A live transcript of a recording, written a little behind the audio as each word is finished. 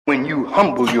when you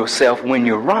humble yourself when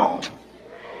you're wrong.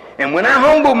 And when I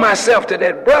humbled myself to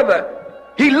that brother,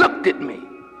 he looked at me.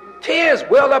 Tears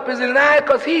well up his eyes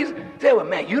because he said, well,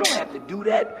 man, you don't have to do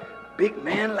that. Big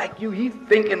man like you, he's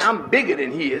thinking I'm bigger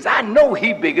than he is. I know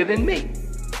he bigger than me.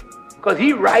 Because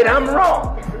he right, I'm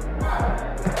wrong.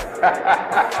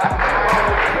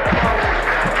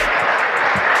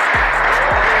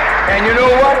 And you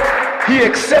know what? He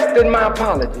accepted my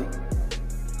apology.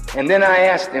 And then I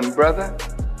asked him, brother,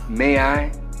 may I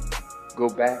go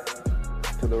back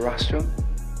to the rostrum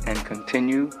and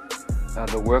continue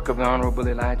the work of the Honorable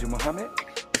Elijah Muhammad?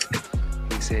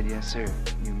 He said, yes, sir,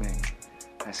 you may.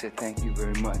 I said, thank you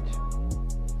very much.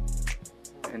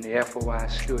 And the FOI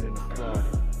stood and applauded.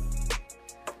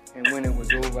 And when it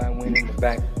was over, I went in the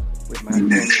back with my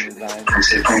friend Elijah. I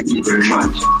said, thank you very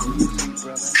much.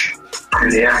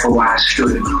 And the FOI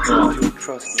stood and applauded. Your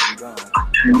trust in God.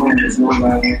 And when it was over,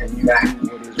 I went in the back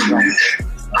with his right.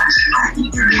 I said, thank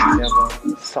you very much.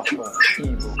 Never suffer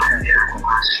evil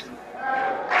consequences.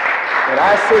 But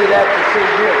I say that to say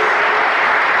this.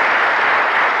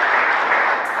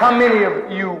 How many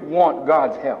of you want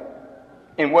God's help?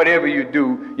 In whatever you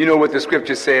do, you know what the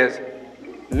scripture says?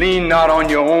 Lean not on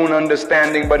your own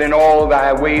understanding, but in all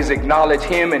thy ways acknowledge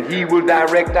him, and he will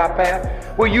direct our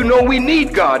path. Well, you know we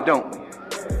need God, don't we?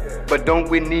 But don't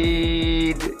we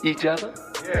need each other?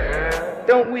 Yeah.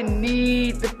 Don't we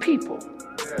need the people?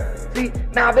 Yeah. See,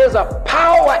 now there's a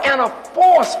power and a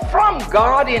force from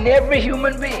God in every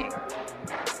human being.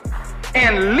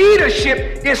 And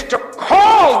leadership is to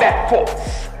call that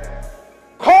force,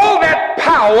 call that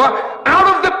power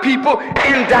out of the people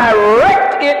and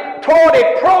direct it toward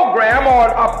a program or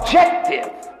an objective.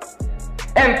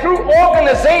 And through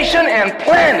organization and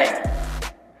planning,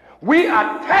 we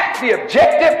attack the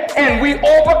objective and we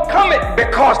overcome it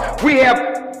because we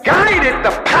have guided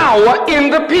the power in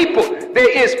the people. There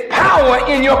is power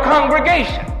in your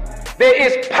congregation. There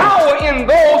is power in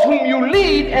those whom you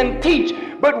lead and teach.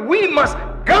 But we must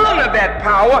garner that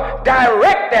power,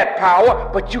 direct that power,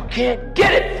 but you can't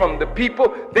get it from the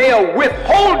people. They'll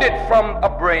withhold it from a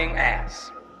braying ass.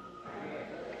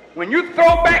 When you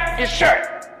throw back your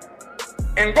shirt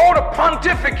and go to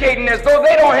pontificating as though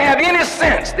they don't have any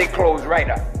sense, they close right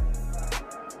up.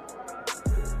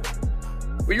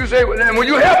 Will you say, well, then, will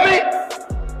you help me?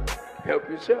 Help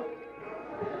yourself.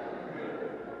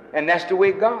 And that's the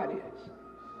way God is.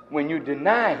 When you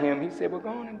deny him, he said, well, go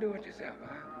on and do it yourself.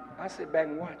 I'll sit back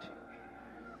and watch you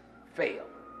fail.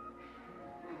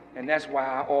 And that's why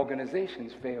our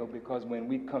organizations fail, because when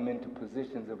we come into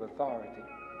positions of authority,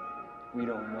 we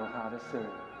don't know how to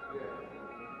serve.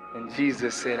 And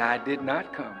Jesus said, I did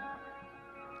not come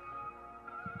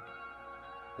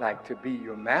like to be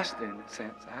your master in a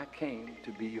sense. I came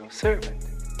to be your servant.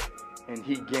 And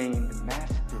he gained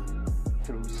mastery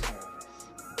through service.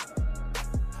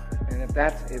 And if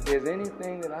there's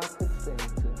anything that I could say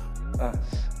to us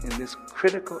in this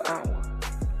critical hour,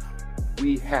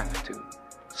 we have to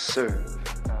serve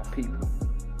our people.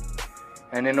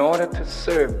 And in order to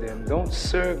serve them, don't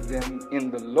serve them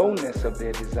in the lowness of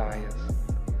their desires.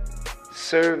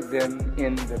 Serve them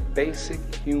in the basic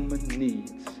human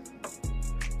needs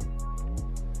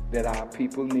that our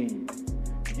people need.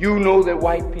 You know that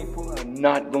white people are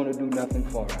not going to do nothing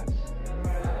for us.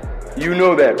 You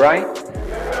know that, right?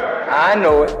 I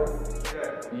know it.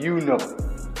 You know it.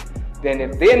 Then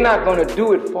if they're not going to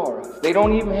do it for us, they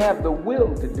don't even have the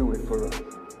will to do it for us.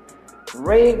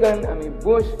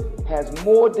 Bush has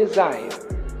more desire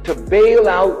to bail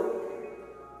out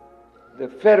the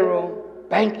federal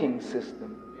banking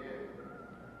system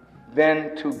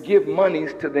than to give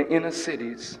monies to the inner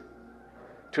cities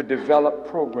to develop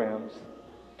programs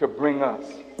to bring us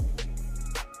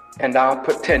and our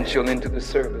potential into the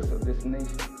service of this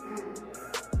nation.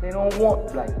 They don't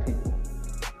want black people.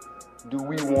 Do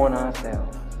we want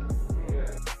ourselves?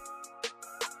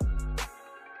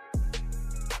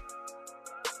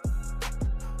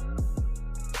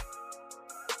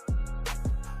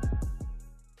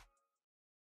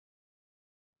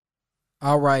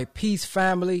 All right, peace,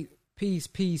 family. Peace,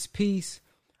 peace, peace.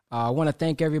 I want to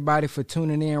thank everybody for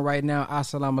tuning in right now.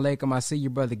 Assalamu alaikum. I see you,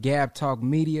 brother Gab Talk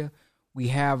Media. We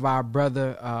have our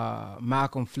brother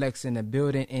Malcolm Flex in the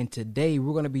building, and today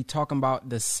we're going to be talking about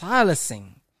the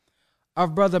silencing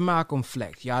of brother Malcolm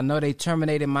Flex. Y'all know they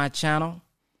terminated my channel.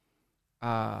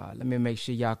 Let me make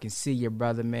sure y'all can see your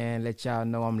brother, man. Let y'all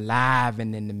know I'm live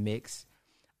and in the mix.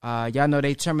 Y'all know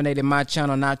they terminated my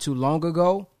channel not too long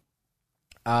ago.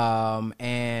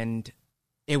 And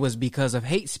it was because of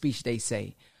hate speech, they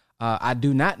say. I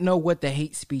do not know what the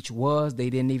hate speech was. They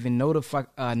didn't even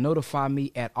notify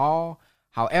me at all.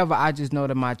 However, I just know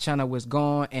that my channel was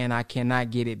gone and I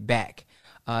cannot get it back.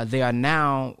 They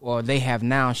have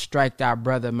now striked our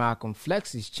brother Malcolm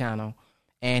Flex's channel,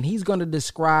 and he's going to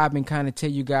describe and kind of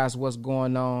tell you guys what's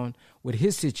going on with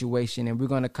his situation, and we're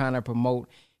going to kind of promote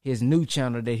his new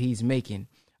channel that he's making.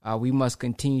 We must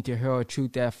continue to herald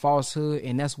truth at falsehood,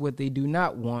 and that's what they do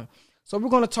not want. So we're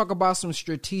going to talk about some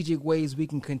strategic ways we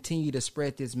can continue to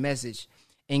spread this message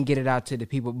and get it out to the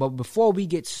people. But before we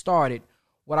get started,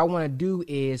 what I want to do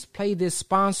is play this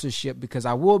sponsorship, because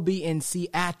I will be in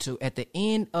Seattle at the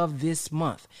end of this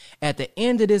month. At the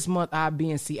end of this month, I'll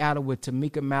be in Seattle with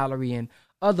Tamika Mallory and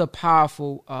other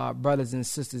powerful brothers and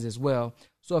sisters as well.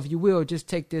 So if you will, just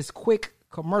take this quick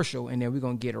commercial, and then we're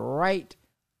going to get right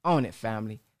on it,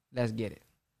 family. Let's get it.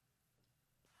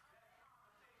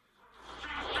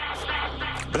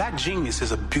 Black genius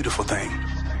is a beautiful thing.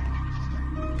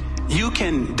 You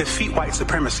can defeat white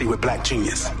supremacy with black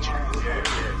genius.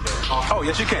 Oh,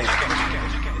 yes, you can.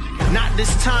 Not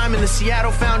this time, in the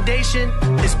Seattle Foundation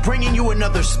is bringing you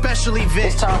another special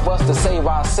event. It's time for us to save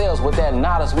ourselves with that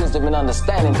knowledge, wisdom, and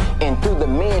understanding, and through the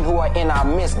men who are in our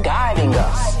midst guiding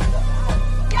us.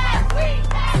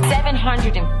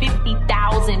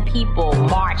 750,000 people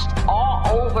marched all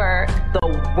over the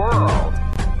world.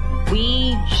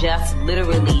 We just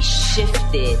literally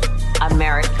shifted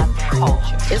American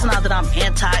culture. It's not that I'm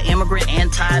anti-immigrant,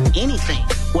 anti-anything.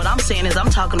 What I'm saying is I'm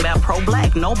talking about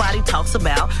pro-black. Nobody talks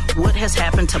about what has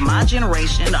happened to my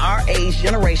generation, our age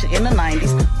generation in the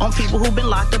 90s, on people who've been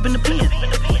locked up in the pen.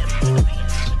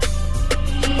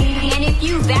 And if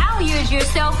you valued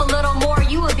yourself a little more,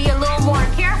 you would be a little more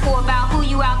careful about who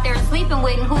you out there sleeping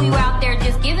with and who you out there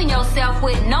just giving yourself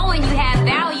with, knowing you have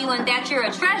value and that you're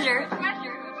a treasure.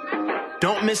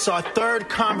 Don't miss our third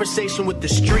conversation with the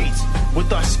streets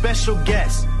with our special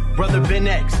guest, Brother Ben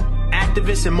X,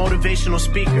 activist and motivational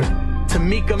speaker,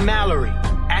 Tamika Mallory,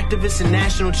 activist and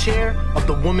national chair of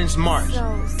the Women's March,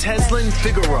 Teslin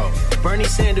Figueroa, Bernie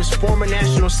Sanders' former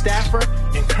national staffer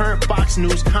and current Fox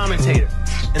News commentator,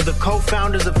 and the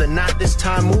co-founders of the Not This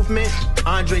Time movement,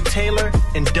 Andre Taylor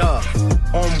and Dove,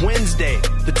 on Wednesday,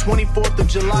 the 24th of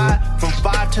July, from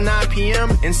 5 to 9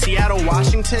 p.m. in Seattle,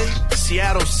 Washington,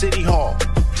 Seattle City Hall.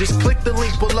 Just click the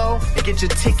link below and get your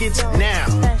tickets now.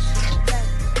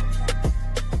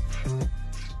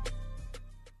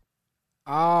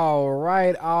 All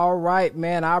right,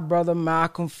 man. Our brother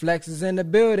Malcolm Flex is in the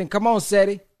building. Come on,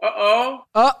 Seti.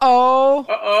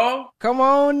 Uh-oh. Come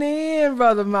on in,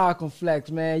 brother Malcolm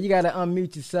Flex, man. You got to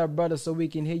unmute yourself, brother, so we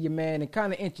can hear you, man, and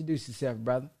kind of introduce yourself,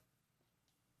 brother.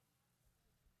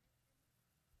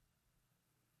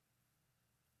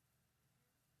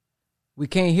 We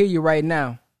can't hear you right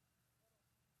now.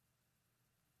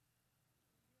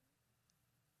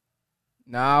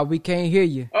 Nah, we can't hear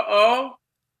you. Uh-oh.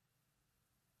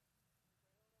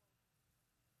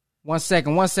 One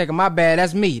second. My bad.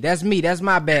 That's me. That's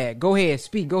my bad. Go ahead.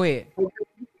 Speak. Go ahead.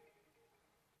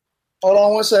 Hold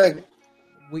on 1 second.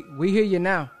 We hear you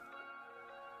now.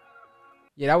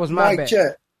 Yeah, that was my bad.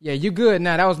 Check. Yeah, you good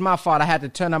now. That was my fault. I had to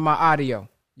turn on my audio.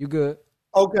 You good?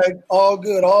 Okay, all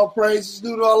good. All praises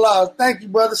due to Allah. Thank you,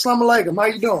 brother. Assalamu alaikum. How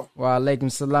you doing? Wa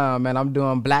alaikum salam, man. I'm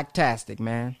doing blacktastic,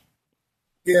 man.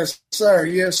 Yes, sir.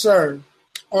 Yes, sir.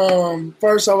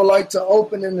 First, I would like to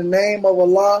open in the name of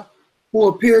Allah, who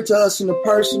appeared to us in the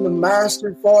person of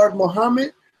Master Fard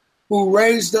Muhammad, who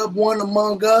raised up one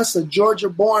among us, a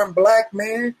Georgia-born black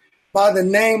man by the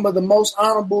name of the most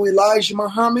honorable Elijah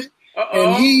Muhammad.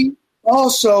 And he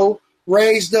also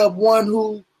raised up one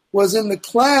who was in the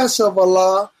class of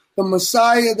Allah, the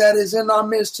Messiah that is in our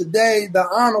midst today, the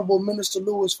Honorable Minister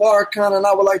Louis Farrakhan. And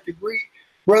I would like to greet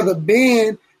Brother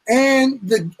Ben and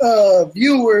the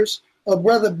viewers of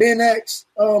Brother Ben X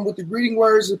with the greeting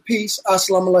words of peace.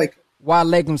 Assalamu alaikum. Wa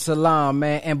alaikum salam,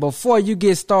 man. And before you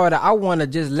get started, I want to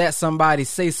just let somebody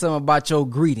say something about your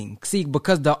greeting. See,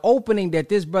 because the opening that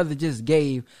this brother just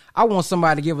gave, I want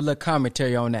somebody to give a little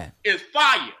commentary on that. It's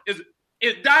fire. It's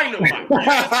dynamite. You know what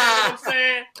I'm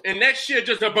saying? And that shit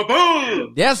just a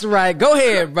ba-boom. That's right. Go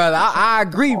ahead, brother. I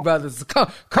agree, brothers.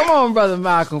 Come on, brother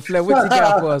Malcolm Flex. What you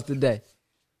got for us today?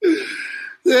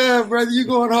 Yeah, brother, you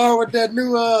going hard with that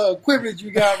new equipment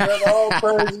you got, brother. All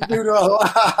praise due to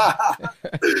Allah.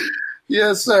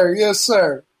 Yes, sir. Yes,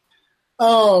 sir.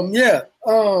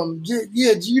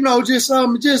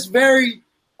 Just very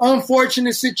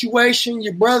unfortunate situation.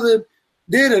 Your brother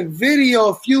did a video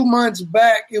a few months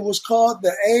back. It was called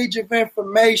The Age of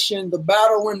Information, The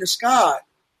Battle in the Sky.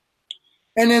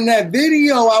 And in that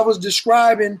video, I was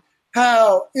describing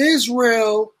how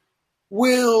Israel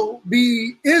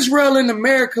and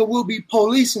America will be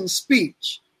policing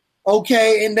speech.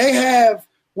 Okay. And they have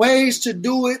ways to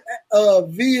do it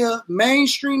via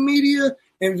mainstream media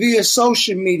and via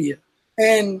social media.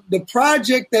 And the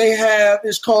project they have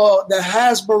is called the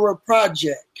Hasbara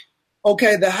Project.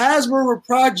 Okay, the Hasbara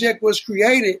Project was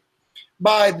created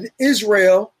by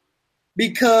Israel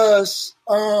because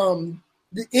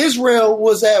Israel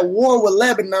was at war with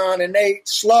Lebanon and they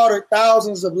slaughtered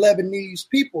thousands of Lebanese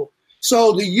people.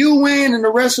 So the UN and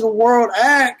the rest of the world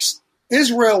asked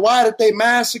Israel, why did they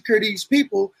massacre these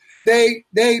people? They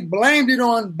blamed it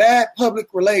on bad public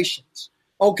relations.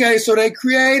 Okay, so they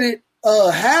created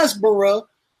Hasbara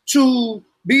to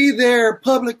be their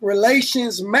public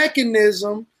relations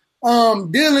mechanism,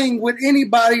 dealing with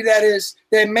anybody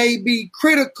that may be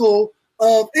critical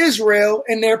of Israel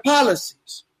and their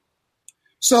policies.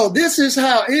 So this is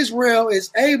how Israel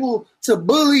is able to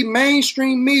bully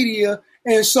mainstream media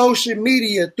and social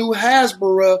media through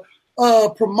Hasbara,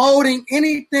 promoting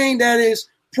anything that is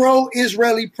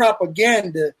pro-Israeli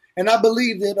propaganda. And I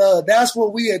believe that that's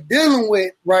what we are dealing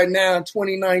with right now in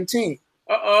 2019.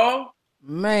 Uh-oh.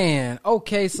 Man,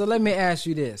 okay, so let me ask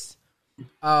you this.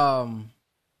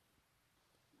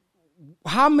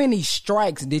 How many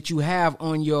strikes did you have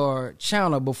on your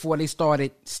channel before they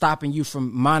started stopping you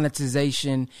from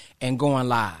monetization and going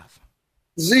live?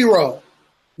 0.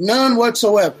 None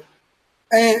whatsoever.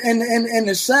 And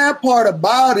the sad part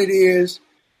about it is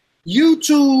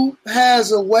YouTube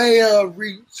has a way of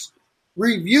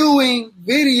reviewing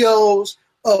videos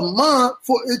a month.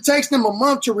 It takes them a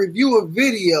month to review a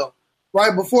video,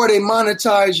 right, before they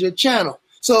monetize your channel.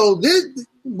 So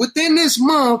within this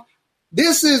month,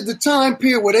 this is the time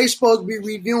period where they're supposed to be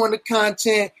reviewing the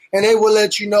content, and they will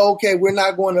let you know, okay, we're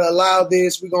not going to allow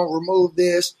this, we're going to remove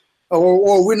this,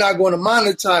 or we're not going to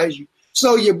monetize you.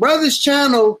 So your brother's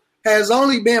channel has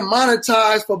only been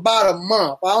monetized for about a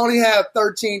month. I only have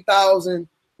 13,000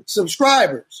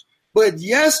 subscribers. But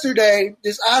yesterday,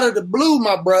 just out of the blue,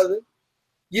 my brother,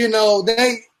 they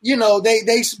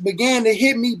began to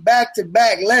hit me back to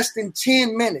back, less than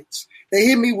 10 minutes. They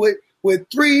hit me with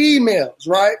 3 emails,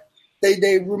 right?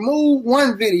 They removed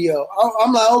one video.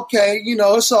 I'm like, okay,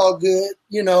 it's all good.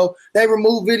 They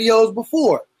removed videos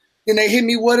before. Then they hit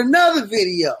me with another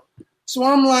video. So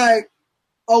I'm like,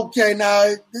 okay,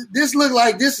 now this look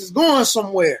like this is going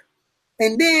somewhere.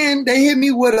 And then they hit me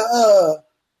with a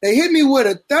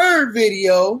third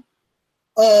video,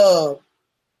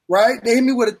 right? They hit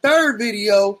me with a third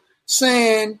video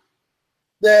saying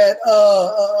that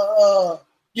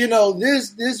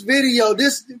this video,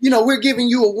 we're giving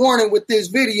you a warning with this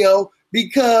video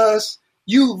because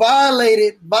you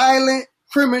violated violent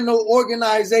criminal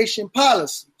organization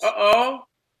policies. Uh-oh.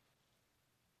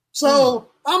 So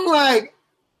I'm like,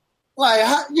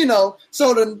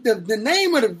 so the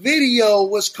name of the video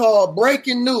was called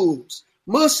Breaking News,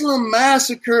 Muslim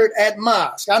Massacred at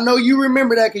Mosque. I know you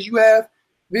remember that because you have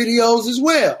videos as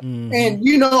well. Mm-hmm.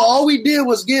 And, all we did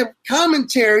was give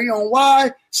commentary on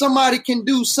why somebody can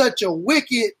do such a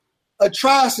wicked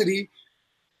atrocity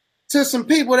to some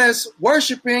people that's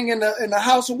worshiping in the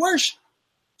house of worship.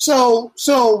 So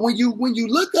when you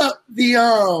look up the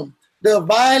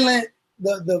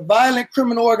violent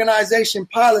criminal organization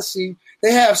policy,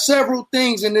 they have several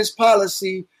things in this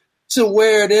policy to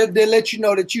where they let you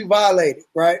know that you violated,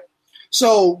 right?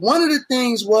 So one of the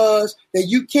things was that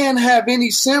you can't have any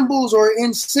symbols or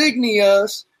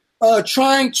insignias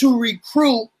trying to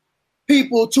recruit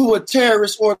people to a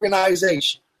terrorist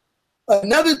organization.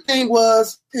 Another thing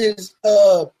is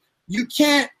you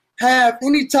can't have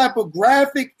any type of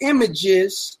graphic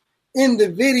images in the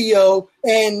video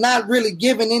and not really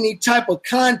giving any type of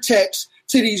context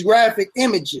to these graphic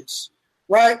images,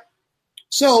 right?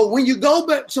 So when you go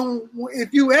back, so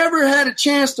if you ever had a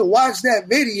chance to watch that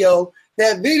video,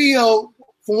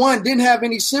 for one, didn't have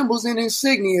any symbols and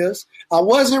insignias. I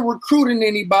wasn't recruiting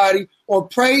anybody or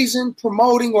praising,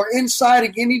 promoting, or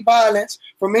inciting any violence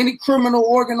from any criminal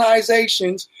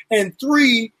organizations. And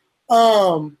 3,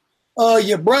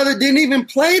 your brother didn't even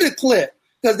play the clip.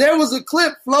 Because there was a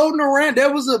clip floating around.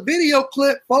 There was a video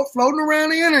clip floating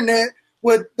around the internet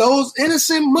with those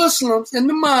innocent Muslims in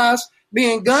the mosque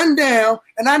being gunned down.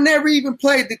 And I never even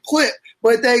played the clip.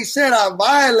 But they said I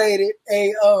violated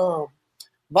a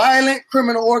violent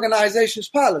criminal organization's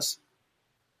policy.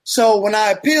 So when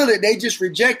I appealed it, they just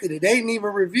rejected it. They didn't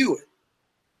even review it.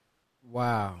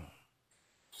 Wow.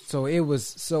 So it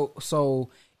was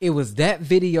it was that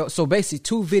video. So basically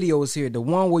 2 videos here. The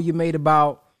one where you made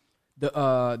about the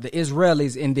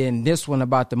Israelis, and then this one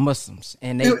about the Muslims,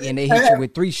 and they hit you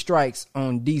with 3 strikes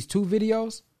on these 2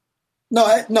 videos. No,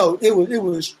 it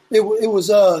was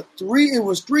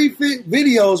 3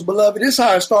 videos, beloved. This is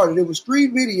how it started. It was 3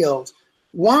 videos.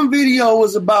 One video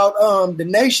was about the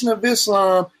Nation of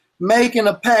Islam making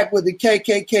a pact with the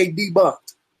KKK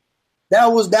debunked. That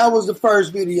was the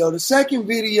first video. The second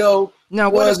video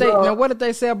what did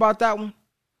they say about that one?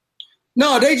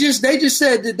 No, they just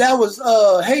said that was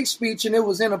hate speech and it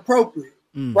was inappropriate,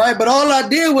 right? But all I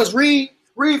did was read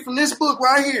from this book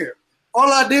right here.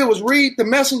 All I did was read the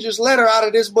messenger's letter out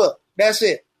of this book. That's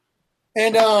it.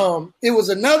 And it was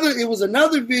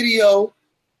another video,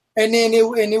 and then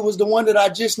it was the one that I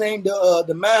just named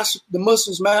the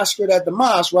Muslims massacred at the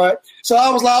mosque, right? So I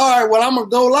was like, all right, well, I'm gonna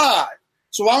go live.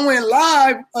 So I went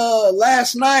live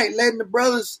last night, letting the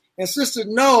brothers and sisters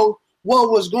know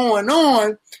what was going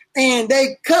on, and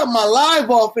they cut my live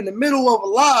off in the middle of a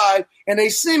live, and they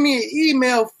sent me an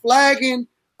email flagging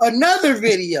another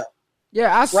video.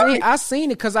 Yeah, I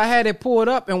seen it because I had it pulled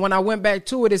up, and when I went back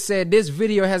to it, it said this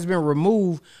video has been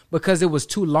removed because it was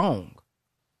too long.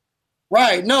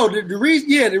 Right. No,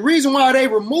 the reason why they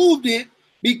removed it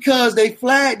because they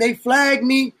flagged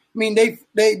me. I mean,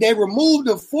 they removed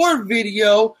the fourth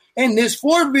video, and this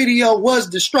fourth video was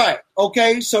the strike.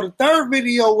 Okay, so the third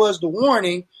video was the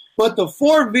warning, but the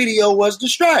fourth video was the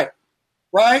strike.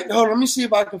 Right? Hold on, let me see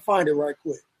if I can find it right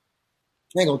quick.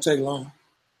 Ain't gonna take long.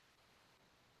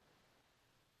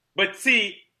 But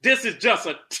see, this is just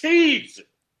a teaser.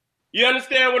 You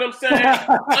understand what I'm saying?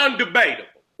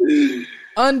 Undebatable.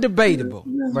 Undebatable.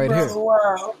 Right here.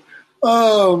 Wow.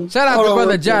 Shout out to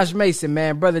Brother Josh Mason,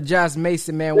 man. Brother Josh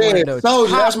Mason, man. One of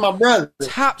those that's my brother.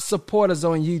 Top supporters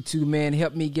on YouTube, man.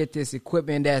 Helped me get this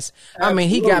equipment.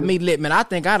 He got me lit, man. I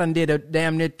think I done did a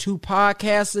damn near 2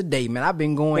 podcasts a day, man. I've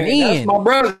been going that's my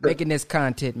brother. Making this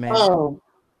content, man.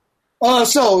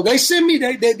 So they sent me,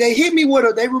 they hit me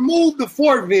with they removed the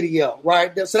fourth video,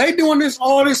 right? So they doing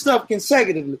all this stuff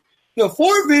consecutively. The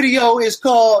fourth video is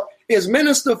called, is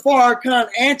Minister Farrakhan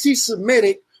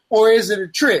anti-Semitic or is it a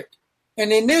trick?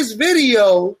 And in this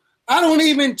video, I don't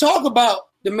even talk about,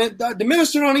 the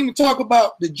minister don't even talk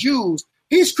about the Jews.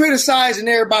 He's criticizing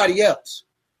everybody else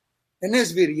in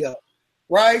this video,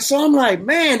 right? So I'm like,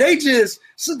 man, they just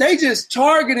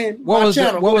targeting my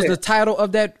channel. What was the title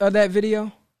of that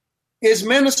video? Is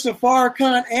Minister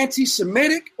Farrakhan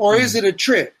anti-Semitic or is it a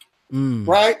trick?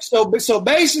 Right? So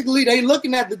basically they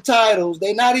looking at the titles.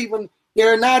 They're not even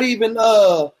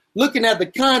looking at the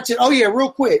content. Oh yeah, real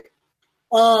quick.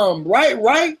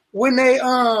 Right when they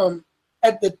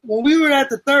when we were at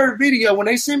the third video, when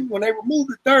they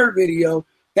removed the third video,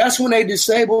 that's when they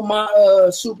disabled my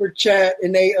super chat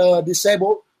and they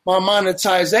disabled my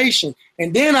monetization.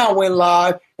 And then I went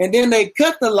live and then they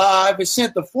cut the live and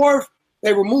sent the fourth.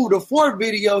 They removed the fourth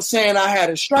video saying I had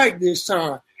a strike this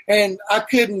time and I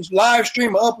couldn't live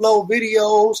stream or upload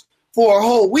videos for a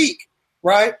whole week,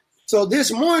 right? So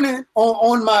this morning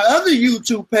on my other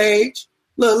YouTube page,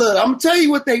 look, I'm going to tell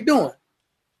you what they doing.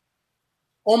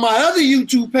 On my other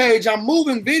YouTube page, I'm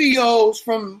moving videos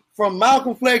from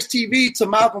Malcolm Flex TV to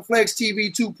Malcolm Flex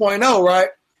TV 2.0, right?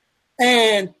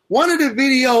 And one of the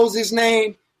videos is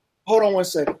named, hold on one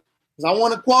second, because I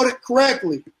want to quote it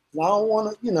correctly. I don't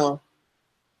want to,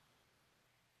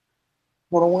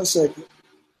 hold on one second.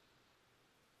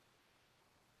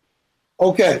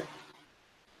 Okay.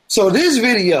 So this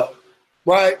video,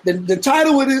 right? The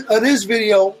title of this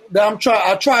video that I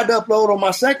tried to upload on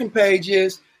my second page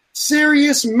is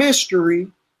Serious Mystery,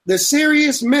 the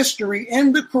Serious Mystery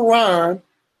in the Quran,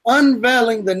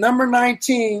 unveiling the number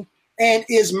 19 and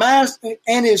is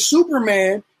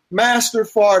Superman, Master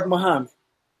Fard Muhammad.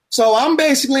 So I'm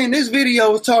basically in this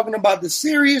video talking about the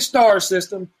Sirius star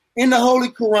system in the Holy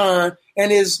Quran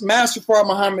and is Master Fard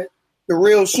Muhammad, the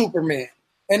real Superman.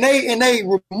 And they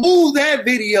removed that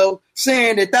video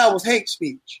saying that was hate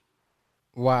speech.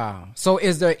 Wow. So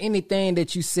is there anything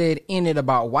that you said in it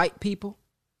about white people?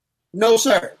 No,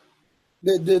 sir.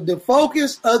 The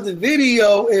focus of the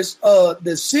video is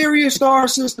the Sirius star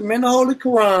system in the Holy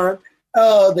Quran,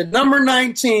 the number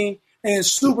 19, and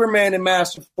Superman and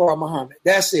Master Fard Muhammad.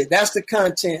 That's it. That's the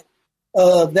content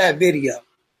of that video.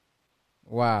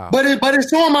 Wow. But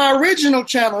it's on my original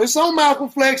channel. It's on Malcolm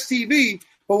Flex TV.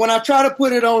 But when I try to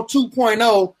put it on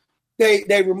 2.0,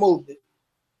 they removed it.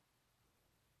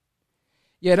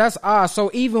 Yeah, that's odd.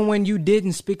 So even when you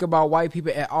didn't speak about white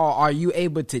people at all, are you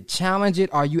able to challenge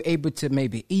it? Are you able to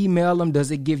maybe email them?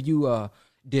 Does it give you a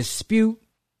dispute?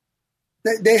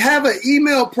 They have an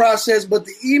email process, but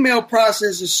the email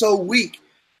process is so weak.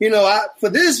 For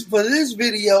this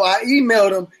video, I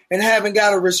emailed them and haven't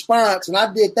got a response, and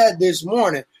I did that this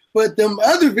morning. But them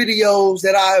other videos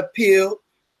that I appealed,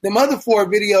 them other 4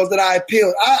 videos that I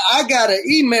appealed, I got an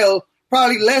email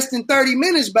probably less than 30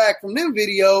 minutes back from them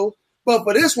videos. But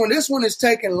for this one is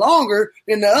taking longer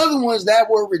than the other ones that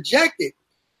were rejected.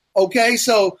 Okay,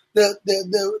 so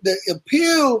the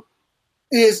appeal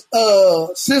is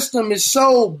system is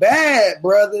so bad,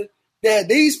 brother, that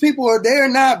these people they're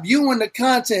not viewing the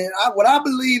content. What I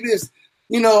believe is,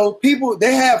 people,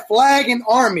 they have flagging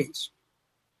armies.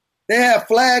 They have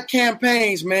flag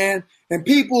campaigns, man, and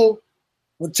people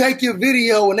will take your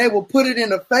video and they will put it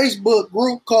in a Facebook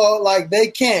group called like They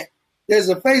Can't. There's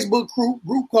a Facebook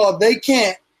group called They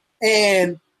Can't,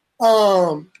 and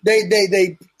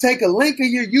they take a link of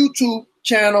your YouTube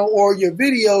channel or your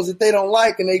videos that they don't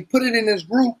like, and they put it in this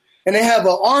group, and they have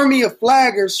an army of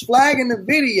flaggers flagging the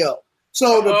video.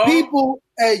 So the people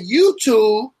at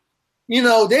YouTube,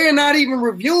 they're not even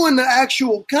reviewing the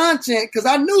actual content, because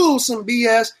I knew it was some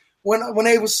BS when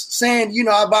they was saying,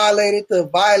 I violated the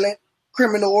violent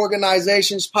criminal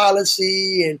organizations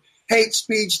policy and hate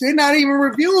speech. They're not even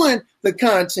reviewing the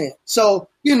content. So,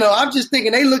 I'm just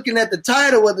thinking they looking at the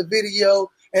title of the video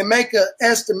and make an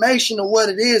estimation of what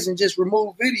it is and just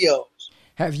remove videos.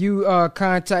 Have you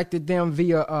contacted them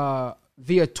via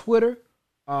Twitter?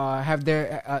 Have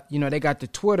their, they got the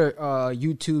Twitter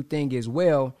YouTube thing as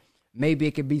well. Maybe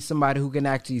it could be somebody who can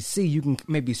actually see. You can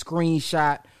maybe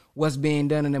screenshot what's being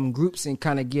done in them groups and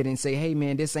kind of get and say, hey,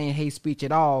 man, this ain't hate speech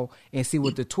at all, and see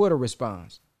what the Twitter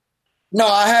responds. No,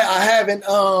 I haven't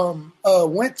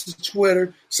went to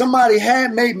Twitter. Somebody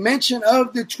had made mention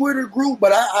of the Twitter group,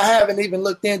 but I haven't even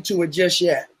looked into it just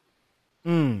yet.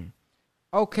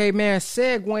 Okay, man,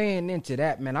 segueing into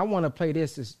that, man, I want to play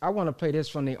this. I want to play this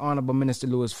from the Honorable Minister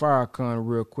Louis Farrakhan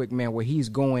real quick, man, where he's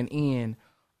going in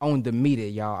on the media,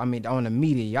 y'all. On the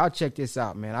media. Y'all check this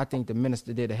out, man. I think the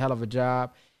minister did a hell of a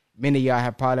job. Many of y'all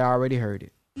have probably already heard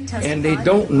it. And they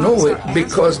don't know it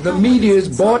because the media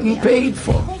is bought and paid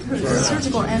for.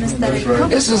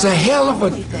 This is a hell of a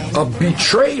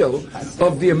betrayal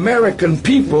of the American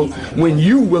people when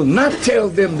you will not tell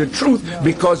them the truth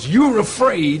because you're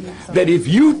afraid that if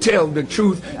you tell the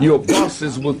truth, your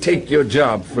bosses will take your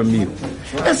job from you.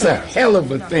 That's a hell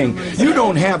of a thing. You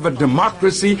don't have a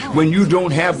democracy when you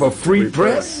don't have a free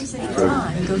press.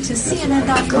 Go to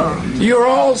CNN.com. You're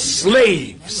all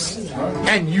slaves,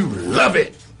 and you love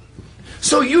it.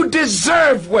 So you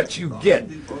deserve what you get,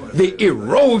 the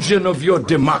erosion of your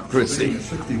democracy.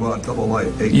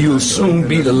 You'll soon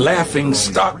be the laughing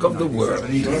stock of the world.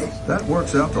 That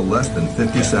works out to less than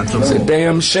 50 cents a roll. It's a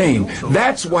damn shame.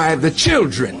 That's why the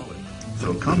children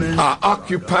are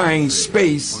occupying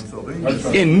space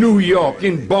in New York,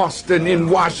 in Boston, in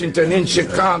Washington, in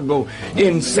Chicago,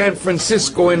 in San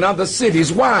Francisco, and other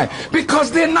cities. Why?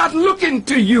 Because they're not looking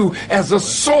to you as a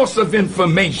source of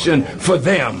information for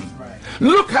them.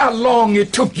 Look how long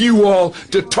it took you all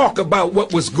to talk about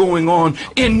what was going on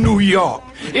in New York.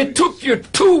 It took you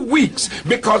 2 weeks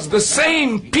because the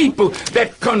same people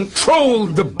that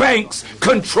controlled the banks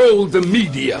controlled the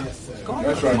media.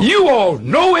 You all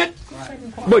know it,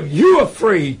 but you're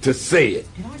afraid to say it.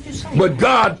 But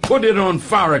God put it on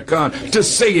Farrakhan to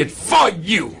say it for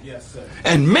you.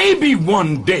 And maybe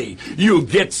one day you'll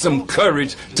get some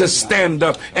courage to stand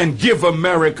up and give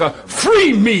America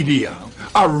free media.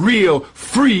 A real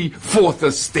free fourth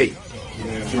estate.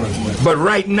 But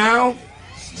right now,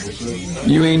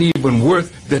 you ain't even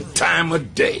worth the time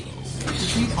of day.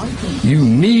 You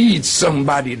need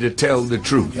somebody to tell the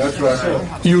truth.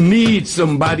 You need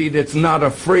somebody that's not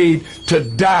afraid to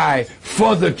die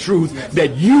for the truth,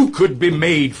 that you could be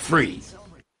made free.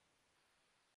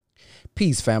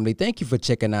 Peace, family. Thank you for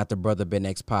checking out the Brother Ben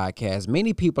X podcast.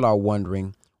 Many people are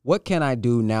wondering, what can I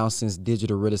do now since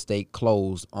digital real estate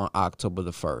closed on October the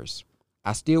 1st?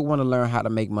 I still want to learn how to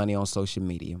make money on social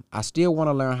media. I still want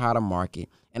to learn how to market,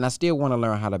 and I still want to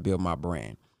learn how to build my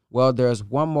brand. Well, there's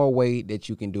one more way that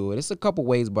you can do it. It's a couple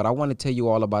ways, but I want to tell you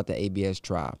all about the ABS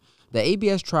Tribe. The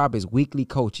ABS Tribe is weekly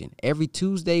coaching every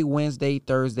Tuesday, Wednesday,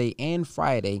 Thursday, and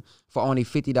Friday for only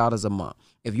 $50 a month.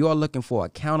 If you are looking for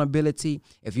accountability,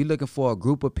 if you're looking for a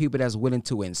group of people that's willing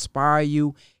to inspire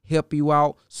you, help you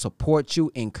out, support you,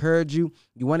 encourage you,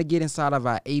 you want to get inside of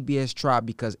our ABS Tribe,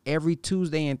 because every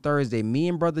Tuesday and Thursday, me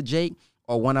and Brother Jake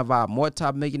or one of our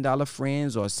multi-million-dollar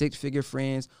friends or six-figure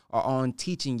friends are on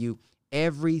teaching you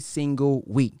every single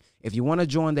week. If you want to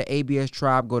join the ABS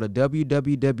Tribe, go to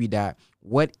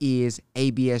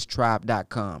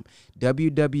www.whatisaBStribe.com.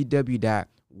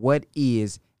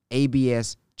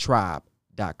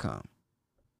 www.whatisaBStribe.com.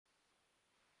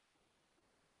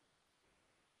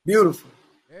 Beautiful.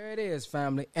 There it is,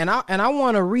 family. And I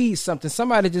want to read something.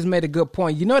 Somebody just made a good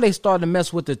point. You know, they started to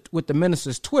mess with the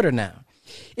minister's Twitter now.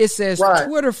 It says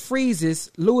Twitter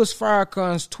freezes Louis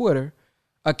Farrakhan's Twitter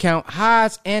account,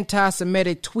 hides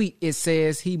anti-Semitic tweet it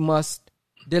says he must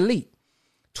delete.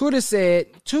 Twitter said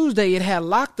Tuesday it had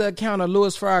locked the account of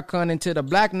Louis Farrakhan until the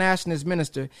Black nationalist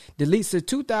minister deletes the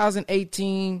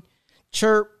 2018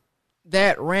 chirp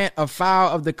that ran afoul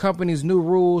of the company's new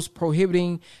rules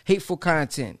prohibiting hateful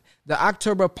content. The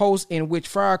October post in which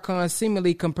Farrakhan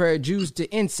seemingly compared Jews to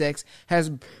insects has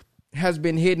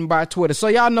been hidden by Twitter. So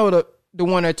y'all know the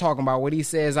one they're talking about, what he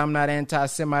says, I'm not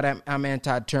anti-Semite, I'm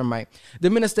anti-termite. The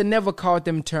minister never called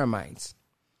them termites.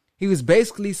 He was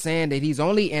basically saying that he's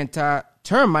only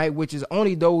anti-termite, which is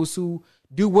only those who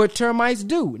do what termites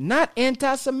do, not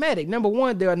anti-Semitic. Number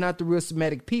one, they are not the real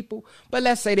Semitic people, but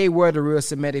let's say they were the real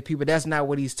Semitic people. That's not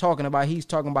what he's talking about. He's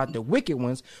talking about the wicked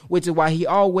ones, which is why he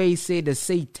always said the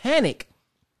satanic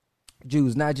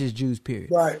Jews, not just Jews, period.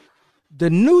 Right. The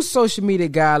new social media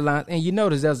guidelines, and you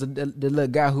notice there's the little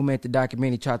guy who made the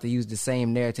documentary tried to use the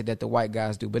same narrative that the white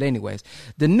guys do. But anyways,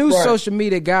 the new social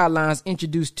media guidelines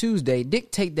introduced Tuesday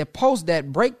dictate that posts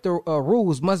that break the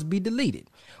rules must be deleted.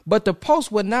 But the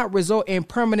post would not result in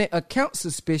permanent account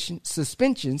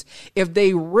suspensions if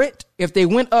they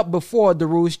went up before the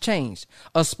rules changed.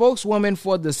 A spokeswoman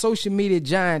for the social media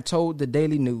giant told the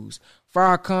Daily News.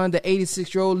 Farrakhan, the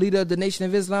 86-year-old leader of the Nation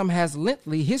of Islam, has a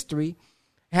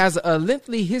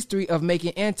lengthy history of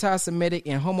making anti-Semitic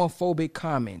and homophobic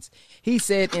comments. He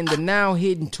said in the now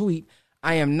hidden tweet,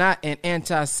 I am not an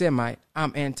anti-Semite,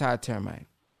 I'm anti-termite.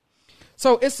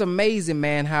 So it's amazing,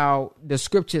 man, how the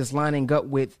scripture is lining up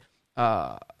with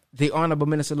the Honorable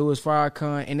Minister Louis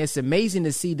Farrakhan. And it's amazing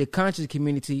to see the conscious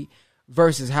community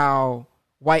versus how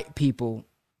white people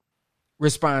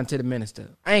respond to the minister.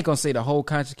 I ain't gonna say the whole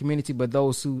conscious community, but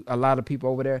a lot of people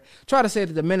over there try to say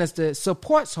that the minister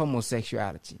supports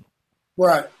homosexuality.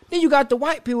 Right. Then you got the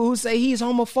white people who say he's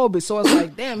homophobic. So it's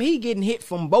like, damn, he getting hit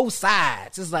from both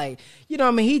sides. It's like, you know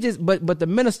what I mean? He just, but the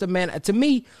minister, man, to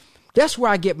me, that's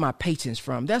where I get my patience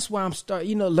from. That's where I'm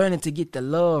learning to get the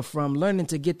love from, learning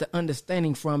to get the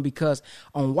understanding from, because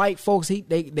on white folks,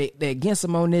 they against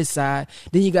him on this side.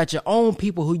 Then you got your own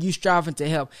people who you striving to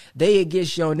help. They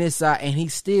against you on this side, and he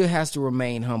still has to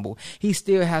remain humble. He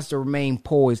still has to remain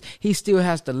poised. He still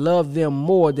has to love them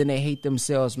more than they hate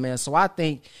themselves, man. So I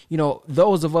think,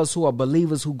 those of us who are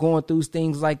believers who going through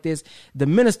things like this, the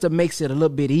minister makes it a little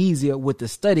bit easier with the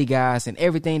study guys and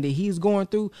everything that he's going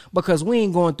through, because we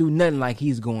ain't going through nothing like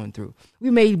he's going through.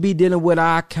 We may be dealing with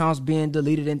our accounts being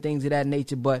deleted and things of that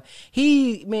nature, but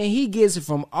he gets it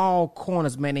from all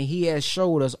corners, man, and he has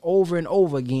showed us over and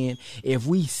over again, if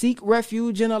we seek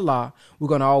refuge in Allah, we're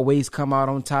going to always come out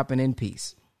on top and in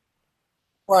peace.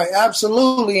 Right,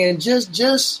 absolutely. And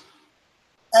just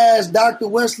as Dr.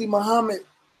 Wesley Muhammad,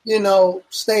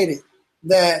 stated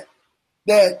that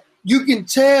you can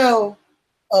tell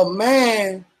a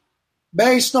man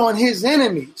based on his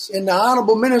enemies. And the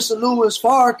Honorable Minister Louis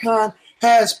Farrakhan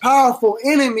has powerful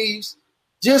enemies,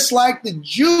 just like the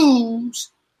Jews,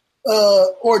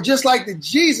 or just like the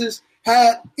Jesus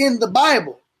had in the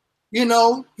Bible. He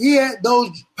had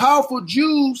those powerful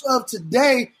Jews of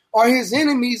today are his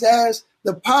enemies, as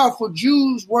the powerful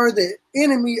Jews were the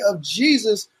enemy of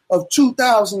Jesus of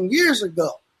 2,000 years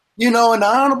ago. And the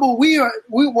Honorable, we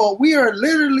are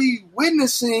literally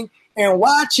witnessing and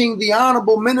watching the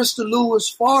Honorable Minister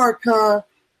Louis Farrakhan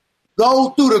go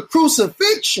through the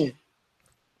crucifixion.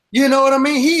 You know what I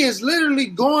mean? He is literally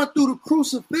going through the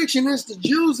crucifixion. It's the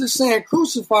Jews that saying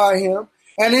crucify him.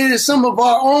 And it is some of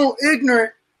our own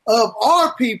ignorant of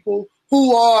our people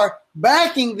who are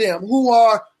backing them, who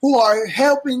are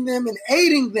helping them and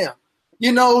aiding them.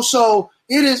 So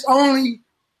it is only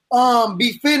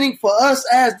befitting for us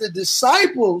as the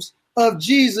disciples of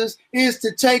Jesus is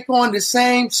to take on the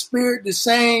same spirit, the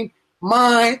same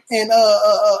mind, and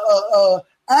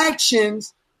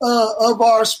actions of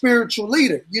our spiritual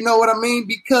leader. You know what I mean?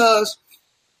 Because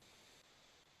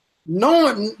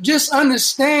just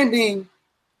understanding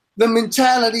the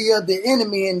mentality of the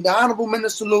enemy, and the Honorable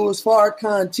Minister Louis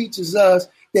Farrakhan teaches us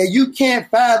that you can't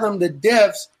fathom the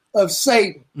depths of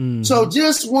Satan. Mm-hmm. So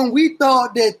just when we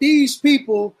thought that these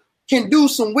people can do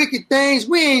some wicked things,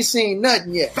 we ain't seen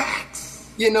nothing yet. Facts.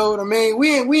 You know what I mean?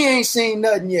 We ain't seen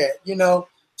nothing yet,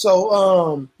 So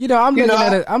I'm looking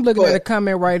at a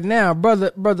comment right now.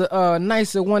 Brother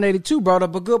Nicer 182 brought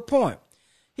up a good point.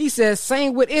 He says,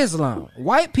 same with Islam.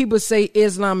 White people say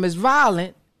Islam is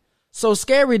violent, so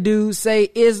scary dudes say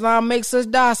Islam makes us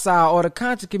docile, or the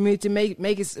conscious community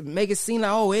make it seem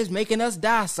like, it's making us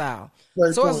docile.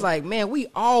 Very so cool. It's like, man, we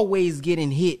always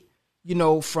getting hit,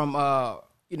 from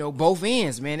both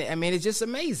ends, man. I mean, it's just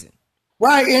amazing.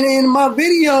 Right. And in my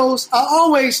videos, I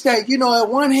always state, at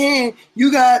one hand,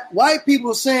 you got white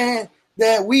people saying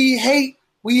that we hate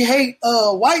we hate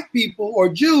white people or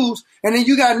Jews, and then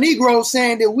you got Negroes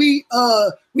saying that we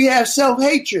have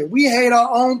self-hatred. We hate our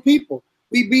own people.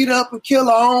 We beat up and kill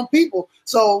our own people.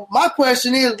 So my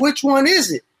question is, which one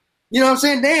is it? You know what I'm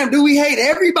saying? Damn, do we hate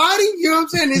everybody? You know what I'm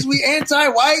saying? Is we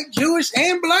anti-white, Jewish,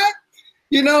 and black?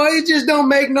 You know, it just don't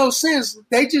make no sense.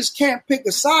 They just can't pick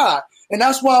a side. And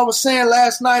that's why I was saying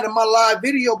last night in my live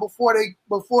video before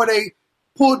they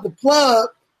pulled the plug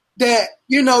that,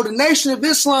 you know, the Nation of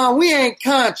Islam, we ain't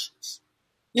conscious.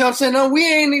 You know what I'm saying? No, we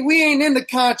ain't in the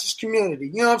conscious community.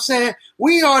 You know what I'm saying?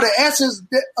 We are the essence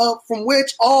from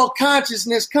which all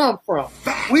consciousness come from.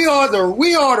 We are the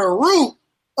root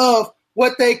of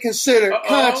what they consider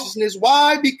consciousness.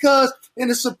 Why? Because in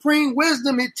the supreme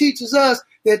wisdom, it teaches us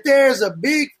that there's a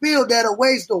big field that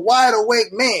awaits the wide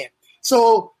awake man.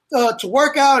 So to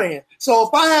work out in. So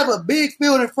if I have a big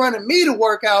field in front of me to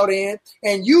work out in,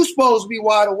 and you supposed to be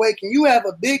wide awake, and you have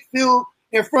a big field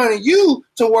in front of you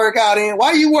to work out in, why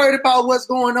are you worried about what's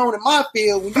going on in my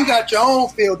field when you got your own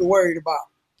field to worry about?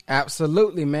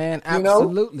 Absolutely, man.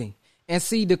 Absolutely. You know? And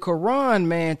see, the Quran,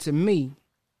 man, to me,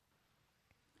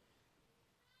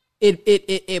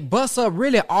 it busts up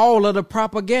really all of the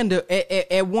propaganda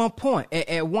at one point,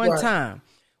 at one time.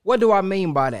 What do I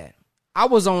mean by that? I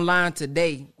was online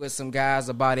today with some guys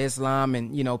about Islam,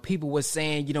 and, you know, people were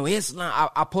saying, you know, Islam.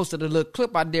 I posted a little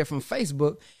clip out there from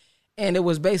Facebook, and it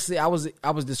was basically, I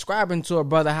was describing to a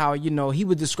brother how, you know, he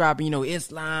was describing, you know,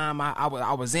 Islam. I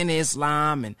was in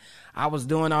Islam, and I was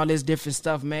doing all this different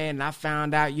stuff, man. And I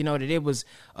found out, you know, that it was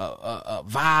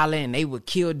violent, and they would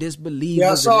kill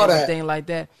disbelievers and everything like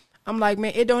that. I'm like,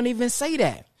 man, it don't even say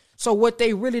that. So what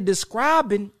they really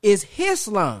describing is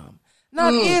Islam,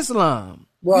 not Islam.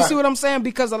 Right. You see what I'm saying?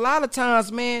 Because a lot of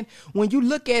times, man, when you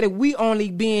look at it, we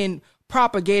only being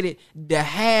propagated the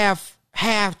half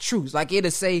truths. Like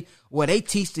it'll say, well, they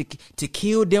teach to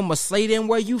kill them or slay them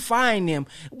where you find them.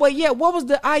 Well, yeah, what was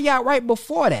the ayat right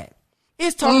before that?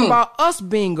 It's talking about us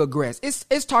being aggressive.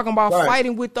 It's talking about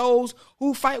fighting with those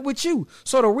who fight with you.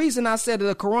 So the reason I said that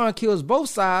the Quran kills both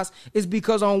sides is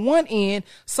because on one end,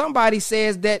 somebody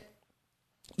says that,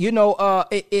 you know,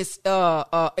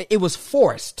 it was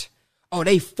forced. Oh,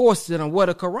 they forced it on. What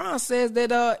the Quran says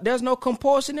that there's no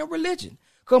compulsion in religion.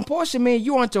 Compulsion means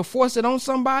you aren't to force it on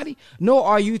somebody, nor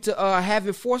are you to have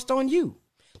it forced on you.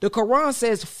 The Quran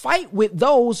says fight with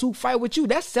those who fight with you.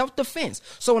 That's self-defense.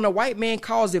 So when a white man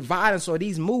calls it violence, or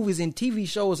these movies and TV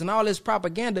shows and all this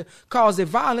propaganda calls it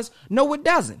violence, no, it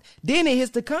doesn't. Then it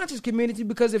hits the conscious community,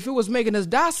 because if it was making us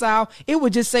docile, it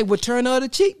would just say, well, turn the other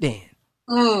cheek then.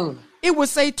 It would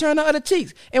say turn the other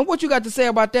cheeks. And what you got to say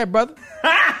about that, brother?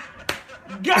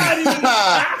 Got him.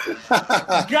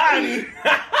 Got him.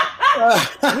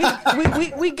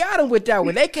 we got them with that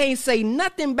one. They can't say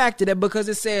nothing back to that, because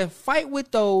it said fight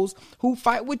with those who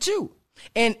fight with you.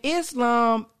 And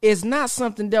Islam is not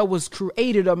something that was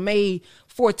created or made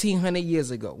 1,400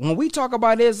 years ago. When we talk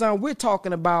about Islam, we're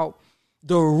talking about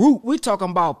the root. We're talking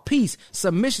about peace,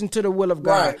 submission to the will of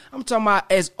God. Right. I'm talking about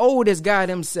as old as God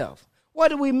himself. What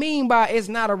do we mean by it's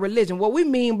not a religion? What we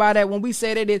mean by that when we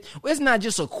say that it's not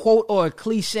just a quote or a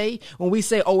cliche. When we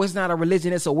say, oh, it's not a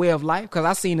religion, it's a way of life. Because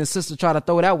I seen a sister try to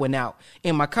throw that one out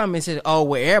in my comments. Said, oh,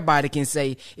 well, everybody can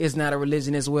say it's not a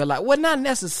religion, it's a way of life. Well, not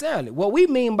necessarily. What we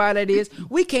mean by that is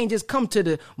we can't just come to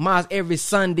the mosque every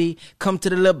Sunday, come to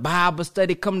the little Bible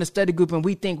study, come to study group, and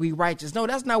we think we righteous. No,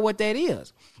 that's not what that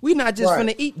is. We're not just going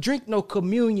to drink no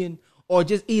communion, or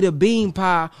just eat a bean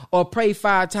pie, or pray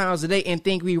 5 times a day and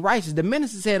think we righteous. The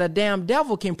minister said a damn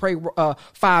devil can pray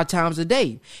 5 times a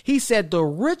day. He said the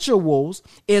rituals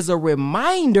is a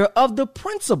reminder of the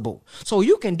principle. So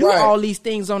you can do all these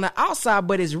things on the outside,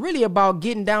 but it's really about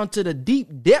getting down to the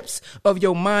deep depths of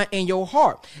your mind and your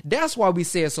heart. That's why we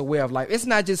say it's a way of life. It's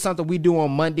not just something we do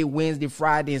on Monday, Wednesday,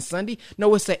 Friday, and Sunday.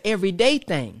 No, it's an everyday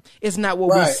thing. It's not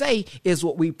what we say, it's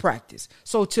what we practice.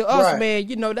 So to us, man,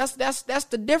 you know, that's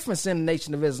the difference in the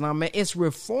Nation of Islam, man. It's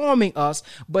reforming us,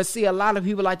 but see, a lot of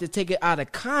people like to take it out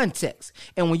of context.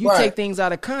 And when you take things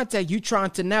out of context, you trying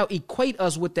to now equate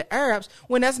us with the Arabs,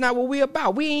 when that's not what we're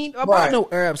about. We ain't about no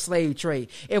Arab slave trade.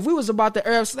 If we was about the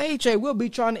Arab slave trade, we'll be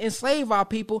trying to enslave our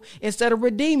people instead of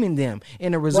redeeming them.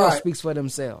 And the result speaks for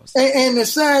themselves. And the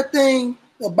sad thing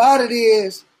about it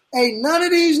is, ain't none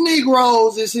of these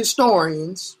Negroes is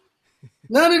historians.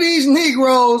 None of these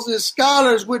Negroes is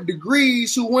scholars with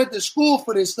degrees who went to school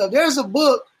for this stuff. There's a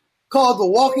book called The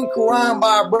Walking Quran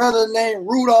by a brother named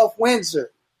Rudolph Windsor.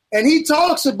 And he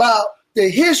talks about the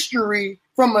history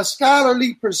from a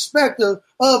scholarly perspective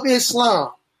of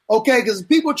Islam. Okay, because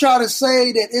people try to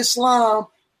say that Islam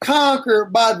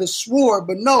conquered by the sword,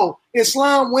 but no,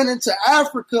 Islam went into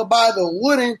Africa by the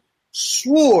wooden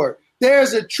sword.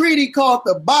 there's a treaty called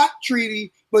the Bak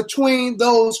Treaty between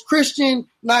those Christian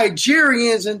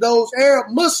Nigerians and those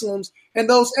Arab Muslims. And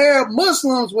those Arab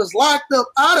Muslims was locked up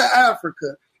out of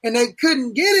Africa, and they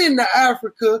couldn't get into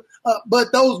Africa,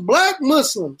 but those black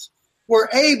Muslims were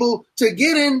able to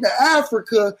get into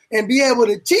Africa and be able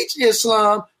to teach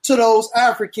Islam to those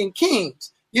African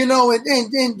kings. You know, and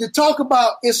to talk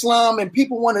about Islam, and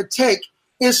people want to take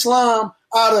Islam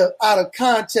out of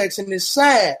context, and it's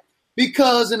sad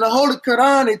because in the Holy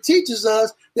Quran it teaches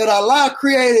us that Allah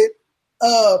created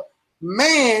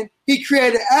man. He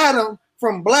created Adam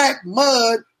from black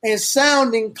mud and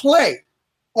sounding clay.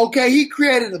 Okay, he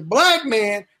created a black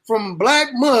man from black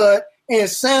mud and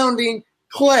sounding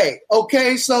clay.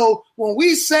 Okay, so when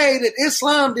we say that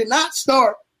Islam did not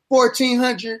start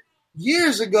 1400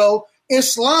 years ago,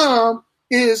 Islam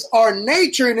is our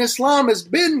nature, and Islam has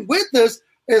been with us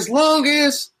as long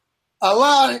as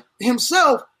Allah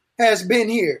himself has been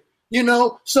here. You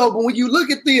know, so when you look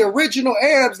at the original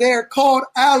Arabs, they are called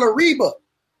Al-Ariba.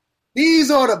 These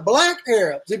are the black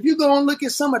Arabs. If you go and look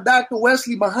at some of Dr.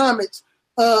 Wesley Muhammad's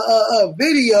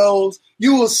videos,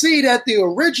 you will see that the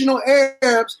original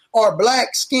Arabs are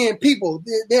black-skinned people.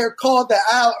 They're called the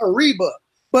Al-Ariba.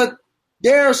 But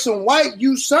there are some white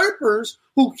usurpers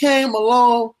who came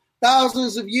along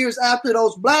thousands of years after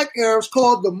those black Arabs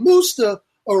called the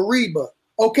Musta-Ariba.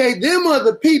 Okay, them are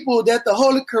the people that the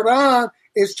Holy Quran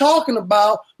is talking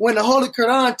about when the Holy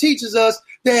Quran teaches us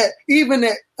that even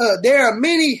there are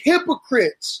many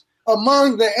hypocrites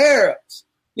among the Arabs.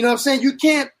 You know what I'm saying? You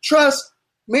can't trust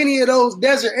many of those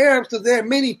desert Arabs because there are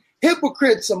many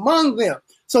hypocrites among them.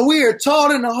 So we are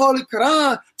taught in the Holy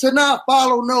Quran to not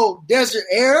follow no desert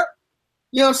Arab.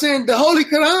 You know what I'm saying? The Holy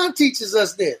Quran teaches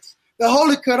us this. The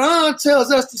Holy Quran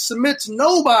tells us to submit to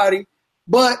nobody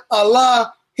but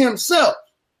Allah himself.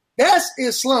 That's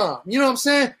Islam. You know what I'm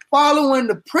saying? Following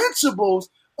the principles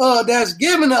that's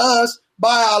given to us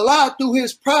by Allah through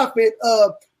his prophet,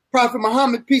 Prophet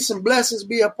Muhammad, peace and blessings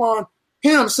be upon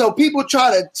him. So people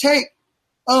try to take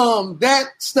that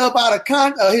stuff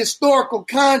out of historical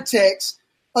context,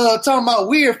 talking about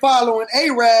we are following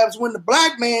Arabs when the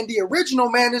black man, the original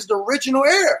man, is the original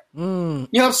Arab. You know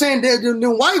what I'm saying?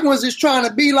 The white ones is trying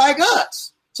to be like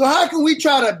us. So how can we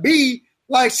try to be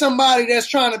like somebody that's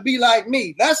trying to be like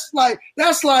me? That's like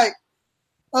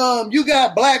you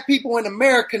got black people in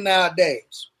America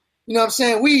nowadays. You know what I'm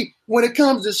saying? When it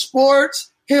comes to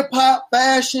sports, hip hop,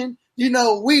 fashion, you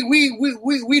know, we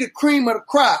the cream of the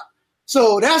crop.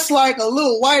 So that's like a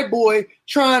little white boy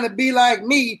trying to be like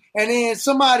me, and then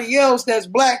somebody else that's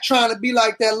black trying to be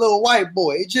like that little white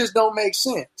boy. It just don't make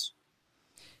sense.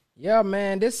 Yeah,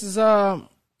 man, this is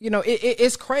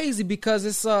it's crazy because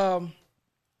it's I'm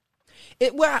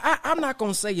not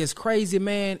gonna say it's crazy,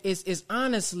 man. It's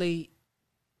honestly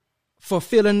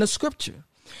fulfilling the scripture.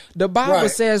 The Bible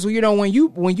says, you know, when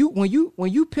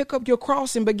you pick up your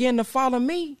cross and begin to follow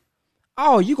me,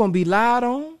 you're gonna be lied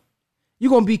on, you're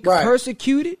gonna be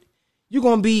persecuted, you're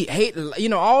gonna be hated, you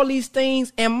know, all these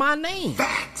things in my name.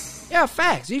 Facts. Yeah,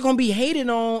 facts. You're gonna be hated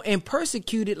on and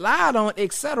persecuted, lied on,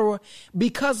 etc.,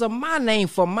 because of my name,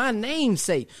 for my name's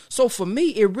sake. So for me,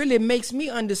 it really makes me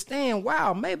understand,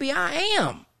 wow, maybe I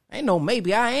am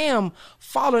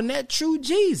following that true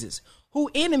Jesus, who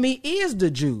enemy is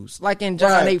the Jews. Like in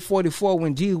John 8:44,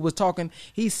 when Jesus was talking,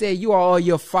 he said, you are all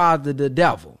your father, the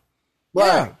devil. Right.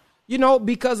 Yeah. You know,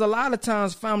 because a lot of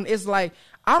times, family, it's like,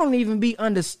 I don't even be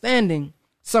understanding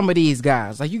some of these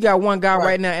guys. Like you got one guy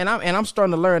right now, and I'm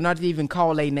starting to learn not to even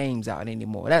call their names out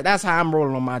anymore. That's how I'm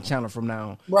rolling on my channel from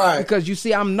now on. Right. Because you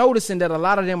see, I'm noticing that a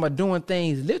lot of them are doing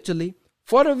things literally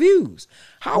for the views.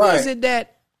 How is it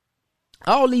that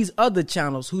all these other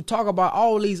channels who talk about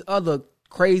all these other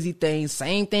crazy things,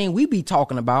 same thing we be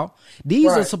talking about,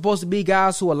 these are supposed to be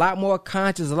guys who are a lot more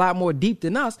conscious, a lot more deep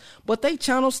than us, but they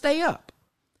channels stay up?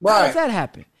 How does that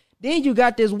happen? Then you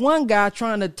got this one guy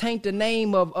trying to taint the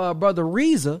name of Brother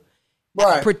Reza,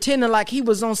 pretending like he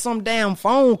was on some damn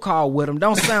phone call with him.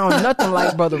 Don't sound nothing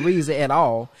like Brother Reza at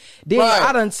all. Then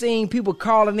I done seen people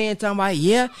calling in talking about,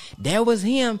 yeah, that was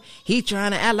him. He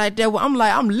trying to act like that. I'm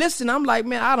like, I'm listening. I'm like,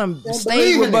 man, I done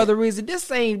stayed with Brother Reza. This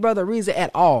ain't Brother Reza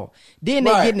at all. Then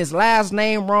they getting his last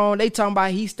name wrong. They talking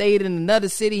about he stayed in another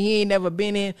city he ain't never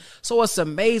been in. So it's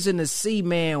amazing to see,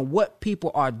 man, what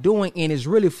people are doing, and it's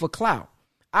really for clout.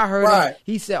 I heard him,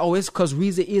 he said, oh, it's because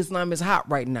Reza Islam is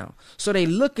hot right now. So they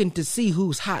looking to see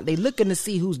who's hot. They looking to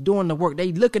see who's doing the work.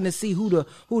 They looking to see who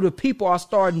the people are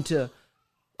starting to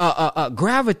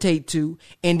gravitate to,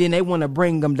 and then they want to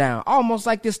bring them down. Almost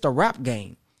like this the rap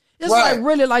game. It's like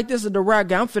really like this is the right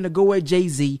guy. I'm finna go at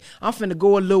Jay-Z. I'm finna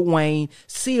go at Lil Wayne.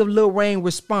 See if Lil Wayne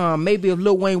respond. Maybe if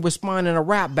Lil Wayne respond in a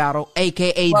rap battle,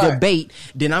 aka debate,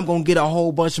 then I'm gonna get a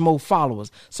whole bunch more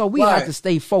followers. So we have to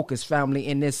stay focused, family,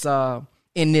 in this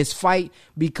fight,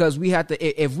 because we have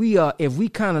to. If we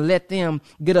kind of let them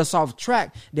get us off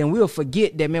track, then we'll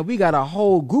forget that, man, we got a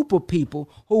whole group of people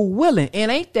who willing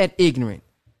and ain't that ignorant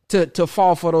to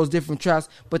fall for those different traps,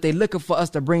 but they looking for us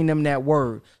to bring them that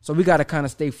word. So we got to kind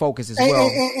of stay focused as well.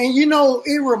 And you know,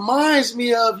 it reminds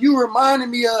me of, you reminded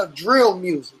me of drill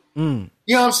music. You know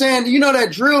what I'm saying? You know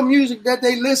that drill music that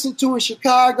they listen to in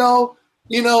Chicago,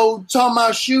 you know, talking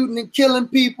about shooting and killing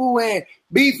people and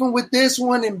beefing with this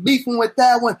one and beefing with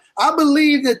that one. I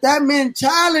believe that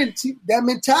mentality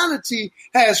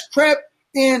has crept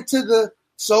into the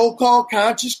so-called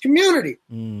conscious community.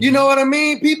 You know what I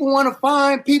mean? People want to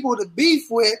find people to beef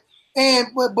with,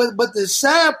 but the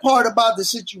sad part about the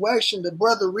situation, the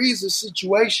Brother Reza's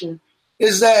situation,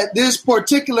 is that this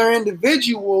particular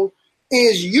individual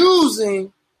is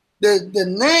using the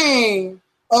name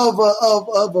of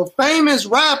a famous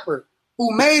rapper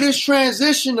who made his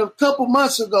transition a couple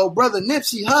months ago, Brother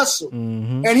Nipsey Hussle,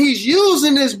 and he's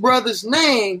using this brother's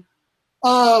name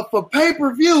for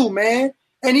pay-per-view, man.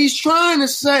 And he's trying to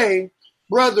say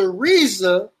Brother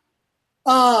Reza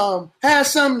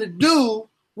has something to do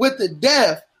with the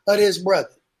death of his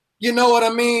brother. You know what I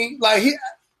mean? Like,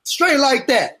 straight like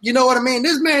that. You know what I mean?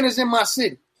 This man is in my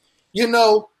city. You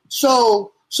know,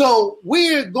 so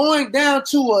we're going down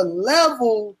to a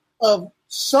level of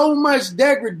so much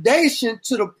degradation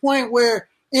to the point where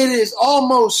it is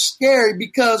almost scary,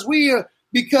 because we are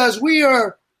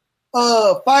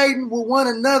fighting with one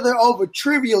another over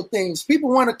trivial things. People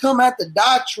want to come at the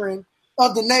doctrine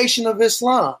of the Nation of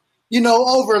Islam, you know,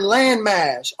 over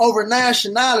landmass, over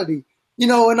nationality. You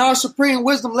know, in our Supreme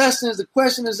Wisdom lessons, the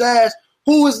question is asked,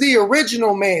 who is the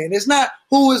original man? It's not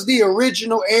who is the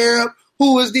original Arab,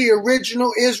 who is the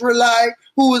original Israelite,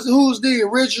 who's the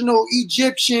original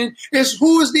Egyptian. It's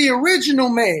who is the original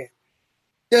man.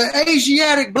 The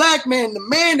Asiatic black man, the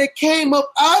man that came up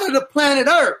out of the planet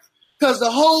Earth. Because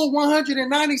the whole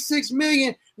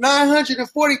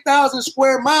 196,940,000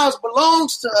 square miles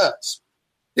belongs to us.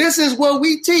 This is what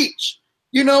we teach,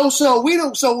 you know. So we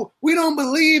don't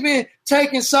believe in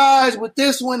taking sides with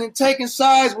this one and taking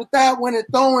sides with that one and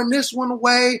throwing this one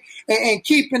away and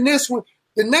keeping this one.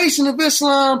 The Nation of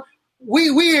Islam,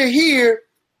 we are here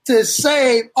to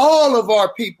save all of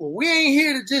our people. We ain't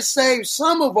here to just save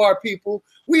some of our people.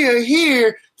 We are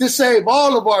here to save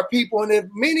all of our people. And if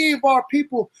many of our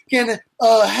people can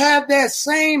have that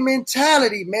same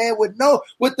mentality, man, with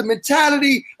the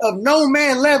mentality of no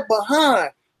man left behind,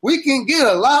 we can get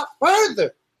a lot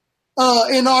further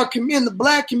in the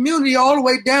black community, all the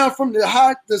way down from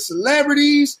the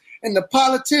celebrities and the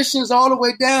politicians, all the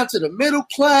way down to the middle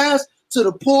class, to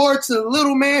the poor, to the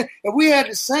little man. If we had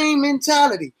the same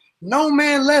mentality, no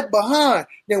man left behind,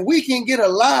 then we can get a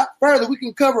lot further. We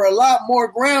can cover a lot more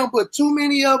ground, but too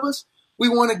many of us, we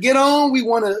want to get on. We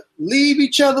want to leave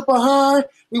each other behind.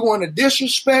 We want to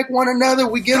disrespect one another.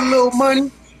 We get a little money.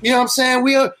 You know what I'm saying?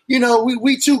 We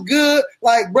too good.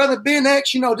 Like Brother Ben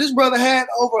X, you know, this brother had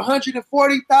over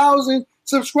 140,000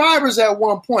 subscribers at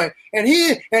one point. And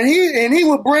he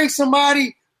would bring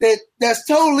somebody that's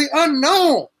totally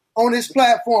unknown on this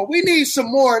platform. We need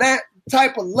some more of that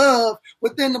type of love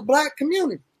within the black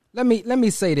community. Let me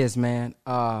say this, man.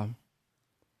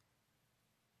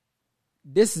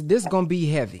 This gonna be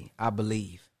heavy, I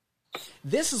believe.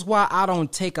 This is why I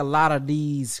don't take a lot of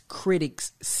these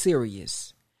critics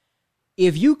serious.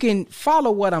 If you can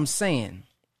follow what I'm saying,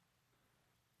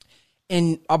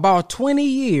 in about 20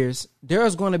 years,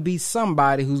 there's going to be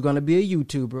somebody who's going to be a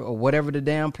YouTuber or whatever the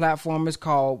damn platform is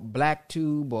called,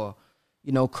 BlackTube or,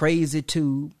 you know,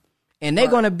 CrazyTube. And they're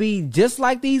going to be just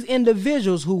like these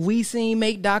individuals who we seen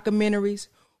make documentaries,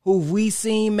 who we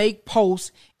seen make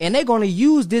posts, and they're going to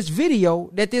use this video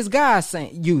that this guy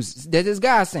saying.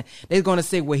 They're going to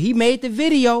say, well, he made the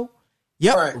video.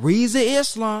 Yep, Reza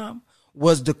Islam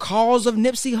was the cause of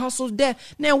Nipsey Hussle's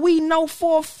death. Now, we know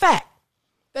for a fact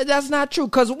that that's not true,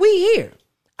 because we here.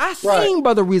 I seen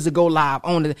Brother Reza go live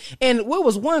on it. And what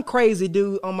was one crazy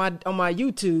dude on my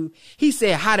YouTube, he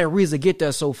said, how did Reza get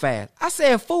there so fast? I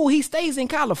said, fool, he stays in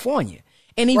California.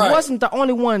 And he wasn't the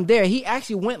only one there. He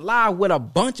actually went live with a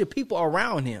bunch of people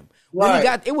around him. When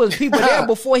it was people there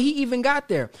before he even got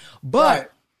there.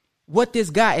 But what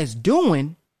this guy is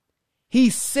doing,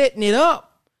 he's setting it up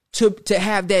to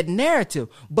have that narrative.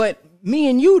 But me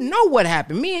and you know what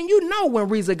happened. Me and you know when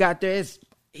Reza got there, it's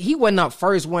he wasn't the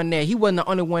first one there. He wasn't the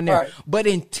only one there. Right. But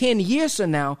in 10 years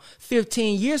from now,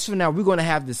 15 years from now, we're going to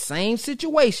have the same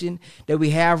situation that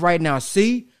we have right now.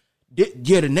 See,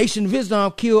 the Nation of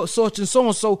Islam killed such and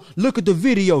so. Look at the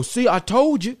video. See, I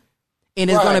told you. And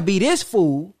it's going to be this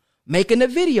fool making the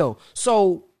video.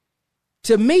 So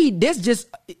to me, this just,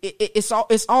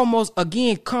 it's almost,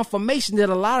 again, confirmation that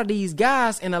a lot of these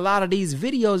guys and a lot of these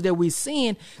videos that we're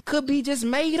seeing could be just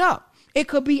made up. It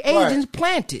could be agents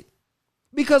planted.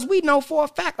 Because we know for a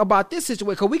fact about this situation.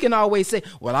 Because we can always say,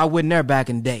 well, I wasn't there back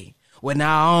in the day. Well,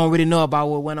 now I don't really know about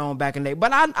what went on back in the day.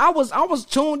 But I was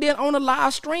tuned in on a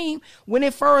live stream when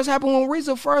it first happened, when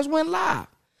Reza first went live.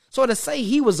 So to say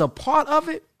he was a part of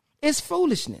it is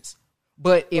foolishness.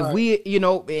 But if we,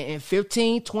 in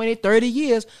 15, 20, 30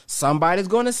 years, somebody's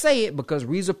going to say it because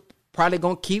Reza probably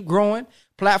going to keep growing.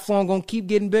 Platform going to keep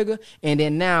getting bigger. And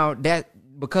then now that,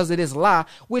 because of this lie,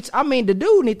 which, I mean, the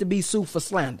dude need to be sued for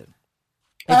slander.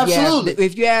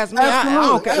 If you ask me, I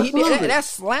don't care. That's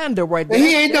slander right there.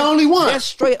 He ain't the only one. That's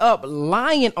straight up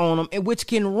lying on him, and which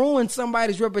can ruin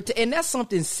somebody's reputation. And that's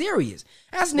something serious.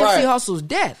 That's Nipsey Hussle's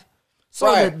death.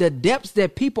 So the depths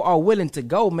that people are willing to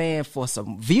go, man, for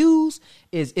some views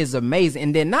is amazing.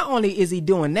 And then not only is he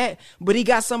doing that, but he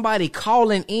got somebody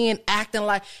calling in, acting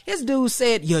like his dude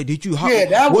said, "Yeah, did you?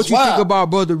 What you think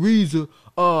about Brother Reza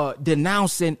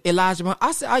denouncing Elijah Muhammad?"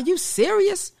 I said, "Are you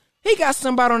serious?" He got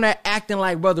somebody on there acting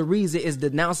like Brother Reza is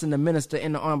denouncing the minister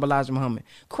in the arm of Elijah Muhammad.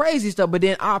 Crazy stuff. But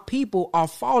then our people are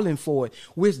falling for it,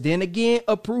 which then again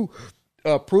proves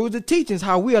the teachings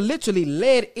how we are literally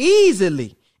led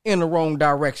easily in the wrong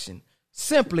direction.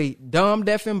 Simply dumb,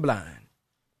 deaf, and blind.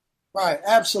 Right,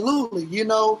 absolutely.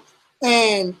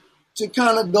 And to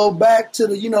kind of go back to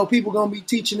the, people going to be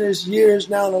teaching this years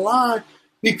down the line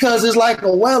because it's like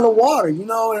a well of water,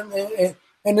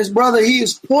 and this brother, he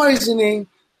is poisoning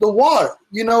the water,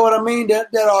 you know what I mean,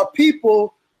 that our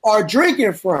people are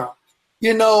drinking from,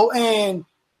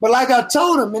 but like I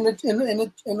told him in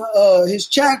his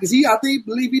chat, because I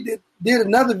believe he did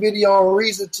another video on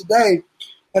Reza today,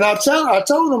 and I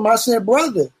told him, I said,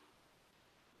 brother,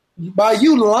 by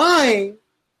you lying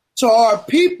to our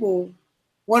people,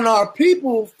 when our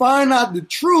people find out the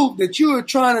truth that you are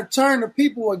trying to turn the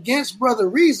people against Brother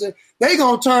Reza, they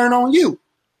gonna turn on you.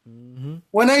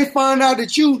 When they find out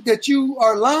that you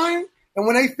are lying, and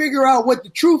when they figure out what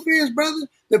the truth is, brother,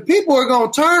 the people are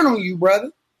going to turn on you,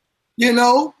 brother.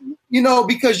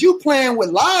 Because you playing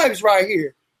with lives right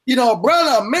here.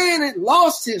 Brother, a man that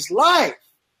lost his life.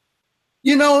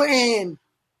 And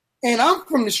I'm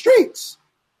from the streets.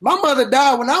 My mother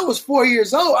died when I was 4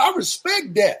 years old. I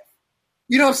respect death.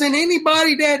 You know what I'm saying?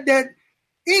 Anybody that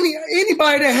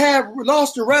have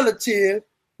lost a relative,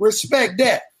 respect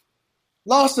death.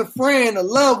 Lost a friend, a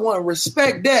loved one,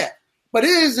 respect that. But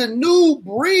it is a new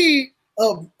breed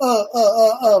of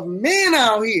men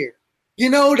out here,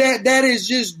 that is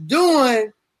just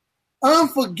doing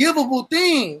unforgivable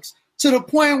things to the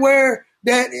point where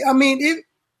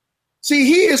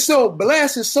he is so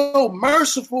blessed and so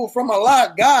merciful from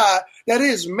Allah God that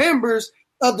is members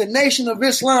of the Nation of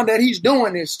Islam that he's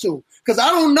doing this to. Because I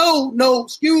don't know,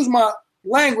 excuse my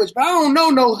language, but I don't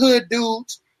know no hood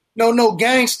dudes, no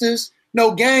gangsters,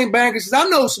 no gangbangers. I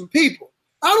know some people.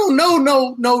 I don't know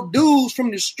no dudes from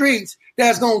the streets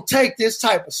that's going to take this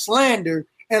type of slander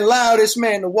and allow this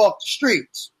man to walk the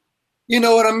streets. You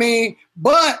know what I mean?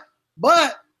 But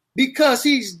because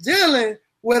he's dealing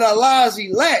with Allah's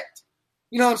elect,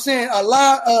 you know what I'm saying?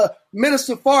 Allah,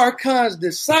 Minister Farrakhan's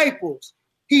disciples,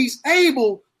 he's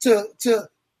able to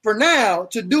for now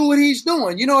to do what he's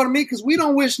doing. You know what I mean? Because we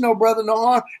don't wish no brother no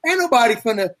harm. Ain't nobody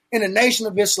in the Nation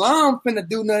of Islam finna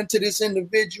do nothing to this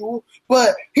individual.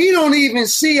 But he don't even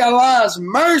see Allah's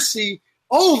mercy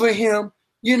over him,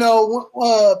 through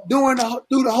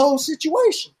the whole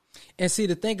situation. And see,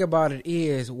 the thing about it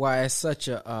is why it's such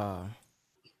a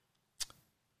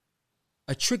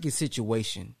tricky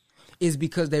situation is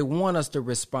because they want us to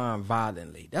respond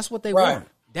violently. That's what they want.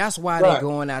 That's why they're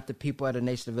going after people at the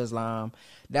Nation of Islam.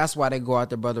 That's why they go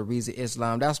after Brother Reza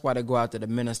Islam. That's why they go after the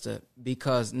minister.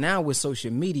 Because now with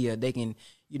social media, they can,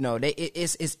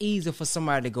 it's easy for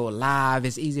somebody to go live.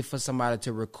 It's easy for somebody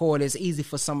to record. It's easy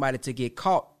for somebody to get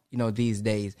caught, these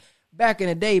days. Back in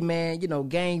the day, man,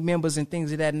 gang members and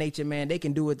things of that nature, man, they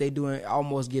can do what they do and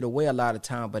almost get away a lot of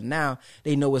time. But now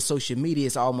they know with social media,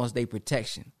 it's almost their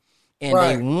protection. And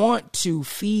they want to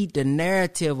feed the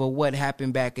narrative of what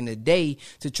happened back in the day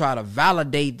to try to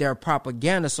validate their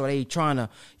propaganda. So they trying to,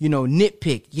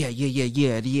 nitpick.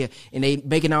 Yeah. And they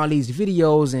making all these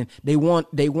videos and they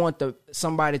want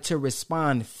somebody to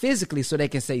respond physically so they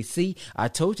can say, see, I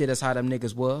told you that's how them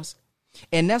niggas was.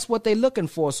 And that's what they're looking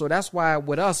for. So that's why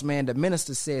with us, man, the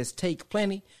minister says take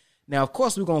plenty. Now, of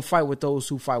course, we're going to fight with those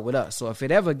who fight with us. So if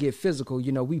it ever get physical,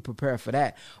 you know, we prepare for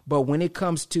that. But when it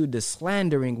comes to the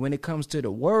slandering, when it comes to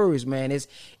the words, man,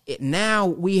 now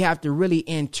we have to really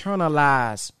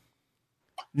internalize.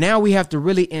 Now we have to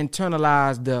really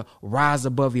internalize the rise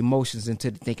above emotions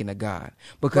into the thinking of God,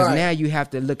 because now you have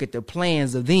to look at the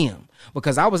plans of them.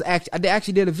 Because I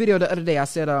actually did a video the other day. I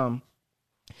said,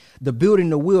 the Building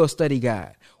the Will study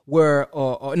guide, where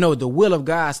the Will of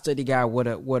God study guide.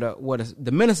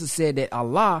 The minister said that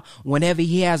Allah, whenever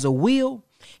he has a will,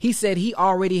 he said he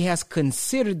already has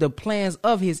considered the plans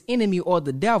of his enemy or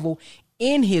the devil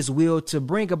in his will to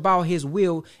bring about his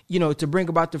will, you know, to bring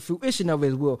about the fruition of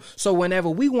his will. So whenever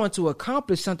we want to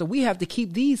accomplish something, we have to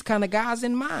keep these kind of guys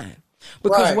in mind.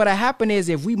 Because what'll happen is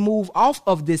if we move off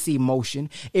of this emotion,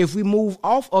 if we move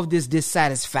off of this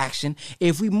dissatisfaction,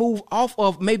 if we move off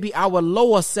of maybe our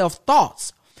lower self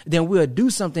thoughts, then we'll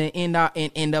do something and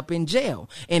end up in jail.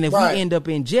 And if we end up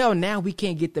in jail, now we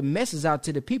can't get the message out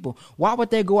to the people. Why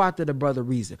would they go after the brother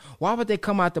Reza? Why would they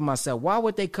come after myself? Why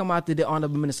would they come after the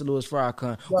Honorable Minister Louis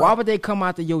Farrakhan? Why would they come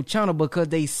after your channel? Because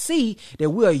they see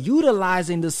that we're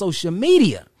utilizing the social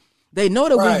media. They know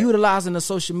that we're utilizing the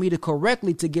social media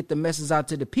correctly to get the message out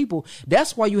to the people.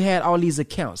 That's why you had all these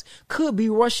accounts. Could be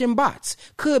Russian bots.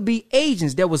 Could be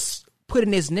agents that was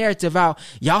putting this narrative out.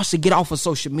 Y'all should get off of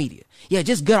social media. Yeah,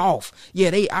 just get off. Yeah,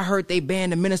 I heard they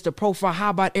banned the minister profile.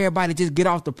 How about everybody just get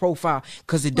off the profile?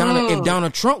 Because if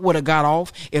Donald Trump would have got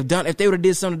off, if they would have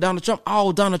did something to Donald Trump,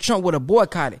 Donald Trump would have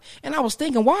boycotted. And I was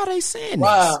thinking, why are they saying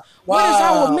this? What is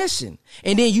our mission?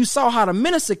 And then you saw how the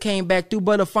minister came back through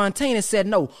Brother Fontaine and said,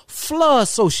 no, flood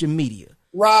social media.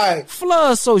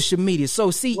 Flood social media.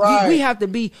 So see, we have to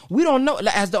be, we don't know,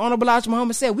 as the Honorable Elijah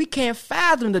Muhammad said, we can't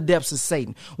fathom the depths of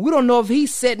Satan. We don't know if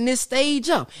he's setting this stage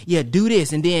up. Yeah, do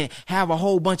this and then have a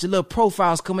whole bunch of little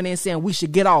profiles coming in saying we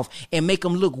should get off and make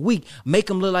them look weak, make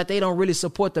them look like they don't really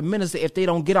support the minister if they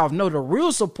don't get off. No, the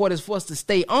real support is for us to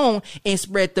stay on and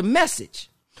spread the message.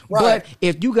 But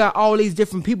if you got all these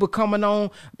different people coming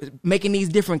on, making these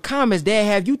different comments, they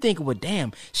have you thinking, well,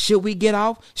 damn, should we get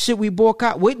off? Should we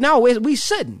boycott? No, we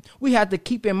shouldn't. We have to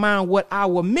keep in mind what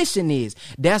our mission is.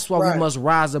 That's why we must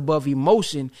rise above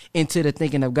emotion into the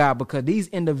thinking of God, because these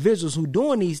individuals who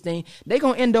doing these things, they're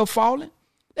going to end up falling.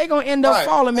 They're going to end up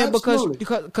falling, man,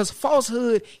 because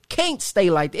falsehood can't stay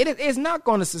like that. It's not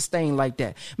going to sustain like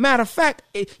that. Matter of fact,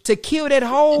 to kill that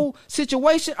whole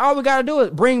situation, all we got to do is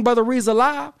bring Brother Reza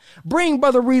live. Bring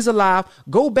Brother Reza live.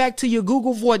 Go back to your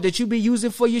Google Voice that you be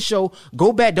using for your show.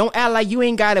 Go back. Don't act like you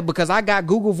ain't got it, because I got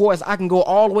Google Voice. I can go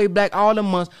all the way back all the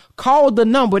months. Call the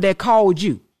number that called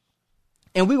you.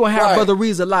 And we're going to have Brother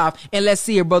Reza live, and let's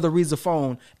see if Brother Reza's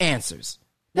phone answers.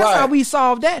 That's how we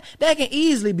solve that. That can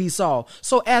easily be solved.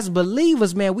 So as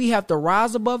believers, man, we have to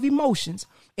rise above emotions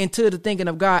into the thinking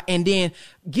of God, and then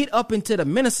get up into the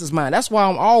minister's mind. That's why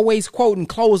I'm always quoting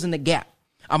Closing the Gap.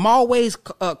 I'm always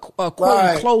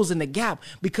quoting Closing the Gap,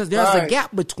 because there's a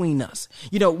gap between us.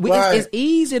 You know, it's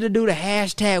easy to do the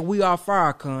hashtag We Are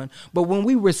Farrakhan, but when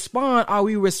we respond, are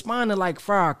we responding like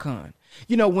Farrakhan?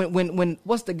 You know, when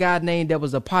what's the guy name that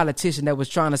was a politician that was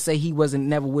trying to say he wasn't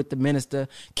never with the minister?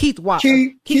 Keith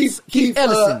Ellison.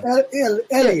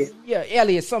 Elliott. Yeah,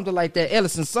 Elliott, something like that.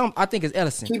 Ellison, I think it's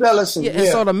Ellison. Keith Ellison. Yeah, and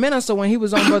so the minister, when he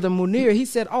was on Brother Munir, he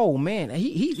said, oh man,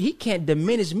 he can't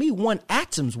diminish me one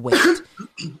atom's weight.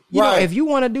 You know, if you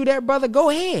want to do that, brother, go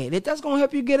ahead. If that's going to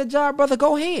help you get a job, brother,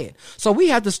 go ahead. So we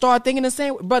have to start thinking the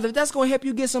same, brother, if that's going to help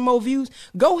you get some more views,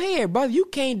 go ahead, brother. You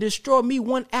can't destroy me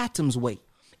one atom's weight.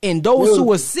 And those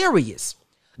who are serious,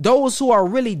 those who are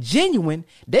really genuine,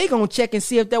 they going to check and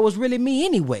see if that was really me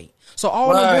anyway. So all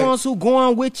the ones who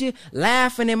going with you,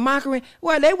 laughing and mocking,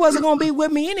 well, they wasn't going to be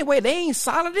with me anyway. They ain't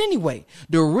solid anyway.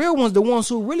 The real ones, the ones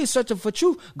who really searching for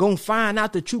truth, going to find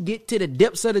out the truth, get to the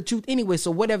depths of the truth anyway. So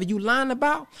whatever you lying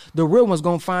about, the real one's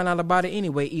going to find out about it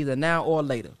anyway, either now or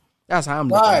later. That's how I'm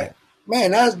looking at it. Man,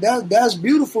 that's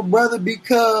beautiful, brother,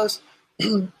 because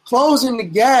Closing the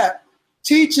Gap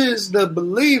teaches the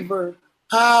believer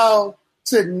how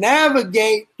to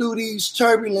navigate through these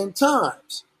turbulent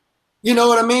times. You know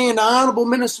what I mean? The Honorable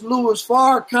Minister Louis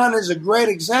Farrakhan is a great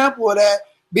example of that,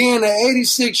 being an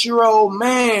 86-year-old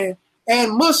man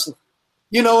and Muslim.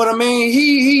 You know what I mean?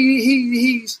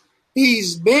 He's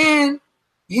been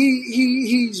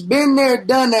there,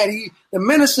 done that. The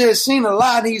minister has seen a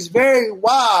lot. He's very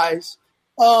wise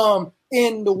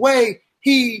in the way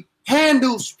he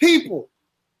handles people.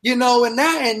 You know, and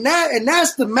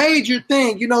that's the major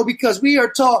thing, you know, because we are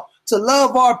taught to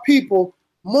love our people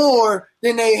more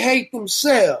than they hate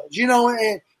themselves, you know,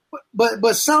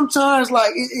 but sometimes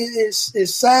like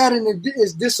it's sad and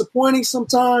it's disappointing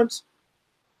sometimes,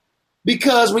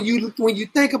 because when you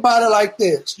think about it like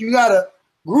this, you got a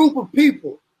group of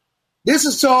people. This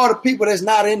is to all the people that's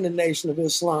not in the Nation of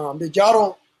Islam, that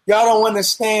y'all don't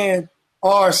understand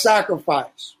our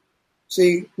sacrifice.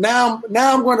 See, now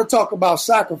I'm going to talk about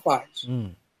sacrifice.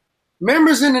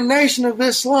 Members in the Nation of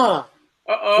Islam,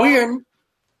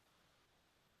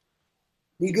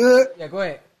 we good? Yeah, go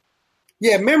ahead.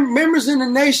 Yeah, members in the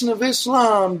Nation of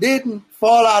Islam didn't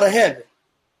fall out of heaven.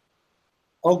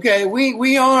 Okay,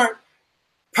 we aren't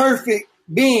perfect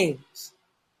beings,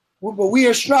 but we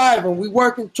are striving. We're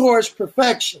working towards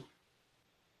perfection.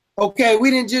 Okay,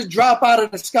 we didn't just drop out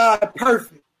of the sky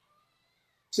perfect.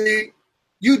 See,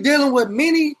 you dealing with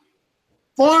many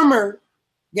former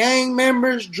gang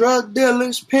members, drug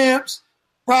dealers, pimps,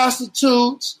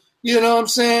 prostitutes, you know what I'm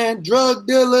saying, drug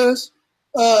dealers,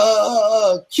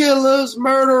 killers,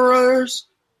 murderers,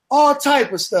 all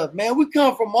type of stuff, man. We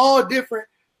come from all different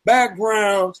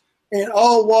backgrounds and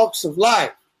all walks of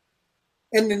life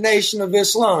in the Nation of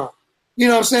Islam. You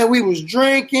know what I'm saying? We was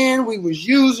drinking, we was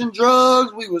using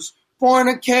drugs, we was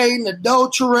fornicating,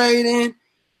 adulterating,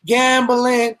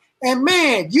 gambling. And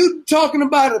man, you talking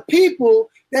about the people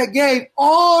that gave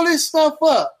all this stuff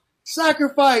up,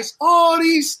 sacrificed all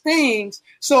these things,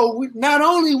 so not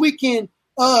only we can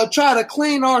try to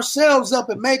clean ourselves up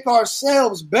and make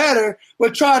ourselves better,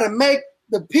 but try to make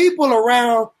the people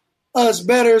around us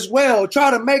better as well.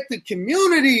 Try to make the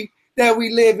community that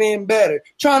we live in better.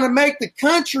 Trying to make the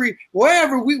country,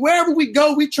 wherever we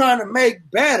go, we trying to make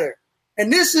better.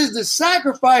 And this is the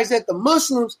sacrifice that the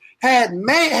Muslims has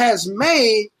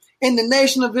made in the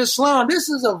Nation of Islam. This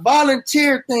is a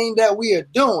volunteer thing that we are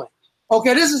doing.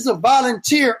 Okay, this is a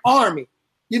volunteer army.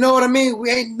 You know what I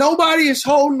mean? Nobody is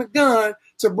holding a gun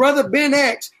to Brother Ben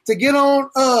X to get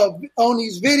on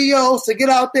these videos, to get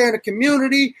out there in the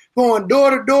community, going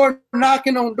door to door,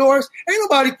 knocking on doors. Ain't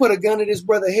nobody put a gun to this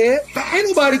brother head. Ain't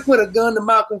nobody put a gun to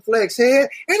Malcolm Fleck's head.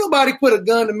 Ain't nobody put a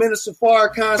gun to Minister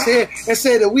Farrakhan's head and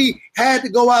said that we had to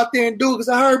go out there and do it. Because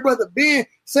I heard Brother Ben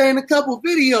say in a couple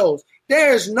videos,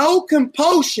 there's no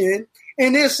compulsion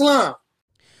in Islam.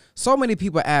 So many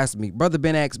people ask me, Brother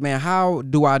Ben X, man, how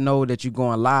do I know that you're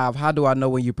going live? How do I know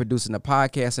when you're producing a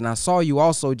podcast? And I saw you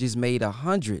also just made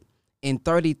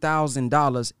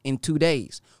 $130,000 in 2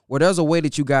 days. Well, there's a way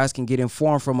that you guys can get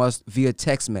informed from us via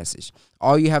text message.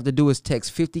 All you have to do is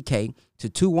text 50K to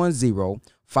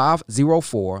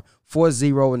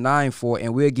 210-504-4094,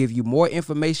 and we'll give you more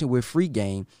information with free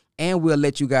game. And we'll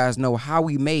let you guys know how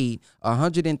we made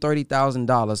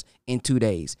 $130,000 in 2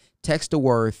 days. Text the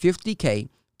word 50K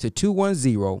to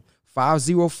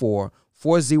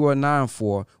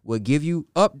 210-504-4094. We'll give you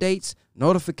updates,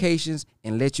 notifications,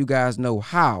 and let you guys know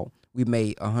how we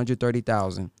made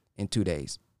 $130,000 in 2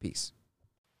 days. Peace.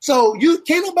 So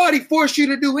can't nobody force you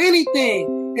to do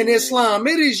anything in Islam.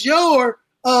 It is your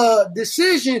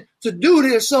decision to do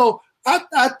this. So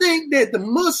I think that the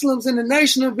Muslims in the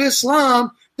Nation of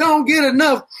Islam don't get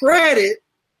enough credit,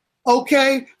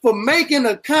 okay, for making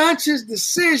a conscious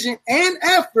decision and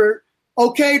effort,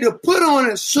 okay, to put on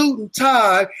a suit and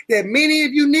tie that many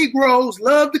of you Negroes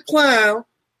love to clown,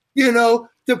 you know,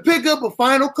 to pick up a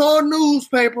Final Call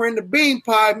newspaper in the bean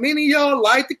pie. Many of y'all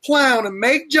like to clown and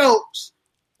make jokes,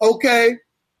 okay?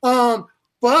 For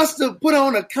us to put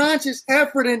on a conscious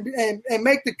effort and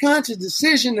make the conscious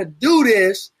decision to do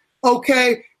this,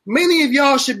 okay, many of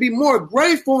y'all should be more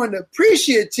grateful and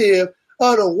appreciative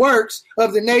of the works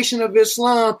of the Nation of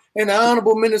Islam and the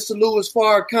Honorable Minister Louis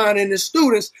Farrakhan and his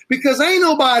students, because ain't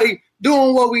nobody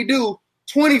doing what we do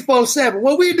 24/7.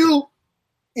 What we do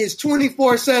is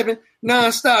 24/7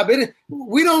 nonstop. It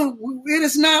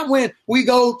is not when we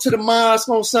go to the mosque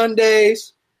on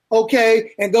Sundays,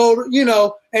 okay, and go, you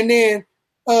know, and then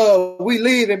we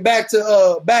leave and back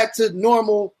to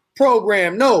normal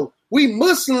program. No, we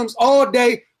Muslims all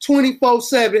day,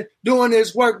 24/7 doing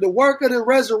this work. The work of the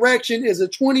resurrection is a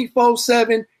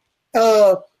 24/7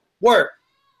 work.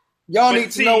 Y'all need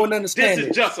to know and understand this.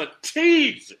 This is just a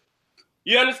teaser.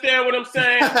 You understand what I'm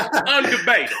saying?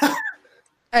 Undebatable.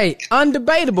 Hey,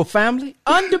 undebatable, family.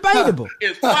 Undebatable.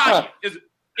 It's fire. It's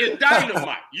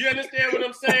dynamite. You understand what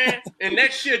I'm saying? And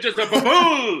that shit just a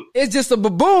baboon. It's just a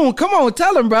baboon. Come on,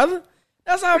 tell him, brother.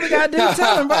 That's all we got to do.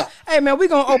 Tell him, bro. Hey, man, we're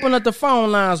going to open up the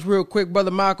phone lines real quick, Brother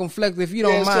Malcolm Flex, if you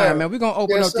don't mind, sir. Man. We're going to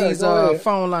open up these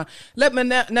phone lines. Let me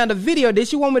now the video.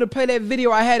 Did you want me to play that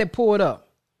video? I had it pulled up.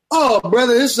 Oh,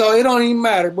 brother, it don't even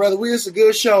matter, brother. It's a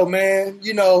good show, man.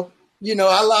 You know,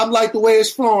 I like the way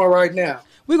it's flowing right now.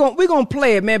 We're gonna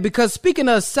play it, man, because speaking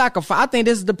of sacrifice, I think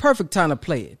this is the perfect time to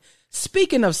play it.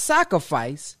 Speaking of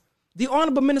sacrifice, The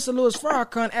Honorable Minister Louis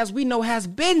Farrakhan, as we know, has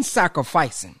been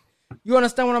sacrificing. You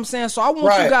understand what I'm saying? So I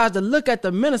want you guys to look at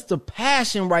the minister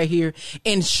passion right here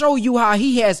and show you how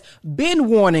he has been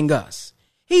warning us.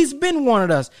 He's been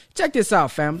warning us. Check this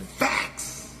out, family.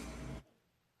 Facts.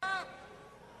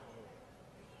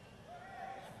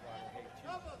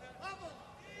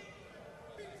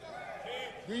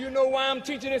 Do you know why I'm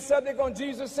teaching this subject on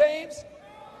Jesus Saves?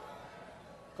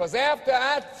 Because after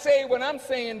I say what I'm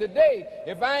saying today,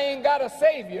 if I ain't got a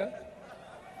Savior,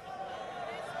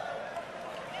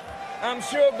 I'm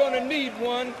sure going to need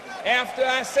one after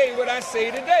I say what I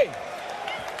say today.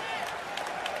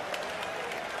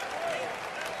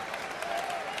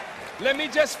 Let me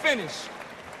just finish.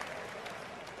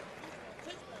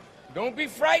 Don't be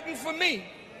frightened for me.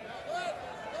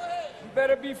 You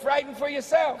better be frightened for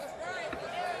yourself.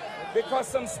 Because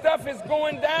some stuff is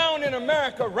going down in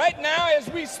America right now as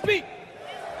we speak.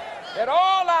 That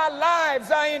all our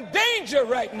lives are in danger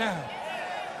right now.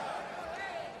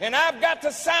 And I've got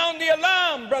to sound the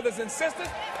alarm, brothers and sisters.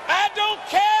 I don't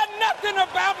care nothing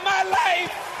about my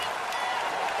life.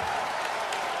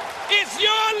 It's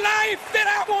your life that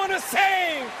I want to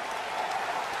save.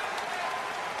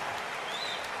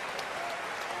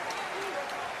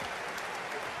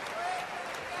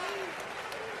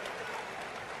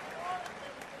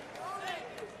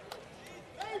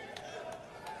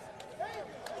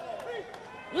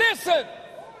 Listen,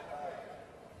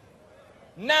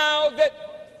 now that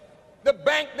the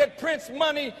bank that prints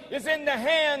money is in the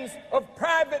hands of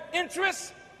private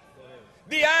interests,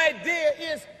 the idea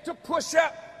is to push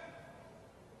up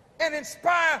and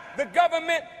inspire the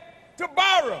government to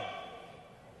borrow.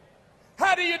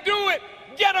 How do you do it?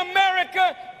 Get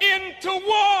America into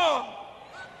war.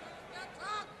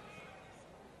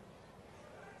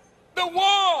 The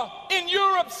war in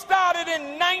Europe started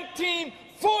in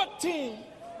 1914.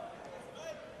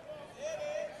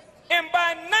 And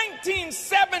by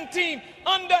 1917,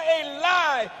 under a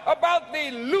lie about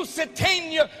the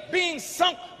Lusitania being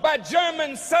sunk by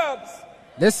German subs,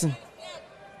 listen,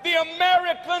 the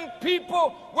American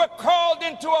people were called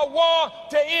into a war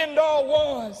to end all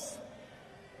wars.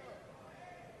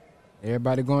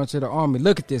 Everybody going to the army.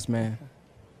 Look at this, man.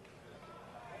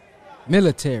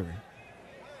 Military.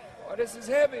 Oh, this is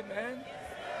heavy, man.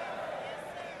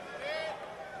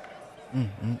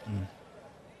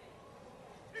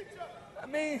 I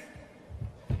mean,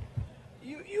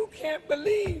 you can't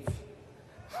believe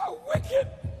how wicked,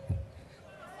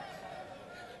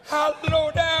 how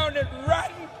low down and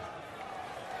rotten.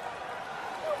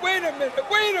 Wait a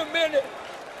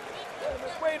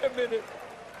minute.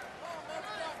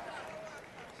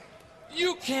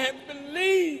 You can't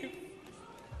believe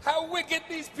how wicked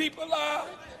these people are.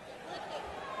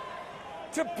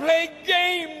 To play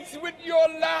games with your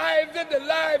lives and the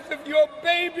lives of your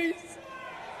babies.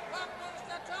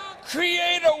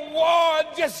 Create a war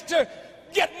just to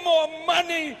get more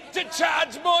money, to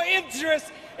charge more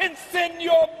interest, and send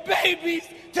your babies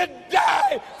to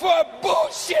die for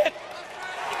bullshit.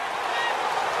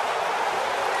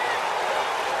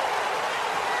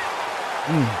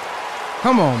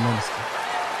 Come on, minister.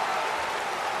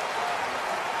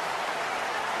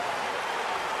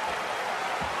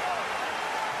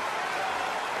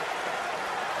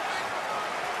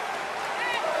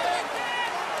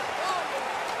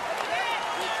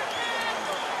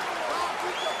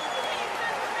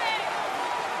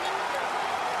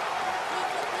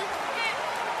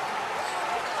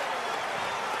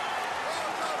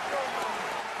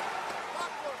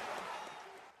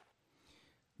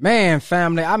 Man,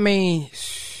 family,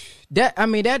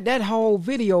 that whole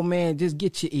video, man, just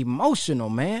gets you emotional,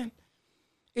 man.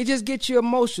 It just gets you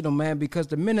emotional, man, because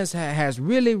the minister has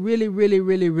really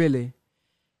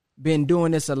been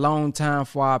doing this a long time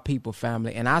for our people,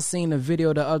 family. And I seen a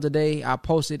video the other day. I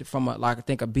posted from a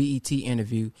BET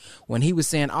interview when he was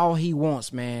saying all he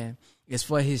wants, man, is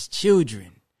for his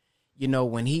children. You know,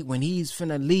 when he's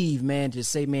finna leave, man,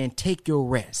 just say, man, take your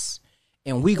rest.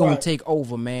 And we're going to take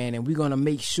over, man, and we're going to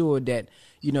make sure that,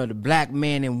 you know, the black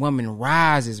man and woman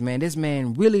rises, man. This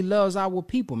man really loves our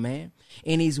people, man.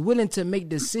 And he's willing to make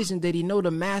decisions that he know the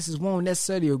masses won't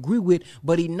necessarily agree with,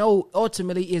 but he know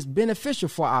ultimately it's beneficial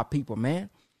for our people,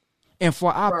 man. And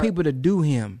for our people to do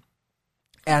him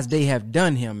as they have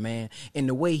done him, man, and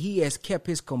the way he has kept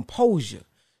his composure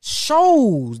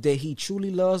shows that he truly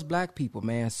loves black people,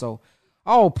 man. So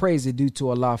all praise is due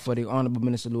to Allah for the Honorable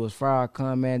Minister Louis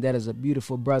Farrakhan, man. That is a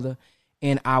beautiful brother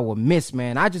in our midst,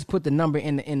 man. I just put the number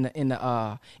in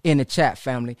the chat,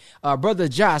 family. Brother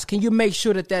Josh, can you make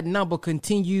sure that number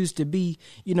continues to be,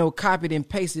 you know, copied and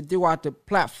pasted throughout the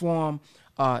platform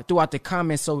throughout the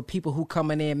comments so people who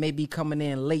may be coming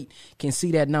in late can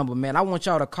see that number, man. I want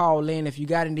y'all to call in if you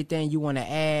got anything you want to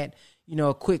add,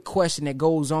 a quick question that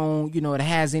goes on, that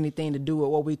has anything to do with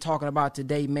what we're talking about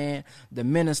today, man. The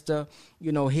minister,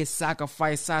 his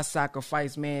sacrifice, our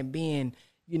sacrifice, man, being,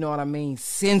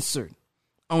 censored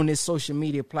on this social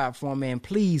media platform, man.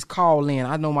 Please call in.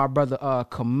 I know my brother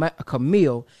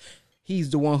Camille,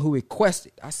 he's the one who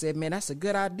requested. I said, man, that's a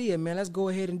good idea, man. Let's go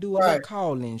ahead and do a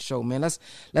call-in show, man.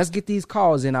 Let's get these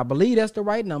calls in. I believe that's the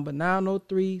right number,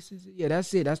 903. Yeah,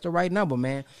 that's it. That's the right number,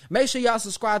 man. Make sure y'all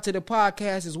subscribe to the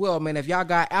podcast as well, man. If y'all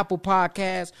got Apple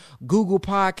Podcasts, Google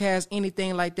Podcasts,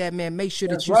 anything like that, man, make sure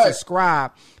that you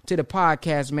subscribe to the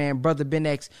podcast, man, Brother Ben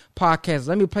X Podcast.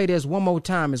 Let me play this one more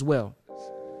time as well.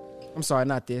 I'm sorry,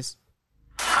 not this.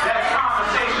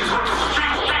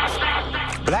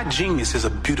 Black genius is a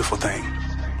beautiful thing.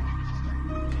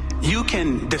 You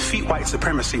can defeat white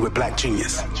supremacy with black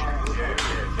genius.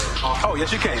 Oh,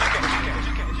 yes, you can.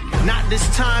 Not this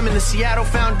time, in the Seattle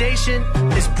Foundation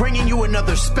is bringing you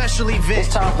another special event.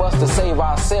 It's time for us to save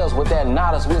ourselves with that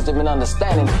knowledge, wisdom, and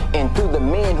understanding, and through the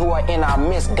men who are in our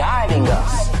midst guiding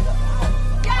us.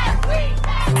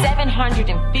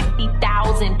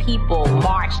 750,000 people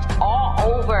marched all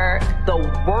over the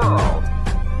world.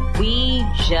 We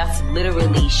just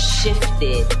literally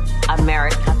shifted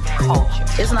American culture.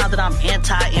 It's not that I'm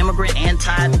anti-immigrant,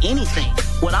 anti-anything.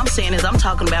 What I'm saying is I'm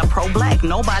talking about pro-black.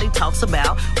 Nobody talks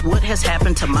about what has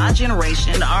happened to my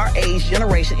generation, our age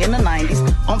generation in the 90s,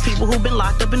 on people who've been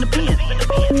locked up in the pen.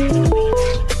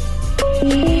 And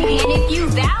if you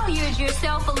valued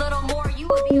yourself a little more, you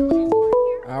would be a little more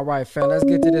careful. All right, fam, let's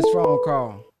get to this phone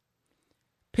call.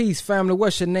 Peace, family.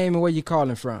 What's your name and where you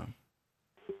calling from?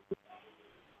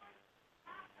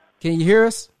 Can you hear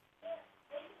us?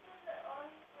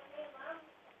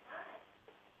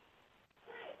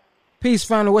 Peace,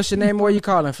 family. What's your name and where you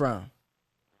calling from?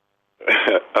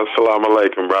 Assalamu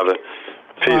alaikum, brother.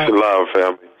 Peace and love,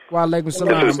 family. Wa alaikum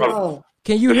salam.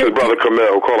 Can you hear? This is Brother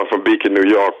Camille calling from Beacon, New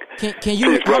York. Can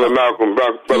you? Peace, Brother Malcolm.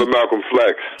 Brother Malcolm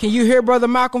Flex. Can you hear Brother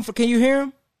Malcolm? Can you hear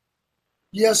him?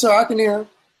 Yes, sir. I can hear him.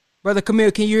 Brother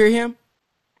Camille, can you hear him?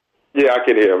 Yeah, I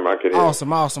can hear him.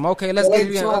 Awesome. Okay, let's get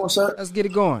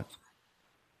it going.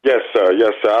 Yes, sir.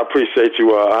 I appreciate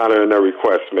you honoring the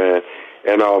request, man.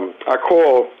 And I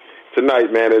call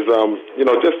tonight, man, is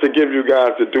just to give you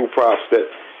guys the due props that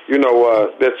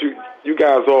that you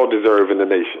guys all deserve in the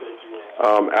nation.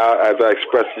 As I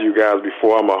expressed to you guys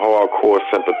before, I'm a hardcore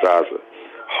sympathizer,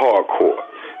 hardcore.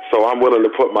 So I'm willing to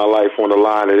put my life on the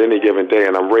line at any given day,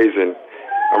 and I'm raising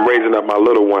up my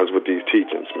little ones with these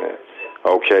teachings, man.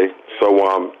 Okay, so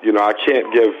I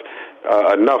can't give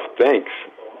enough thanks,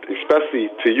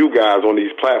 especially to you guys on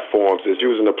these platforms, that's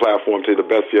using the platform to the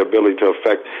best of your ability to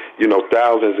affect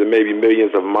thousands and maybe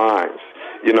millions of minds.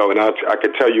 And I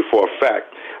can tell you for a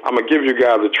fact, I'm gonna give you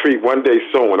guys a treat one day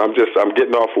soon. I'm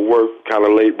getting off of work kind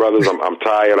of late, brothers. I'm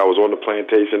tired. I was on the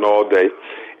plantation all day,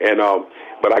 and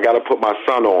but I got to put my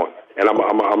son on, and I'm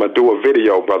gonna do a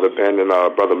video, Brother Ben and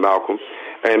Brother Malcolm,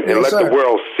 and let the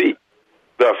world see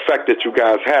the effect that you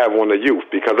guys have on the youth.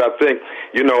 Because I think,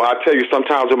 I tell you,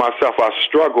 sometimes with myself, I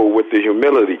struggle with the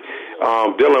humility,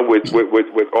 dealing with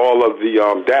all of the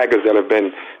daggers that have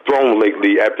been thrown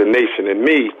lately at the nation, and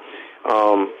me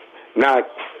not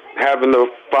having to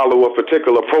follow a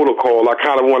particular protocol. I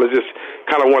kind of want to just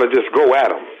go at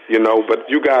them, But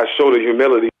you guys show the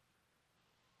humility.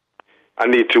 I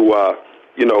need to, how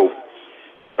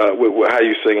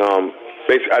you sing,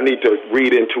 basically, I need to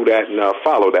read into that and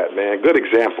follow that, man. Good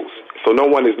examples. So no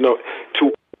one is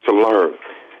too to learn.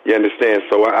 You understand?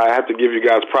 So I have to give you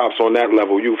guys props on that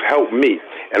level. You've helped me,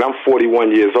 and I'm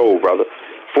 41 years old, brother.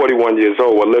 41 years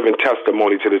old, a living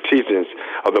testimony to the teachings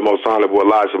of the Most Honorable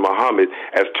Elijah Muhammad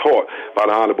as taught by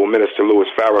the Honorable Minister Louis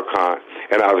Farrakhan.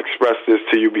 And I've expressed this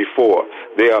to you before.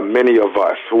 There are many of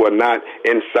us who are not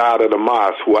inside of the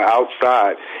mosque, who are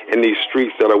outside in these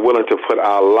streets that are willing to put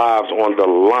our lives on the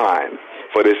line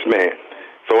for this man.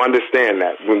 So understand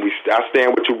that. I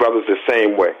stand with you brothers the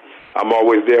same way. I'm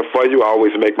always there for you. I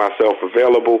always make myself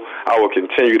available. I will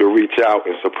continue to reach out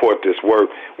and support this work.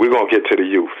 We're going to get to the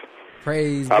youth.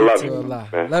 Praise be to Allah.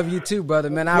 Love you too,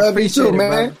 brother, man. I appreciate it, man.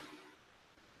 Brother.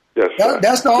 Yes, sir.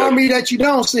 That's the army that you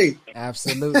don't see.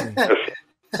 Absolutely.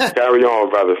 Carry on,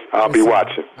 brothers. I'll be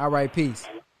watching. All right, peace.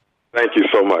 Thank you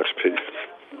so much. Peace.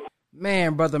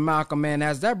 Man, Brother Malcolm, man,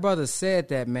 as that brother said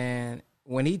that, man,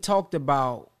 when he talked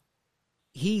about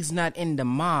he's not in the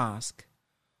mosque,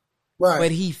 right?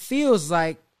 But he feels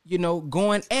like,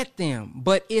 going at them.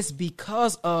 But it's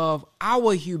because of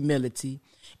our humility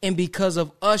and because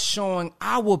of us showing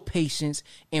our patience,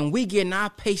 and we getting our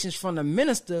patience from the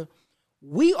minister,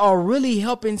 we are really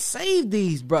helping save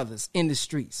these brothers in the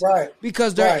streets. Right.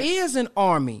 Because there is an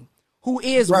army who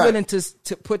is willing to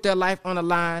put their life on the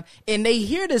line, and they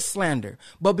hear this slander.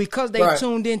 But because they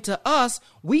tuned into us,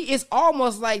 it's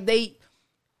almost like they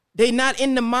not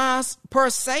in the mosque per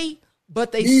se,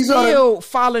 but they still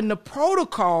following the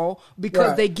protocol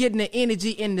because they getting the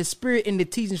energy and the spirit and the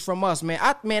teachings from us, man.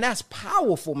 Man, that's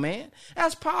powerful, man.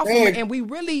 That's powerful, man. And we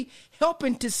really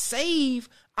helping to save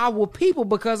our people,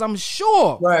 because I'm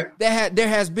sure that there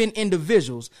has been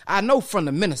individuals, I know from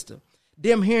the minister,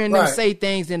 them hearing them say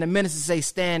things and the minister say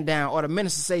stand down, or the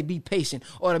minister say be patient,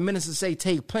 or the minister say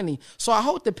take plenty. So I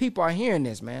hope the people are hearing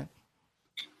this, man.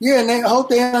 Yeah, and I hope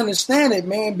they understand it,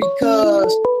 man,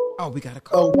 because... Oh, we got a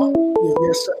call.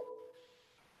 Yes, sir.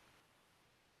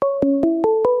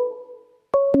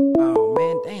 Oh,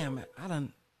 man, damn it. I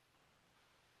done...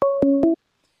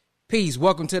 Peace.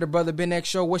 Welcome to the Brother Ben X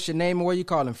Show. What's your name and where you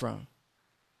calling from?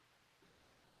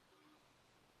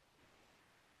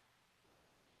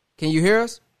 Can you hear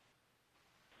us?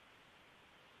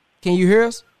 Can you hear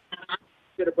us?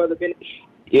 To the Brother Ben X.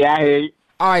 Yeah, I hear you.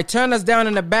 All right, turn us down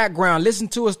in the background. Listen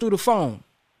to us through the phone.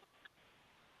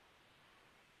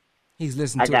 He's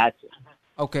listening to I got you.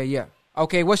 Okay, yeah.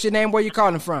 Okay, what's your name? Where you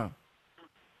calling from?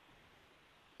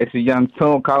 It's a young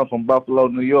Tune calling from Buffalo,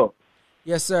 New York.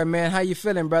 Yes, sir, man. How you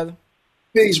feeling, brother?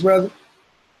 Peace, brother.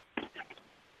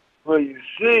 Well, you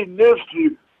see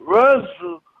Nipsey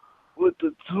Russell with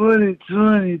the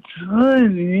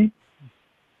 2020,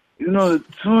 you know, the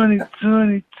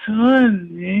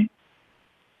 2020,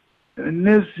 and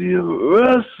Nipsey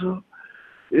Russell,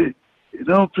 it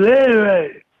don't play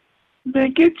right.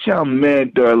 Man, get your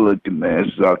man door looking ass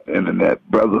off the internet,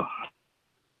 brother.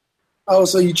 Oh,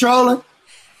 so you trolling?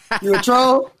 You a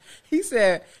troll? He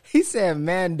said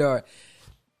Mandor.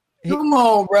 Come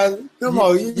on, brother. Come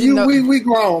on. We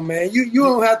grown, man. You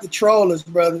don't have to troll us,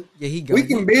 brother. Yeah, we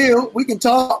can build. We can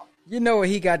talk. You know where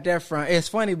he got that from? It's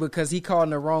funny because he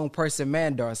calling the wrong person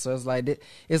Mandor. So it's like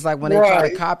when they try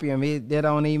to copy him, that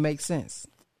don't even make sense.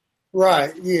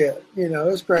 Right. Yeah. You know,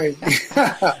 it's crazy.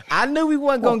 I knew we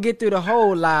wasn't gonna get through the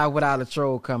whole live without a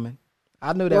troll coming.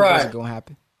 I knew that wasn't gonna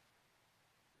happen.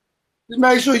 Just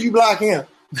make sure you block him.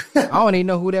 I don't even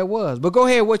know who that was. But go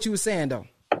ahead. What you were saying though?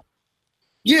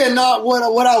 Yeah, not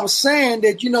what I was saying,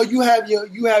 that you have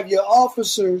your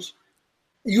officers,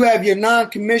 you have your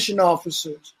non-commissioned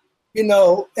officers,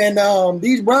 and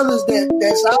these brothers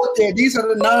that's out there, these are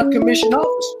the non-commissioned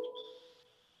officers.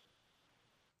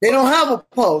 They don't have a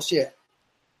post yet.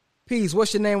 Peace.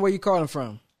 What's your name? Where you calling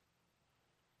from?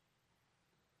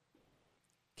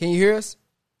 Can you hear us?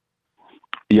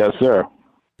 Yes, sir.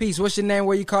 Peace. What's your name?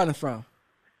 Where you calling from?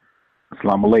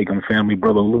 Assalamu alaikum, family.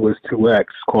 Brother Lewis 2X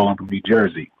calling from New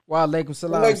Jersey. Wa alaikum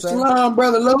salam. Alaikum salam,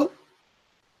 brother Lou.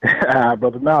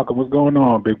 Brother Malcolm, what's going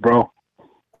on, big bro?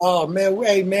 Oh man,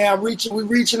 hey man, we're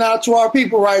reaching out to our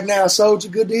people right now, Soldier.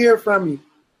 Good to hear from you.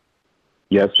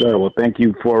 Yes, sir. Well, thank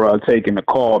you for taking the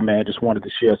call, man. Just wanted to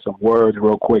share some words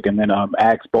real quick, and then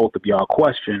ask both of y'all a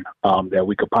question that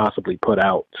we could possibly put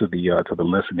out to the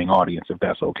listening audience, if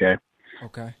that's okay.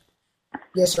 Okay.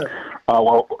 Yes, sir.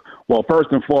 Well,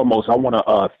 first and foremost, I want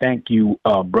to thank you,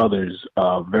 brothers,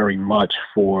 very much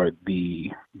for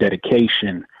the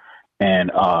dedication and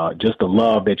just the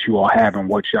love that you all have and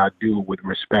what y'all do with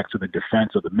respect to the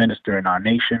defense of the minister in our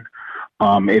nation.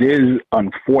 It is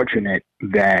unfortunate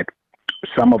that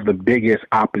some of the biggest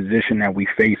opposition that we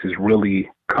face is really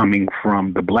coming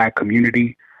from the black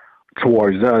community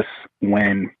towards us,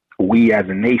 when we as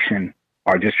a nation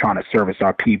are just trying to service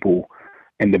our people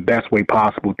in the best way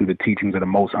possible through the teachings of the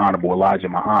most honorable Elijah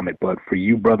Muhammad. But for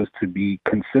you brothers to be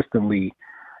consistently,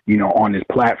 on this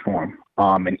platform,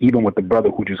 and even with the brother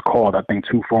who just called, I think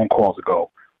 2 phone calls ago,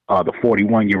 the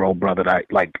 41-year-old brother, that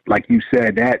like you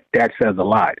said, that says a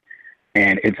lot.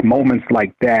 And it's moments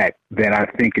like that I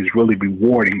think is really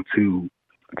rewarding to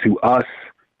us,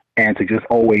 and to just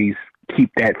always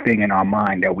keep that thing in our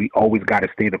mind that we always got to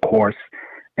stay the course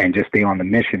and just stay on the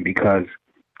mission, because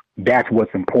that's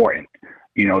what's important.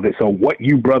 So what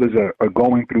you brothers are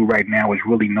going through right now is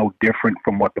really no different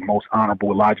from what the most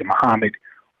honorable Elijah Muhammad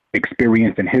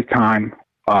experienced in his time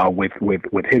with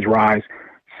his rise.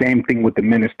 Same thing with the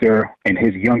minister in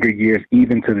his younger years,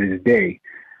 even to this day.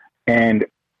 And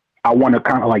I want to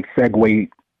kind of segue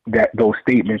those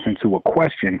statements into a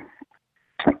question.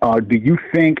 Do you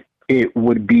think it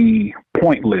would be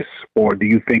pointless, or do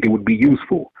you think it would be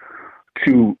useful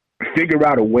to figure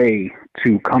out a way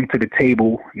to come to the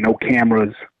table, no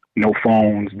cameras, no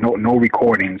phones, no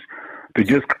recordings, to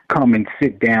just come and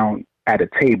sit down at a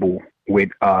table with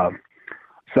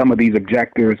some of these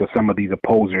objectors or some of these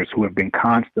opposers who have been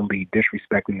constantly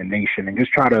disrespecting the nation and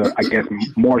just try to, I guess,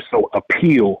 more so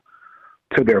appeal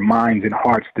to their minds and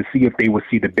hearts to see if they will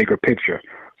see the bigger picture.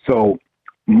 So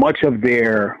much of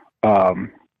their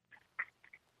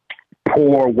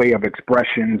poor way of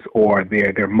expressions or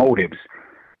their motives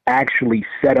actually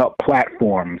set up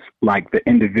platforms like the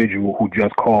individual who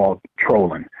just called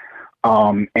trolling.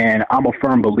 And I'm a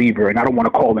firm believer, and I don't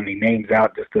want to call any names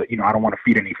out just to, I don't want to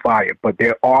feed any fire, but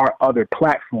there are other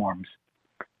platforms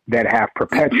that have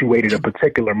perpetuated a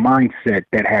particular mindset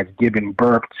that has given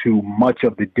birth to much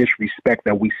of the disrespect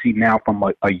that we see now from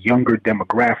a younger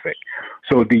demographic.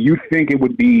 So do you think it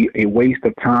would be a waste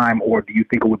of time, or do you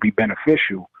think it would be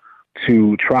beneficial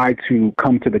to try to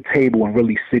come to the table and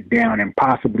really sit down and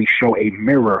possibly show a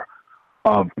mirror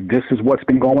of this is what's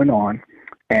been going on,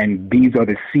 and these are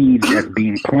the seeds that's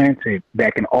being planted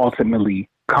that can ultimately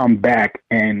come back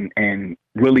and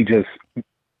really just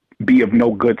be of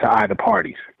no good to either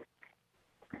parties?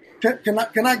 Can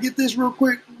I get this real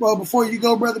quick before you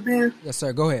go, Brother Ben? Yes,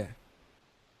 sir. Go ahead.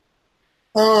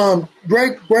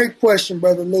 Great question,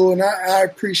 Brother Lou, and I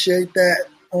appreciate that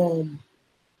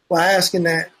by asking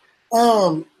that.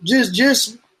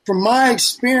 Just from my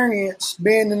experience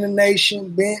being in the nation,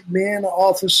 being an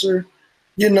officer,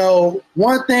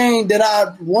 one thing that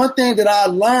I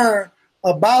learned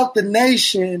about the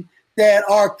nation, that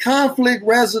our conflict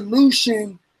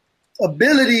resolution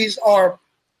abilities are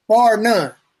bar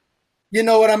none. You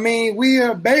know what I mean? We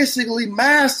are basically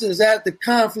masters at the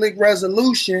conflict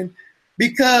resolution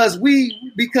because we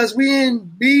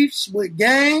in beefs with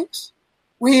gangs.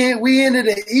 We into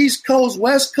the East Coast,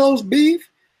 West Coast beef.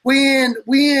 We in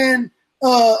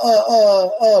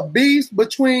beef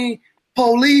between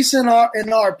police and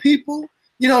our people.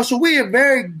 So we are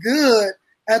very good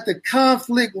at the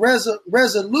conflict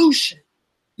resolution.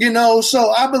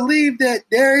 So I believe that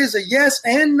there is a yes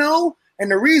and no. And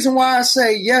the reason why I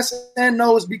say yes and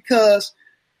no is because,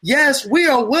 yes, we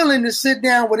are willing to sit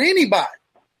down with anybody.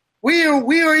 We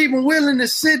are even willing to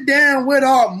sit down with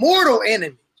our mortal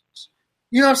enemies.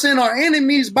 You know what I'm saying? Our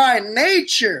enemies by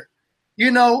nature,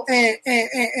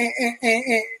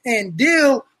 and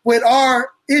deal with our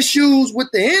issues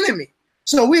with the enemy.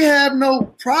 So we have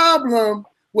no problem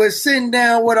with sitting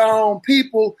down with our own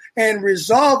people and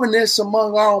resolving this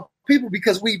among our own people,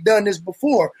 because we've done this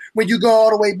before. When you go all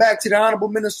the way back to the Honorable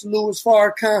Minister Louis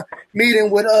Farrakhan meeting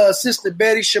with Sister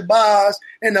Betty Shabazz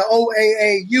and the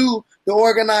OAAU, the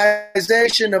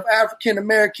Organization of African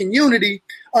American Unity,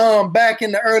 back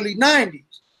in the early 90s.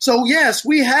 So yes,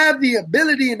 we have the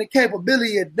ability and the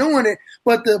capability of doing it,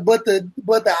 but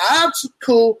the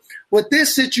obstacle with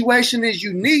this situation is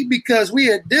unique because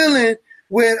we are dealing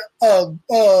with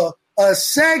a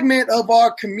segment of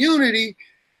our community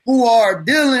who are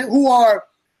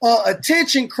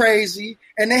attention crazy,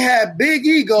 and they have big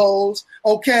egos,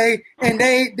 okay, and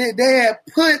they have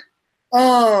put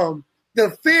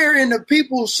the fear in the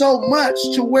people so much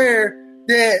to where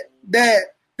that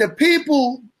the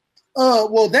people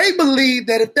they believe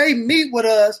that if they meet with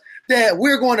us, that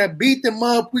we're going to beat them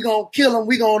up, we're going to kill them,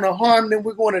 we're going to harm them,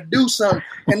 we're going to do something.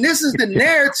 And this is the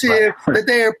narrative that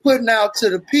they are putting out to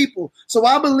the people. So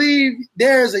I believe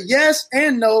there's a yes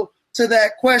and no to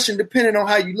that question, depending on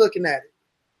how you're looking at it.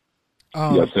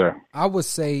 Yes, sir. I would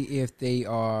say if they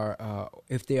are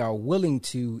willing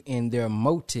to, in their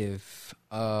motive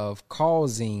of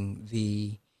causing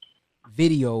the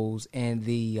videos and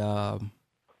the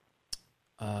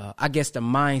I guess the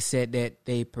mindset that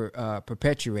they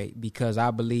perpetuate, because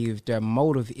I believe their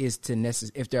motive is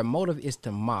if their motive is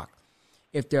to mock,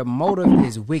 if their motive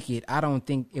is wicked, I don't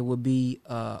think it would be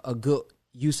a good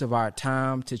use of our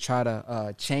time to try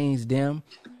to change them,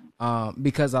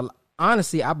 because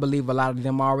honestly, I believe a lot of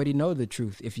them already know the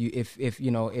truth.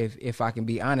 If I can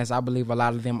be honest, I believe a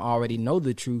lot of them already know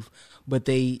the truth, but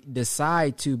they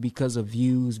decide to, because of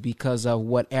views, because of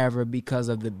whatever, because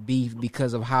of the beef,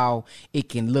 because of how it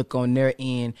can look on their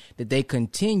end, that they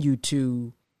continue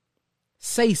to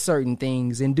say certain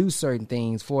things and do certain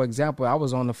things. For example, I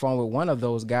was on the phone with one of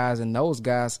those guys, and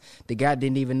the guy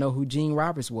didn't even know who Gene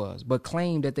Roberts was, but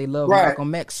claimed that they love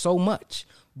Malcolm X so much,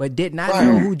 but did not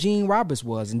know who Gene Roberts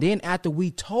was. And then after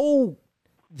we told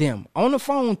them on the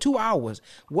phone 2 hours,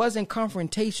 wasn't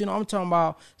confrontational. I'm talking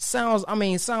about sound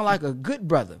like a good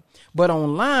brother, but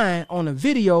online on a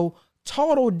video,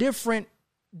 total different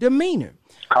demeanor.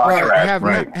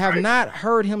 Have not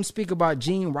heard him speak about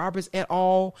Gene Roberts at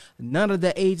all. None of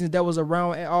the agents that was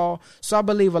around at all. So I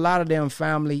believe a lot of them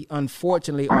family,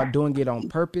 unfortunately, are doing it on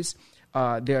purpose.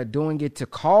 They're doing it to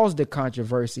cause the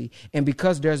controversy. And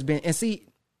because there's been, and see,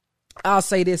 I'll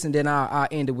say this and then I'll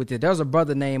end it with it. There's a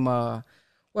brother named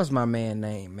what's my man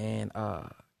name, man?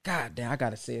 God damn, I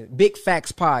gotta say it. Big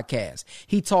Facts Podcast.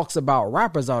 He talks about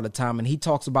rappers all the time, and he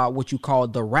talks about what you call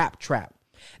the rap trap.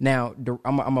 Now,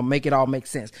 I'm gonna make it all make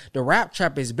sense. The rap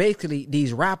trap is basically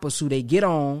these rappers who they get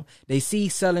on, they see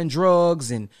selling drugs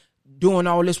and doing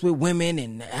all this with women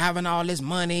and having all this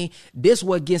money. This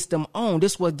what gets them on.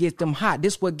 This what gets them hot.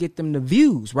 This what get them the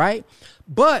views, right?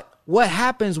 But what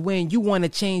happens when you want to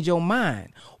change your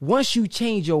mind? Once you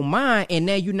change your mind and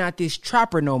now you're not this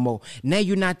trapper no more. Now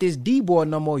you're not this D-boy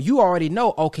no more. You already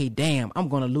know, okay, damn, I'm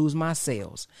going to lose my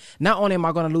sales. Not only am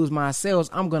I going to lose my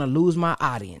sales, I'm going to lose my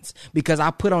audience because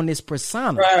I put on this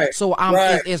persona. Right. So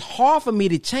it's hard for me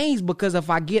to change because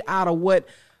if I get out of what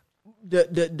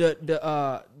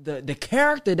the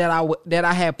character that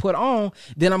I had put on,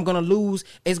 then I'm gonna lose.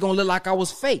 It's gonna look like I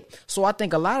was fake. So I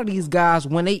think a lot of these guys,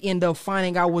 when they end up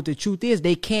finding out what the truth is,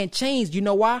 they can't change. You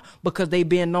know why? Because they've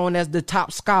been known as the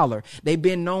top scholar. They've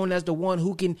been known as the one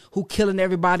who killing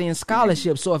everybody in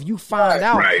scholarship. So if you find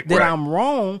out that I'm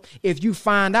wrong, if you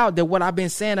find out that what I've been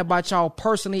saying about y'all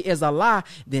personally is a lie,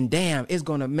 then damn, it's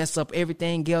gonna mess up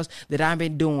everything else that I've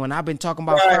been doing. I've been talking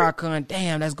about Farrakhan.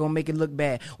 Damn, that's gonna make it look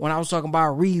bad. When I was talking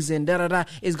about Reason,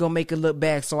 it's gonna make it look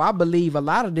bad. So I believe a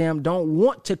lot of them don't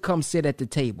want to come sit at the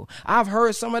table. I've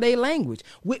heard some of their language.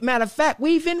 Matter of fact,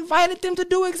 we've invited them to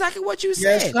do exactly what you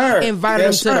said. Yes, sir. Invited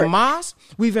them to the mosque.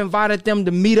 We've invited them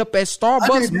to meet up at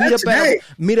Starbucks,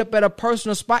 meet up at a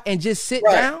personal spot and just sit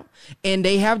down. And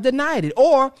they have denied it,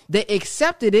 or they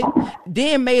accepted it,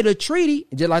 then made a treaty,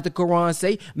 just like the Quran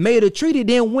say, made a treaty,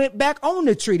 then went back on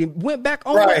the treaty, went back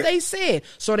on what they said.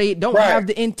 So they don't have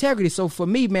the integrity. So for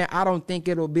me, man, I don't think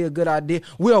it'll be a good idea.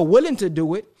 We are willing to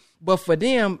do it, but for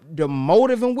them, the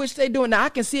motive in which they do it. Now, I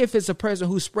can see if it's a person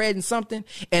who's spreading something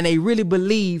and they really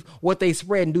believe what they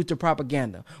spreading due to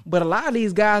propaganda. But a lot of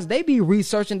these guys, they be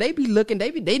researching, they be looking,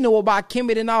 they know about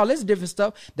Kemet and all this different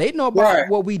stuff. They know about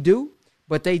what we do.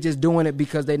 But they just doing it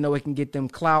because they know it can get them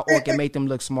clout or it can make them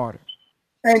look smarter.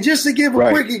 And just to give a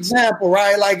quick example,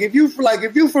 right? If you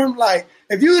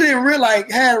didn't really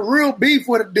had a real beef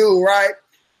with a dude, right?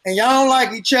 And y'all don't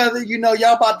like each other, you know,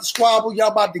 y'all about to squabble,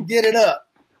 y'all about to get it up.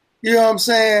 You know what I'm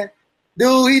saying?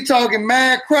 Dude, he talking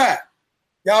mad crap.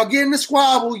 Y'all get in the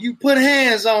squabble, you put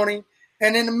hands on him,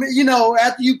 and then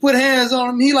after you put hands on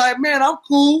him, he like, man, I'm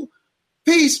cool.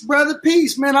 Peace, brother,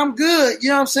 peace, man, I'm good. You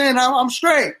know what I'm saying? I'm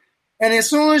straight. And as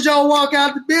soon as y'all walk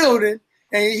out the building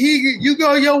and you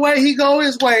go your way, he go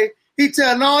his way, he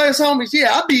telling all his homies,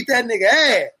 yeah, I beat that nigga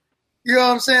ass. You know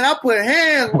what I'm saying? I put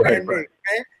hands with that nigga, man.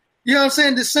 You know what I'm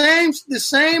saying? The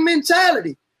same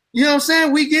mentality. You know what I'm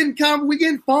saying? We getting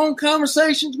phone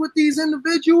conversations with these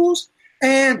individuals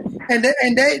and they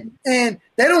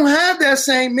don't have that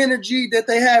same energy that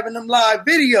they have in them live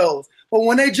videos. But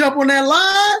when they jump on that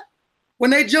line,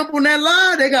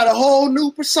 they got a whole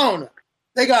new persona.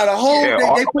 They got a whole.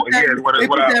 They put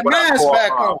that mask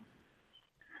back on.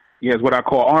 Yeah, it's what I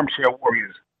call armchair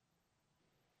warriors.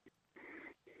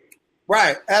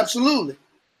 Right. Absolutely.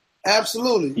 Yeah.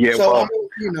 So, I'm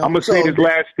gonna say this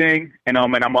last thing, and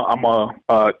I'm gonna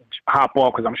hop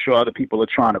off because I'm sure other people are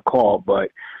trying to call,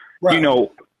 but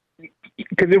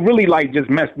because it really just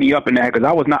messed me up in that because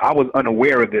I was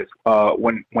unaware of this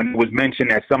when it was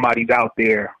mentioned that somebody's out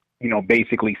there,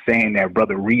 basically saying that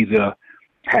Brother Reza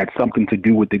had something to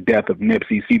do with the death of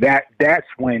Nipsey. See, that's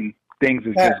when things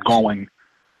is just going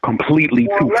completely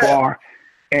too far.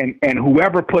 And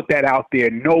whoever put that out there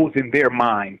knows in their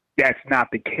mind that's not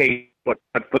the case. But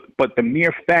the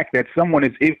mere fact that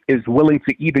someone is willing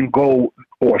to even go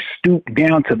or stoop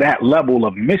down to that level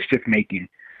of mischief making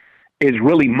is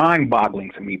really mind-boggling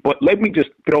to me. But let me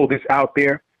just throw this out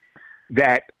there,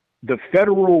 that the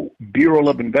Federal Bureau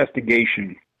of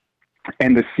Investigation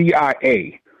and the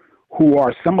CIA, who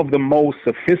are some of the most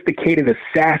sophisticated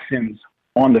assassins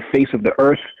on the face of the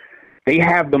earth, they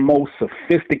have the most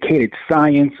sophisticated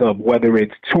science of whether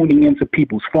it's tuning into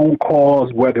people's phone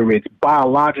calls, whether it's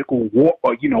biological war,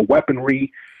 or,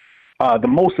 weaponry, the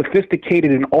most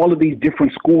sophisticated in all of these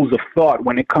different schools of thought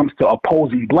when it comes to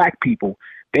opposing black people.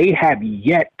 They have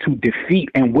yet to defeat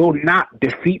and will not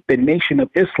defeat the Nation of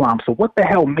Islam. So what the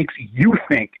hell makes you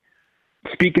think,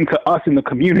 speaking to us in the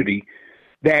community,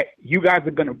 that you guys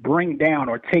are going to bring down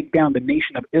or take down the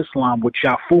Nation of Islam with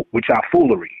y'all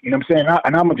foolery? You know what I'm saying?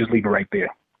 And I'm going to just leave it right there.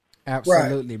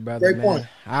 Absolutely, brother. Great man. point.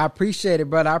 I appreciate it,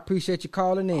 brother. I appreciate you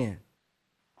calling in.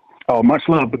 Oh, much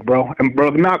love, big bro. And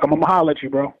Brother Malcolm, I'm going to holler at you,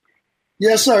 bro.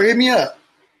 Yes, sir. Hit me up.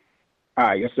 All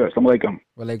right. Yes, sir. Assalamu alaikum.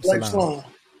 Walaikum salam.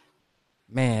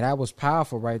 Man, that was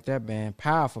powerful right there, man.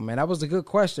 Powerful, man. That was a good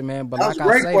question, man. But like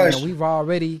I say, man, we've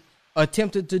already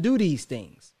attempted to do these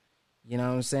things. You know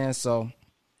what I'm saying? So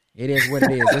It is what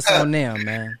it is. It's on them,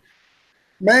 man.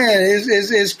 Man,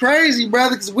 it's crazy,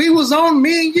 brother, because me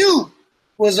and you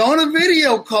was on a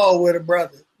video call with a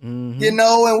brother, you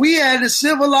know, and we had to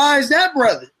civilize that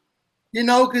brother, you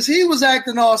know, because he was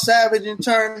acting all savage and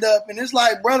turned up. And it's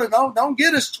like, brother, don't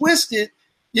get us twisted.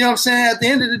 You know what I'm saying? At the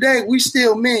end of the day, we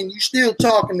still men. You still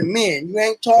talking to men. You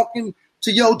ain't talking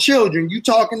to your children. You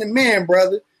talking to men,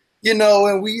 brother. You know,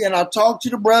 and I talked to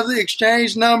the brother,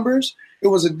 exchanged numbers. It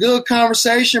was a good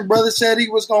conversation. Brother said he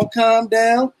was going to calm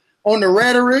down on the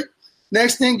rhetoric.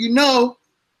 Next thing you know,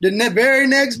 the very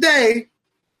next day,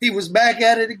 he was back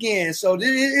at it again. So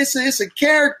it's a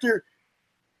character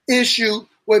issue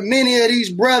with many of these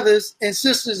brothers and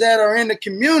sisters that are in the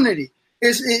community.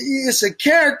 It's a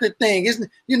character thing. It's,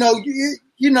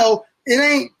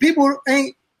 people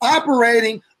ain't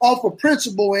operating off of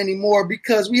principle anymore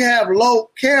because we have low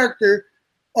character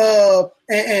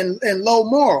and low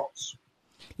morals.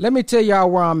 Let me tell y'all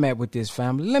where I'm at with this,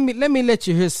 family. Let me let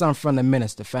you hear something from the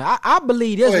minister, fam. I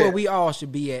believe that's where we all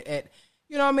should be at.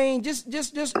 You know what I mean?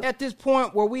 Just at this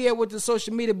point where we at with the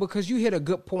social media, because you hit a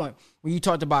good point when you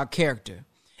talked about character.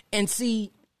 And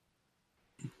see,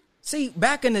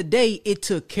 back in the day, it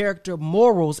took character,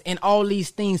 morals, and all these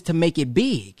things to make it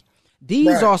big.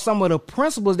 These are some of the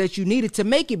principles that you needed to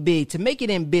make it big, to make it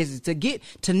in business, to get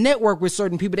to network with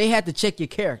certain people. They had to check your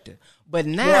character. But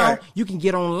now you can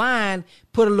get online,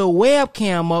 put a little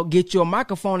webcam up, get your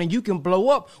microphone, and you can blow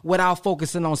up without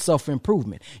focusing on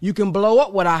self-improvement. You can blow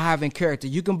up without having character.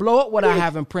 You can blow up without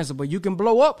having principle. You can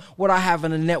blow up without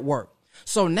having a network.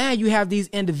 So now you have these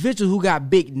individuals who got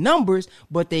big numbers,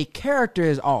 but their character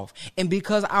is off. And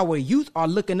because our youth are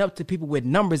looking up to people with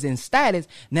numbers and status,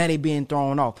 now they being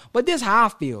thrown off. But this is how I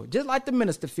feel, just like the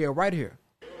minister feel right here.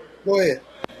 Go ahead.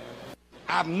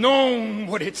 I've known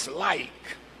what it's like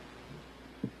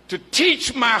to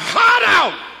teach my heart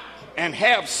out and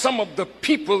have some of the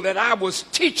people that I was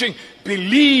teaching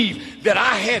believe that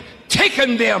I had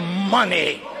taken their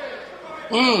money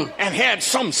and had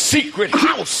some secret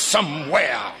house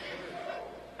somewhere.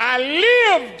 I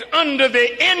lived under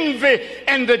the envy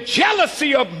and the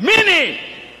jealousy of many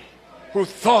who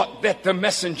thought that the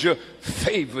messenger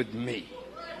favored me.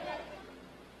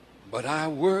 But I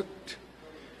worked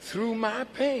through my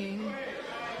pain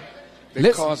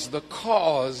because the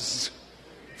cause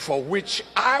for which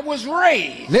I was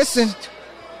raised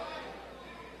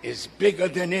is bigger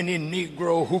than any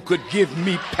Negro who could give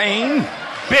me pain,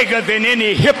 bigger than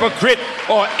any hypocrite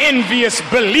or envious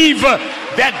believer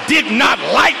that did not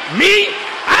like me.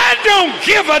 I don't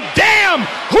give a damn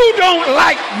who don't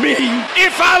like me.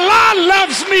 If Allah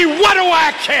loves me, what do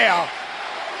I care?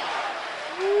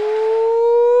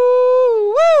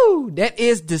 Woo! That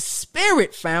is the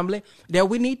spirit, family, that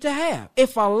we need to have.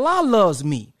 If Allah loves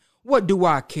me, what do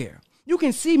I care? You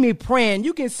can see me praying.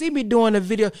 You can see me doing a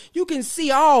video. You can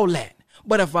see all that.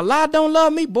 But if Allah don't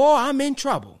love me, boy, I'm in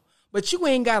trouble. But you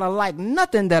ain't got to like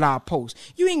nothing that I post.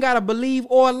 You ain't got to believe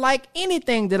or like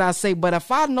anything that I say. But if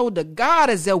I know that God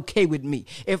is okay with me,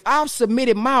 if I've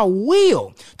submitted my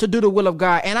will to do the will of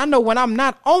God, and I know when I'm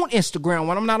not on Instagram,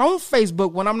 when I'm not on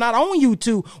Facebook, when I'm not on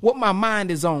YouTube, what my mind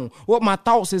is on, what my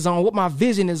thoughts is on, what my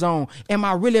vision is on, am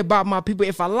I really about my people?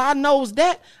 If Allah knows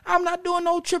that, I'm not doing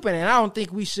no tripping. And I don't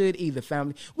think we should either,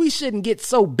 family. We shouldn't get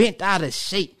so bent out of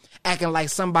shape, acting like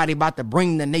somebody about to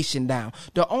bring the nation down.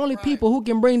 The only people who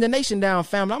can bring the nation down,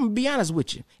 family, I'm going to be honest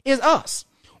with you, is us.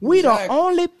 We the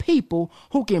only people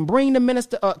who can bring the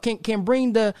minister, can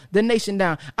bring the nation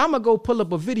down. I'm going to go pull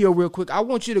up a video real quick. I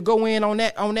want you to go in on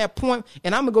that point,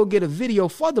 and I'm going to go get a video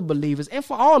for the believers and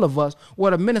for all of us where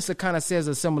the minister kind of says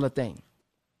a similar thing.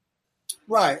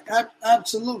 Right.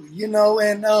 Absolutely. You know,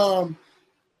 and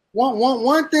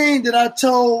one thing that I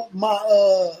told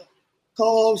my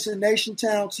co-host at Nation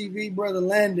Town TV, Brother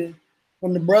Landon,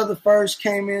 when the brother first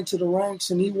came into the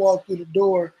ranks and he walked through the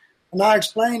door, and I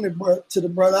explained to the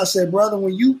brother, I said, brother,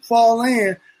 when you fall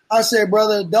in, I said,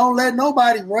 brother, don't let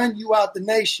nobody run you out the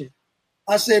nation.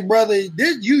 I said, brother,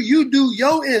 you do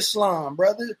your Islam,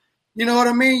 brother. You know what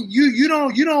I mean? You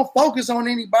don't focus on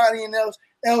anybody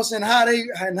else and how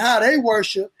they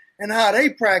worship and how they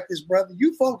practice, brother.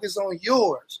 You focus on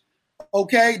yours.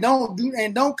 Okay,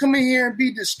 don't come in here and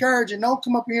be discouraged, and don't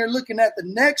come up in here looking at the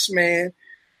next man.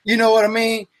 You know what I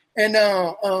mean?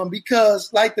 And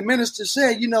because, like the minister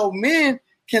said, you know, men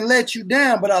can let you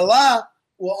down, but Allah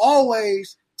will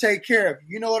always take care of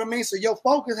you. You know what I mean? So your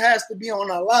focus has to be on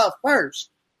Allah first.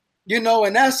 You know,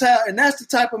 and that's the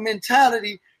type of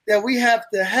mentality that we have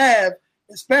to have,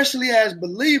 especially as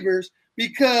believers,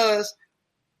 because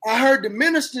I heard the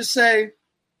minister say,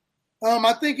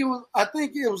 I think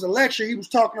it was a lecture. He was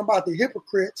talking about the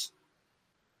hypocrites,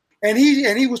 And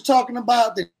he was talking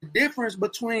about the difference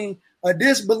between a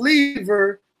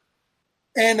disbeliever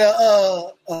and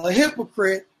a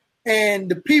hypocrite and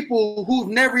the people who've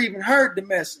never even heard the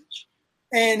message.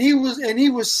 And he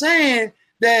was saying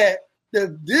that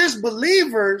the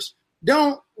disbelievers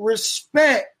don't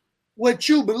respect what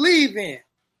you believe in.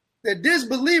 The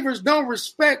disbelievers don't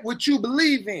respect what you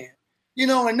believe in.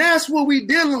 And that's what we're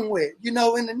dealing with. In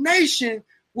the nation,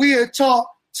 we are taught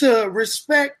to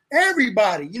respect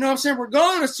everybody. You know what I'm saying?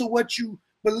 Regardless of what you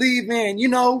believe in.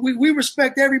 We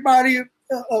respect everybody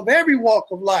of every walk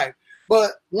of life.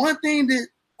 But one thing that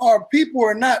our people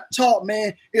are not taught,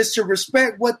 man, is to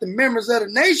respect what the members of the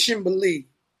nation believe.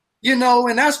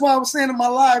 And that's why I was saying in my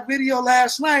live video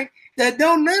last night that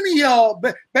don't none of y'all,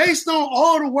 based on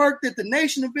all the work that the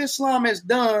Nation of Islam has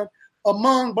done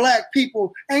among black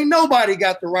people, ain't nobody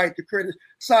got the right to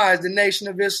criticize the Nation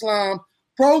of Islam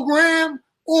program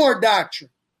or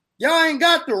doctrine. Y'all ain't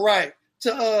got the right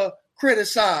to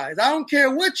criticize. I don't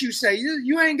care what you say.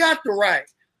 You ain't got the right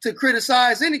to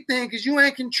criticize anything because you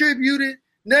ain't contributed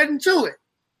nothing to it.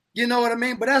 You know what I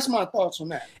mean? But that's my thoughts on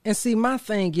that. And see, my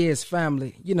thing is,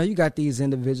 family, you got these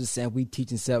individuals saying we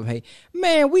teaching self-hate.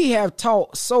 Man, we have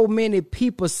taught so many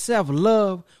people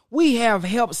self-love. We have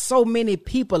helped so many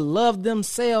people love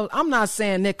themselves. I'm not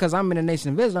saying that because I'm in the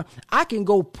Nation of Islam. I can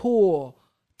go pull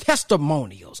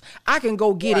testimonials. I can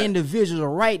go get individuals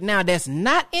right now that's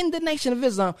not in the Nation of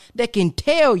Islam that can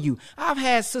tell you. I've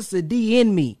had Sister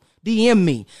DM me,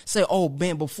 say, oh,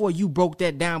 man, before you broke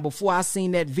that down, before I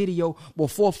seen that video,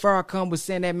 before Farrakhan was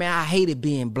saying that, man, I hated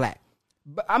being black.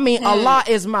 But I mean, Allah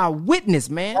is my witness,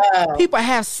 man. Wow. People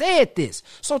have said this.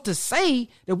 So to say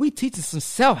that we teaching some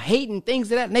self-hating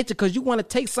things of that nature because you want to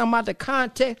take something out of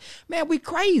context, man, we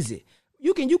crazy.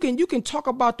 You can talk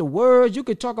about the words, you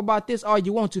can talk about this all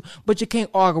you want to, but you can't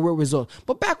argue with results.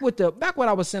 But back what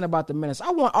I was saying about the minister,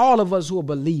 I want all of us who are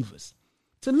believers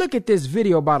to look at this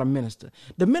video about a minister.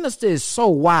 The minister is so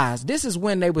wise. This is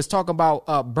when they was talking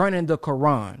about burning the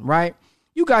Quran, right?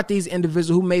 You got these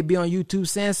individuals who may be on YouTube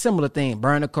saying similar things.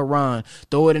 Burn the Quran,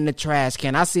 throw it in the trash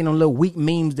can. I seen them little weak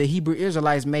memes the Hebrew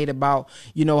Israelites made about,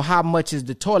 how much is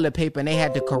the toilet paper, and they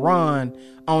had the Quran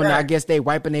on. Right. I guess they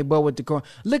wiping their butt with the Quran.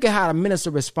 Look at how the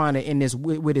minister responded in this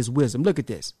with his wisdom. Look at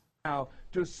this. Now,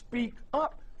 to speak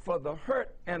up for the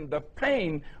hurt and the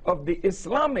pain of the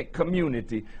Islamic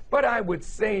community. But I would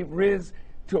say, Riz,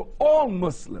 to all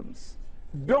Muslims,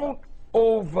 don't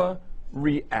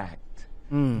overreact.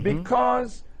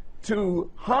 Because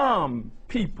to harm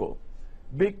people,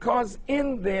 because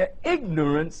in their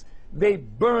ignorance, they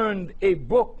burned a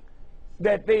book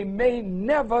that they may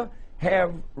never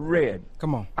have read.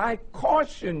 Come on. I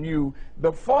caution you,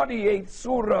 the 48th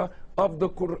surah of the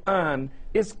Quran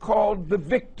is called the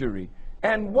victory.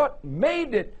 And what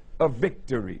made it a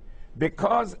victory?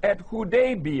 Because at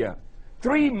Hudaybiyah,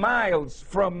 3 miles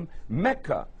from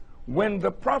Mecca, when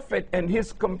the Prophet and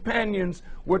his companions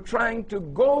were trying to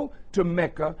go to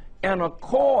Mecca, an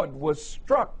accord was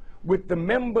struck with the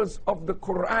members of the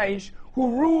Quraysh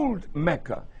who ruled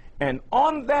Mecca. And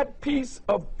on that piece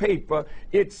of paper,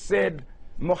 it said,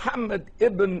 Muhammad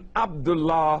ibn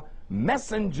Abdullah,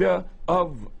 messenger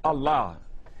of Allah.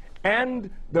 And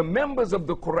the members of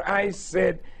the Quraysh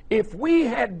said, if we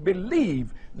had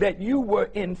believed that you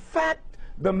were in fact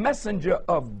the messenger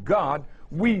of God,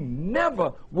 we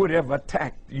never would have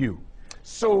attacked you.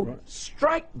 So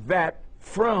strike that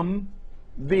from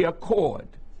the accord.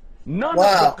 None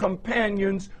of the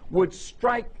companions would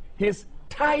strike his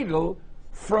title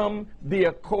from the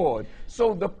accord.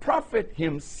 So the Prophet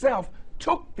himself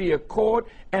took the accord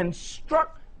and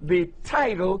struck the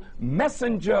title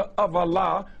Messenger of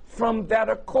Allah from that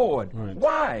accord. Right.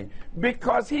 Why?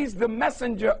 Because he's the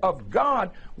messenger of God,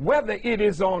 whether it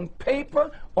is on paper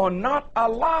or not.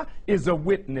 Allah is a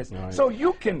witness. Right. So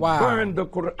you can burn the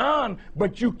Quran,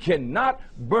 but you cannot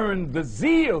burn the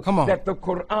zeal that the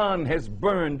Quran has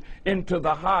burned into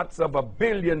the hearts of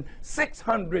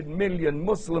 1,600,000,000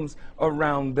 Muslims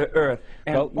around the earth.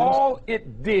 And all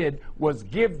it did was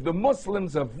give the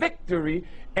Muslims a victory.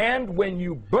 And when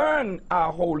you burn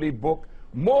our holy book,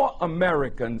 more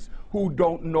Americans who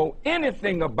don't know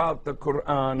anything about the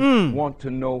Quran want to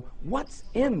know what's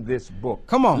in this book.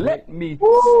 Come on. Let me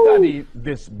study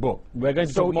this book. We're going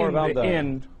to talk more about that. So in the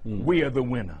end, we are the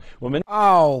winner.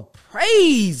 Oh,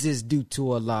 praise is due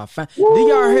to Allah. Do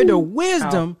y'all hear the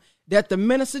wisdom that the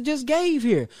minister just gave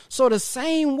here? So the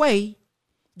same way,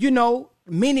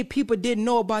 many people didn't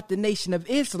know about the Nation of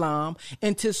Islam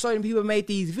until certain people made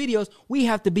these videos. We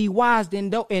have to be wise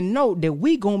and know that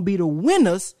we going to be the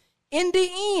winners In the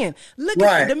end, look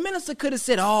at the minister could have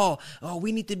said, oh,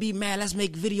 we need to be mad. Let's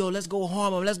make video. Let's go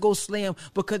harm them. Let's go slay them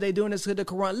because they're doing this to the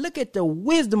Quran. Look at the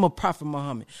wisdom of Prophet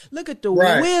Muhammad. Look at the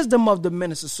wisdom of the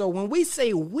minister. So when we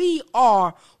say we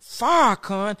are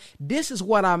Farrakhan, this is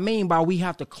what I mean by we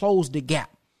have to close the gap.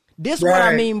 This is what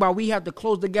I mean by we have to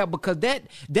close the gap, because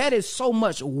that is so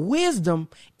much wisdom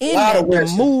in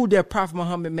the mood that Prophet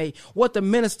Muhammad made. What the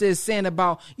minister is saying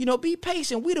about, be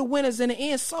patient. We the winners in the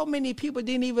end. So many people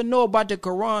didn't even know about the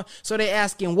Quran, so they're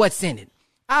asking what's in it.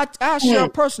 I'll share a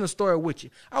personal story with you.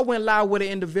 I went live with an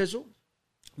individual,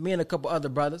 me and a couple other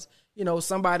brothers,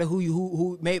 somebody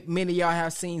who many of y'all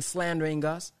have seen slandering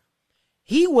us.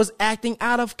 He was acting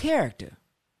out of character.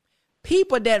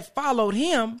 People that followed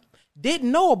him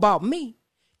didn't know about me,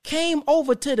 came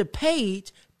over to the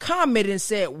page, commented and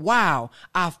said, wow,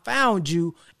 I found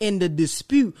you in the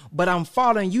dispute, but I'm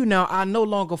following you now. I no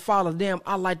longer follow them.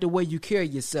 I like the way you carry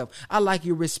yourself. I like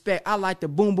your respect. I like the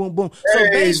boom, boom, boom. So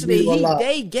basically,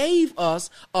 they gave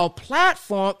us a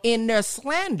platform in their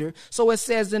slander. So it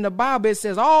says in the Bible, it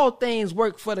says all things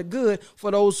work for the good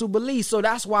for those who believe. So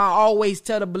that's why I always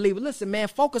tell the believer, listen, man,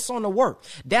 focus on the work.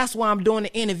 That's why I'm doing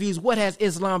the interviews. What has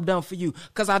Islam done for you?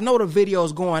 Because I know the video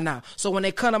is going out. So when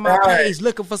they come to my page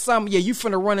looking for something, you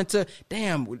finna run into,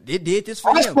 damn, it did this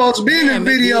for I'm supposed to be in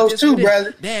the videos too,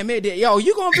 brother. Damn, it did. Yo,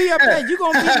 you gonna be up there. You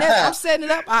gonna be next. I'm setting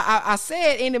it up. I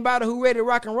said anybody who ready to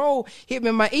rock and roll, hit me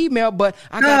in my email, but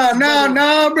I got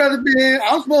No, brother Ben.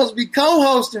 I'm supposed to be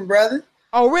co-hosting, brother.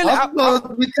 Oh, really? I'm supposed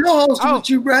to be co-hosting with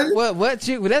you, brother.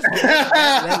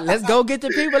 Let's go get the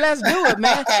people. Let's do it,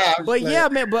 man. But yeah,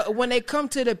 man, but when they come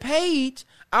to the page,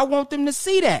 I want them to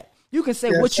see that. You can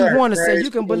say what you want to say. You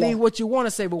can believe what you want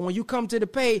to say. But when you come to the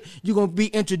page, you're going to be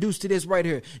introduced to this right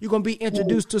here. You're going to be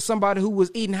introduced to somebody who was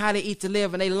eating how they eat to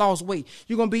live and they lost weight.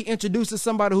 You're going to be introduced to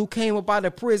somebody who came up out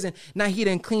of prison. Now he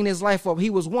didn't clean his life up. He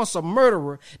was once a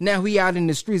murderer. Now he out in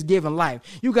the streets giving life.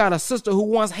 You got a sister who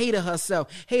once hated herself,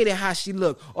 hated how she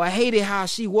looked, or hated how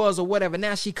she was or whatever.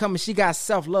 Now she coming, she got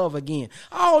self-love again.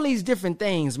 All these different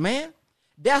things, man.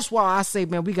 That's why I say,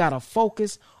 man, we got to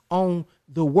focus on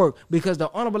the work, because the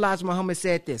Honorable Elijah Muhammad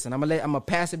said this, and I'm gonna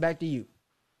pass it back to you.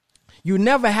 You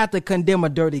never have to condemn a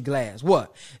dirty glass.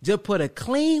 What? Just put a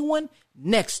clean one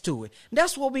next to it.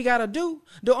 That's what we gotta do.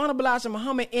 The Honorable Elijah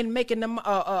Muhammad, in making them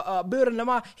building them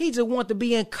out, he just want to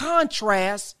be in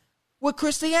contrast with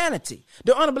Christianity.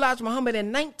 The Honorable Elijah Muhammad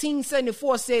in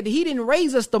 1974 said he didn't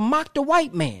raise us to mock the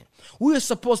white man. We're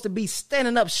supposed to be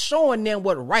standing up, showing them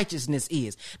what righteousness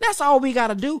is. That's all we got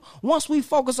to do. Once we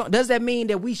focus on, does that mean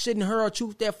that we shouldn't hurl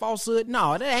truth, that falsehood?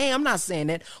 No, I'm not saying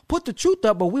that. Put the truth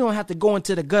up, but we don't have to go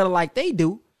into the gutter like they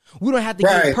do. We don't have to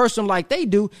get personal like they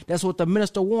do. That's what the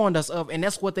minister warned us of, and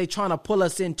that's what they're trying to pull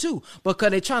us into,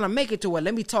 because they're trying to make it to it.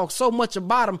 Let me talk so much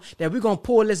about him that we're going to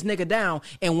pull this nigga down,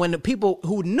 and when the people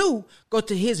who knew go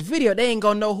to his video, they ain't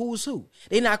going to know who's who.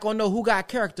 They're not going to know who got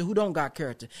character, who don't got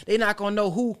character. They're not going to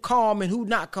know who calm and who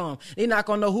not calm. They're not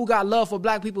going to know who got love for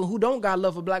black people and who don't got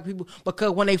love for black people,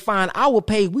 because when they find our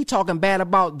page, we talking bad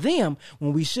about them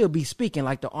when we should be speaking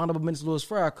like the Honorable Minister Louis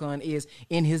Farrakhan is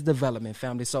in his development,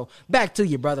 family. So back to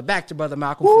you, brother. Back to Brother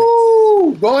Malcolm.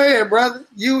 Woo! Go ahead, brother.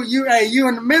 You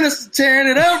and the minister tearing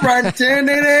it up tearing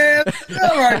that ass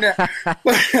up right now.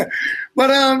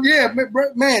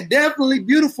 But man, definitely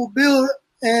beautiful build,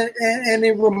 and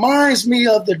it reminds me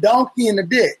of the donkey in the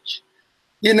ditch.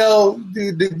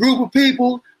 The group of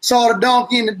people saw the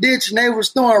donkey in the ditch, and they were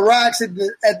throwing rocks at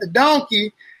the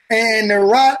donkey, and the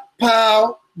rock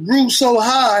pile grew so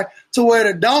high to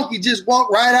where the donkey just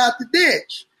walked right out the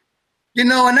ditch. And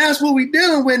that's what we're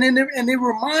dealing with. And it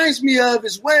reminds me of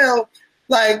as well,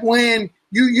 like when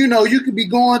you could be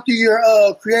going through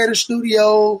your creator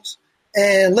studios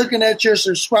and looking at your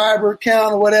subscriber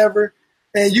count or whatever,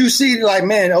 and you see like,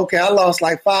 man, okay, I lost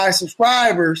like 5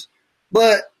 subscribers,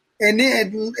 and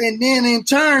then in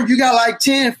turn you got like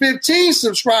 10, 15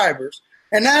 subscribers.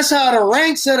 And that's how the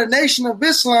ranks of the Nation of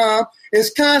Islam is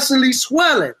constantly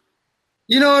swelling.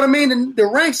 You know what I mean? The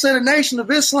ranks of the Nation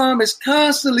of Islam is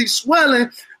constantly swelling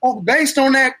based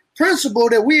on that principle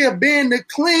that we have been the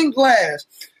clean glass.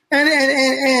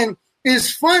 And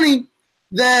it's funny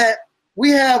that we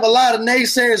have a lot of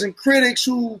naysayers and critics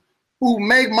who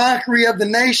make mockery of the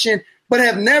nation, but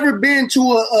have never been to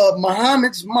a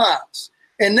Muhammad's mosque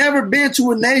and never been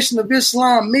to a Nation of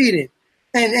Islam meeting,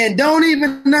 and don't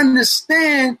even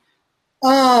understand,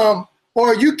 or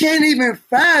you can't even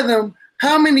fathom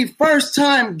how many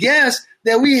first-time guests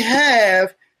that we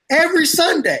have every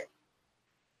Sunday.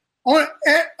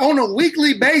 On a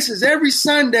weekly basis, every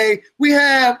Sunday, we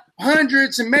have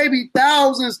hundreds and maybe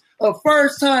thousands of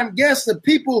first-time guests of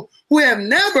people who have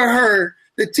never heard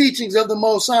the teachings of the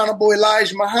Most Honorable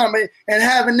Elijah Muhammad and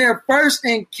having their first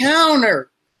encounter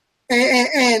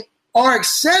and are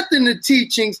accepting the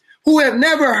teachings who have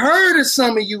never heard of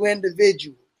some of you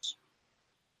individuals.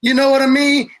 You know what I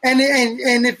mean? And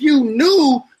if you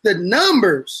knew the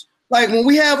numbers, like when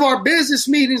we have our business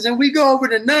meetings and we go over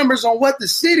the numbers on what the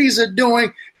cities are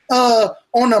doing on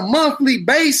a monthly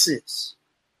basis,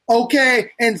 okay?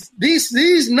 And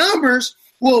these numbers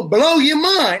will blow your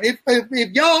mind.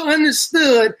 If y'all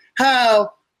understood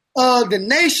how the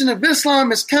Nation of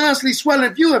Islam is constantly swelling,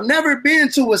 if you have never been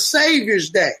to a Savior's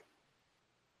Day,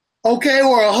 okay,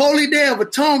 or a Holy Day of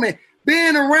Atonement,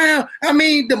 being around, I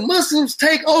mean, the Muslims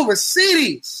take over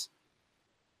cities.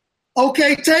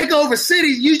 Okay, take over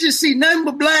cities. You just see nothing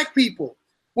but black people.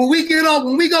 When we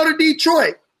go to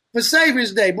Detroit for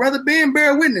Savior's Day, Brother Ben,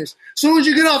 bear witness. As soon as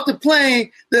you get off the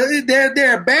plane,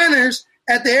 there are banners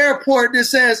at the airport that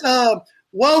says,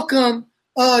 welcome,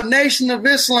 Nation of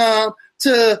Islam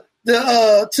to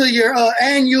your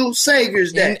annual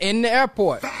Savior's Day. In the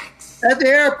airport. At the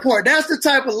airport. That's the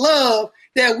type of love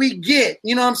that we get.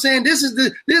 You know what I'm saying? This is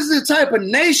the type of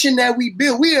nation that we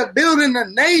build. We are building a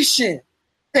nation.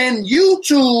 And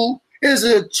YouTube is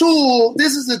a tool.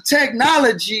 This is a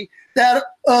technology that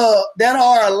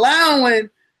are allowing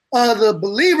the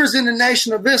believers in the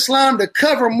Nation of Islam to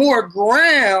cover more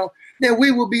ground than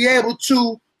we will be able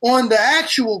to on the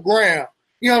actual ground.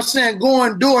 You know what I'm saying?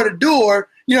 Going door to door.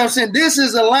 You know what I'm saying? This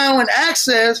is allowing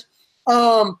access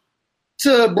to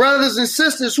brothers and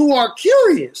sisters who are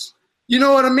curious. You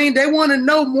know what I mean? They want to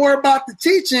know more about the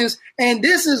teachings, and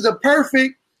this is the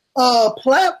perfect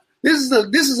platform.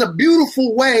 This is a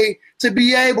beautiful way to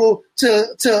be able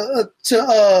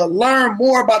to learn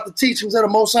more about the teachings of the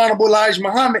Most Honorable Elijah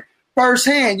Muhammad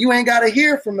firsthand. You ain't got to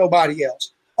hear from nobody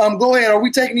else. Go ahead. Are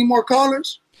we taking any more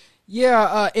callers?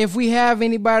 Yeah, if we have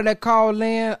anybody that call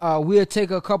in, we'll take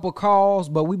a couple calls,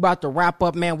 but we about to wrap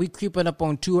up, man. We creeping up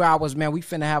on 2 hours, man. We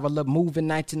finna have a little moving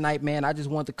night tonight, man. I just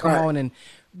want to come on and,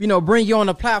 bring you on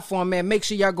the platform, man. Make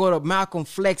sure y'all go to Malcolm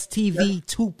Flex TV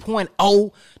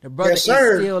 2.0. The brother is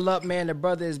still up, man. The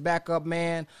brother is back up,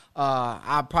 man.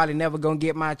 I'm probably never going to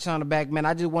get my channel back, man.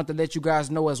 I just want to let you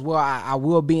guys know as well, I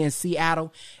will be in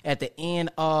Seattle at the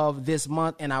end of this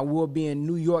month, and I will be in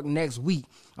New York next week.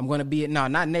 I'm going to be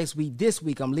not next week, this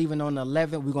week. I'm leaving on the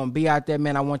 11th. We're going to be out there,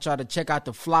 man. I want y'all to check out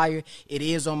the flyer. It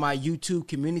is on my YouTube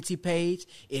community page.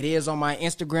 It is on my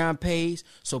Instagram page.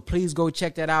 So please go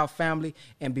check that out, family.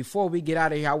 And before we get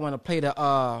out of here, I want to play the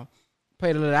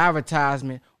little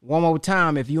advertisement one more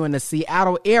time. If you're in the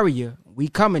Seattle area, we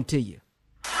coming to you.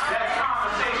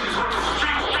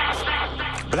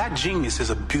 Black genius is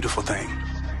a beautiful thing.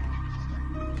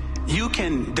 You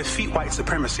can defeat white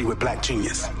supremacy with black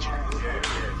genius.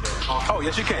 Oh,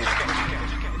 yes, you can.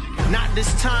 Not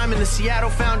this time, in the Seattle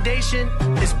Foundation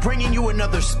is bringing you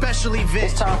another special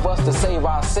event. It's time for us to save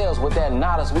ourselves with that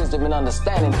knowledge, wisdom, and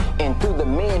understanding, and through the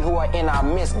men who are in our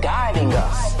midst guiding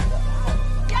us.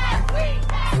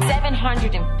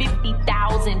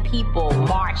 750,000 people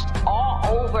marched all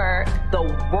over the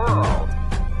world.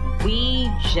 We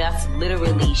just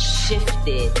literally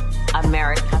shifted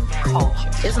American culture.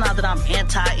 It's not that I'm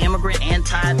anti-immigrant,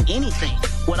 anti-anything.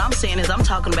 What I'm saying is I'm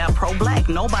talking about pro-black.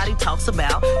 Nobody talks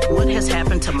about what has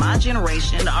happened to my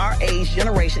generation, our age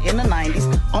generation in the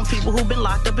 90s, on people who've been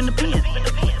locked up in the pen.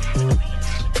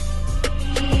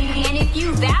 And if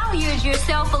you valued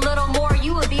yourself a little more,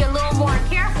 you would be a little more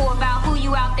careful about who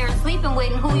you out there sleeping with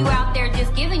and who you out there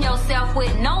just giving yourself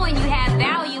with, knowing you have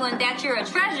value and that you're a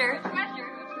treasure.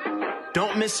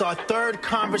 Don't miss our third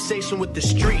conversation with the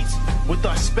streets with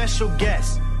our special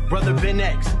guest, Brother Ben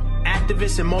X,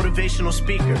 activist and motivational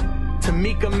speaker,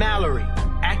 Tamika Mallory,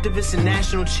 activist and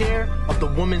national chair of the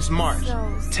Women's March,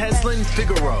 Teslin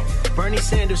Figaro, Bernie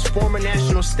Sanders' former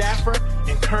national staffer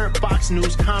and current Fox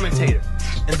News commentator,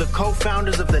 and the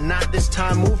co-founders of the Not This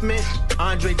Time movement,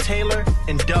 Andre Taylor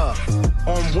and Dove,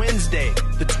 on Wednesday,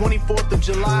 the 24th of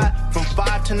July, from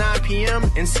 5 to 9 p.m.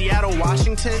 in Seattle,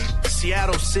 Washington,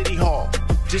 Seattle City Hall.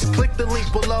 Just click the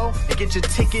link below and get your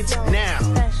tickets now.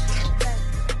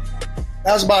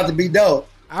 That's about to be dope.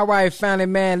 All right, family,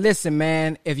 man. Listen,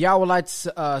 man, if y'all would like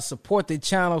to support the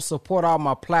channel, support all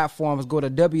my platforms, go to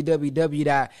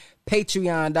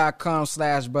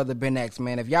www.patreon.com/BrotherBenX,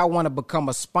 man. If y'all want to become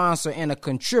a sponsor and a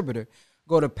contributor,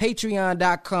 go to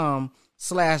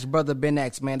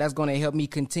patreon.com/BrotherBenX, man. That's going to help me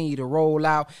continue to roll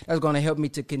out. That's going to help me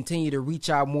to continue to reach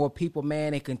out more people,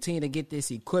 man, and continue to get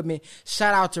this equipment.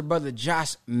 Shout out to Brother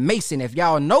Josh Mason. If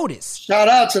y'all notice. Shout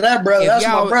out to that brother. That's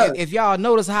my brother. If y'all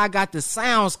notice how I got the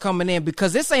sounds coming in,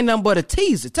 because this ain't nothing but a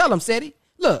teaser. Tell him, Seti.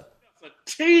 Look. It's a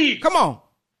tease. Come on.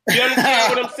 You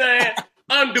understand what I'm saying?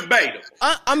 undebatable.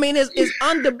 I mean, it's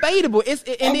undebatable.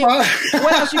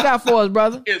 What else you got for us,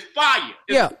 brother? It's fire.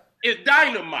 It's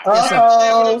dynamite. Uh-oh. You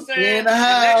understand what I'm saying? In the house.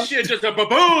 That shit just a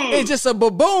baboon. It's just a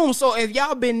baboon. So if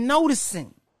y'all been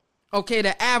noticing, okay,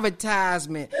 the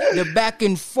advertisement, the back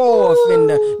and forth, and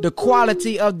the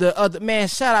quality of the other, man,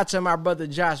 shout out to my brother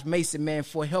Josh Mason, man,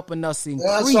 for helping us increase.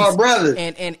 That's our brother.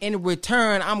 And in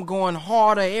return, I'm going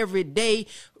harder every day.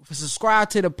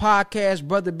 Subscribe to the podcast,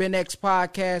 Brother Ben X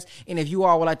Podcast. And if you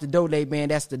all would like to donate, man,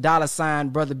 that's the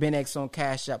 $ Brother Ben X on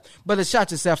Cash App. Brother,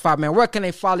 shout yourself out, man. Where can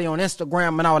they follow you on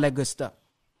Instagram and all that good stuff?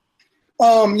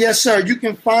 Yes, sir. You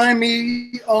can find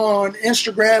me on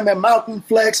Instagram at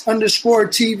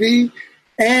MalcolmFlex_TV.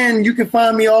 And you can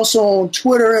find me also on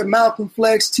Twitter at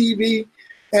MalcolmFlexTV.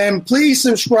 And please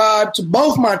subscribe to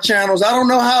both my channels. I don't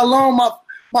know how long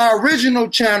my original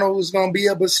channel is going to be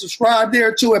up, but subscribe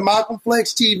there too at Malcolm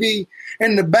Flex TV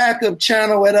and the backup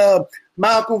channel at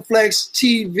Malcolm Flex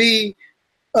TV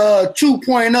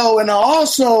 2.0. And I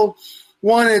also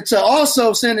wanted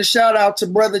to send a shout out to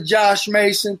brother Josh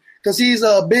Mason because he's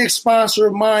a big sponsor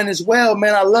of mine as well,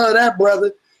 man. I love that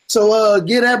brother. So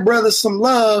give that brother some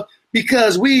love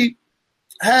because we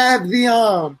have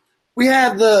the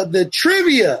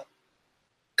trivia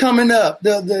coming up,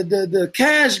 the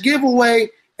cash giveaway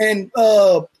and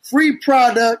free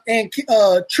product and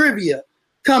trivia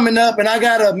coming up. And I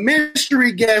got a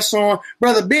mystery guest on.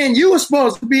 Brother Ben, you were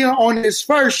supposed to be on this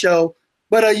first show,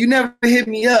 but you never hit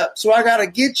me up. So I got to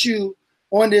get you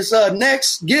on this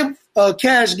next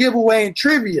cash giveaway and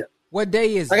trivia. What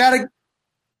day is it?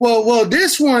 Well,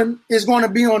 this one is going to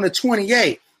be on the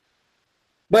 28th.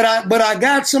 But I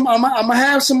got I'm going to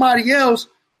have somebody else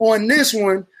on this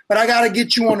one, but I got to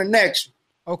get you on the next one.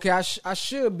 Okay, I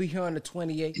should be here on the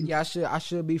 28th. Yeah, I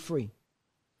should be free.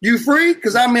 You free?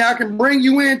 Because, I can bring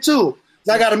you in, too.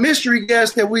 I got a mystery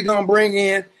guest that we're going to bring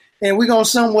in, and we're going to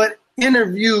somewhat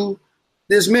interview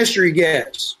this mystery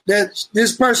guest.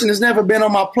 This person has never been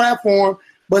on my platform,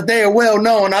 but they are well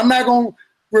known. I'm not going to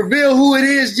reveal who it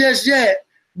is just yet,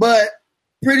 but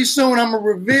pretty soon I'm going to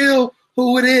reveal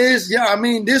who it is. Yeah,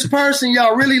 this person,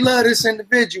 y'all really love this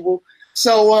individual.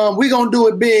 So we're going to do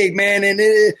it big, man. And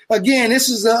this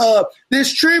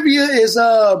trivia is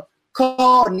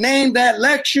called Name That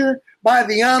Lecture by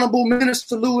the Honorable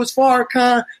Minister Louis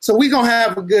Farrakhan. So we're going to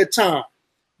have a good time.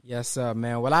 Yes, sir,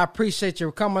 man. Well, I appreciate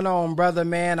you coming on, brother,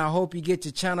 man. I hope you get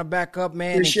your channel back up,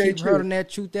 man. Appreciate and keep hurting that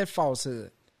truth, that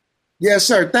falsehood. Yes,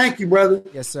 sir. Thank you, brother.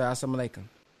 Yes, sir. Assalamu alaikum.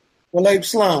 Wa alaikum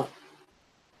salam.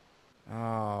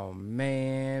 Oh,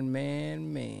 man.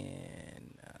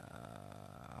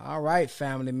 All right,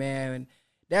 family, man.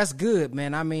 That's good,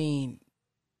 man.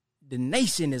 The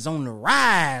nation is on the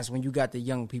rise when you got the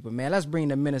young people, man. Let's bring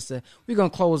the minister. We're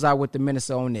going to close out with the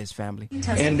minister on this, family.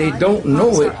 And they don't know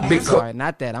it because...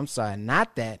 I'm sorry,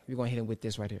 not that. We're going to hit him with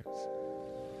this right here.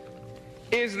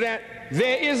 Is that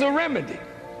there is a remedy.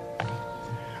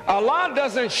 Allah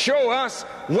doesn't show us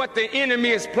what the enemy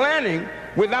is planning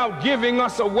without giving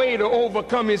us a way to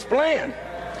overcome his plan.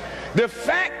 The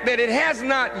fact that it has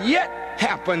not yet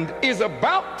happened is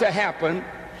about to happen,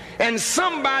 and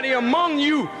somebody among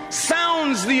you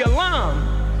sounds the alarm,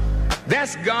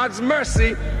 that's God's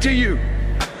mercy to you.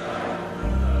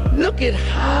 Look at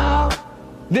how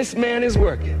this man is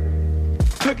working.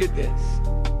 Look at this.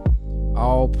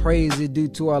 All praise is due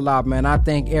to Allah, man. I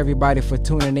thank everybody for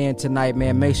tuning in tonight,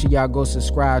 man. Make sure y'all go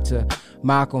subscribe to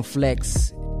Malcolm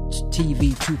Flex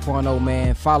TV 2.0,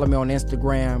 man. Follow me on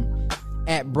Instagram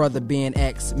at Brother Ben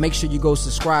X. Make sure you go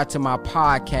subscribe to my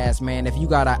podcast, man. If you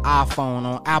got an iPhone,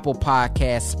 on Apple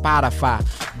Podcasts, Spotify,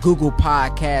 Google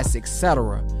Podcasts,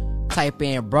 etc., type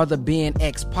in Brother Ben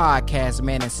X Podcast,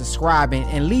 man, and subscribe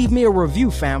and leave me a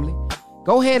review, family.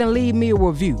 Go ahead and leave me a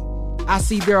review. I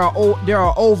see there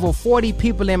are over 40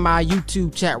 people in my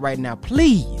YouTube chat right now.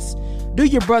 Please do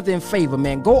your brother a favor,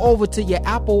 man. Go over to your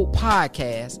Apple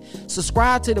Podcast,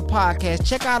 subscribe to the podcast,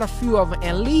 check out a few of them,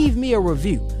 and leave me a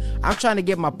review. I'm trying to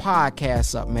get my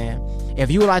podcast up, man. If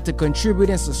you would like to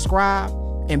contribute and subscribe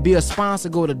and be a sponsor,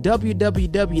 go to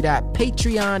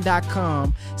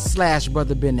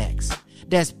www.patreon.com/BrotherBenX.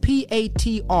 That's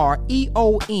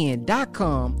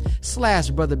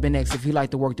patreon.com/BrotherBenX if you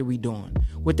like the work that we doing.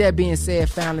 With that being said,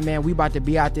 family, man, we about to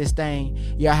be out this thing.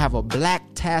 Y'all have a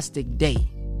black-tastic day.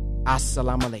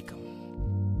 Assalamu alaikum.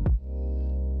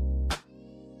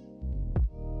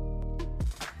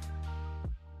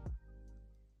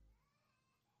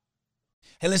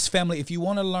 Hey, listen, family, if you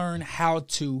want to learn how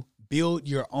to build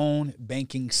your own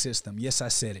banking system, yes, I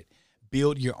said it,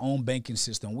 build your own banking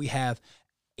system. We have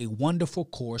a wonderful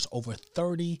course, over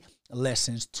 30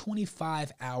 lessons,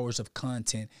 25 hours of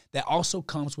content that also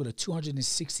comes with a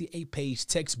 268-page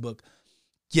textbook.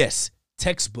 Yes,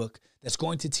 textbook that's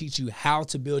going to teach you how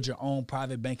to build your own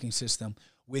private banking system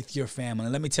with your family.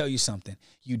 And let me tell you something.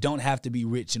 You don't have to be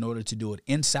rich in order to do it.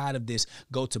 Inside of this,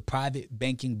 go to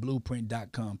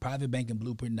privatebankingblueprint.com,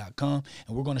 privatebankingblueprint.com,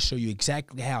 and we're going to show you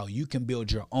exactly how you can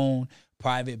build your own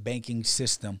private banking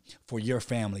system for your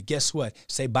family. Guess what?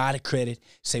 Say bye to credit,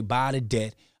 say bye to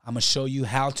debt. I'm going to show you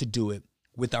how to do it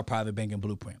with our Private Banking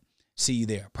Blueprint. See you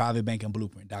there,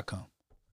 privatebankingblueprint.com.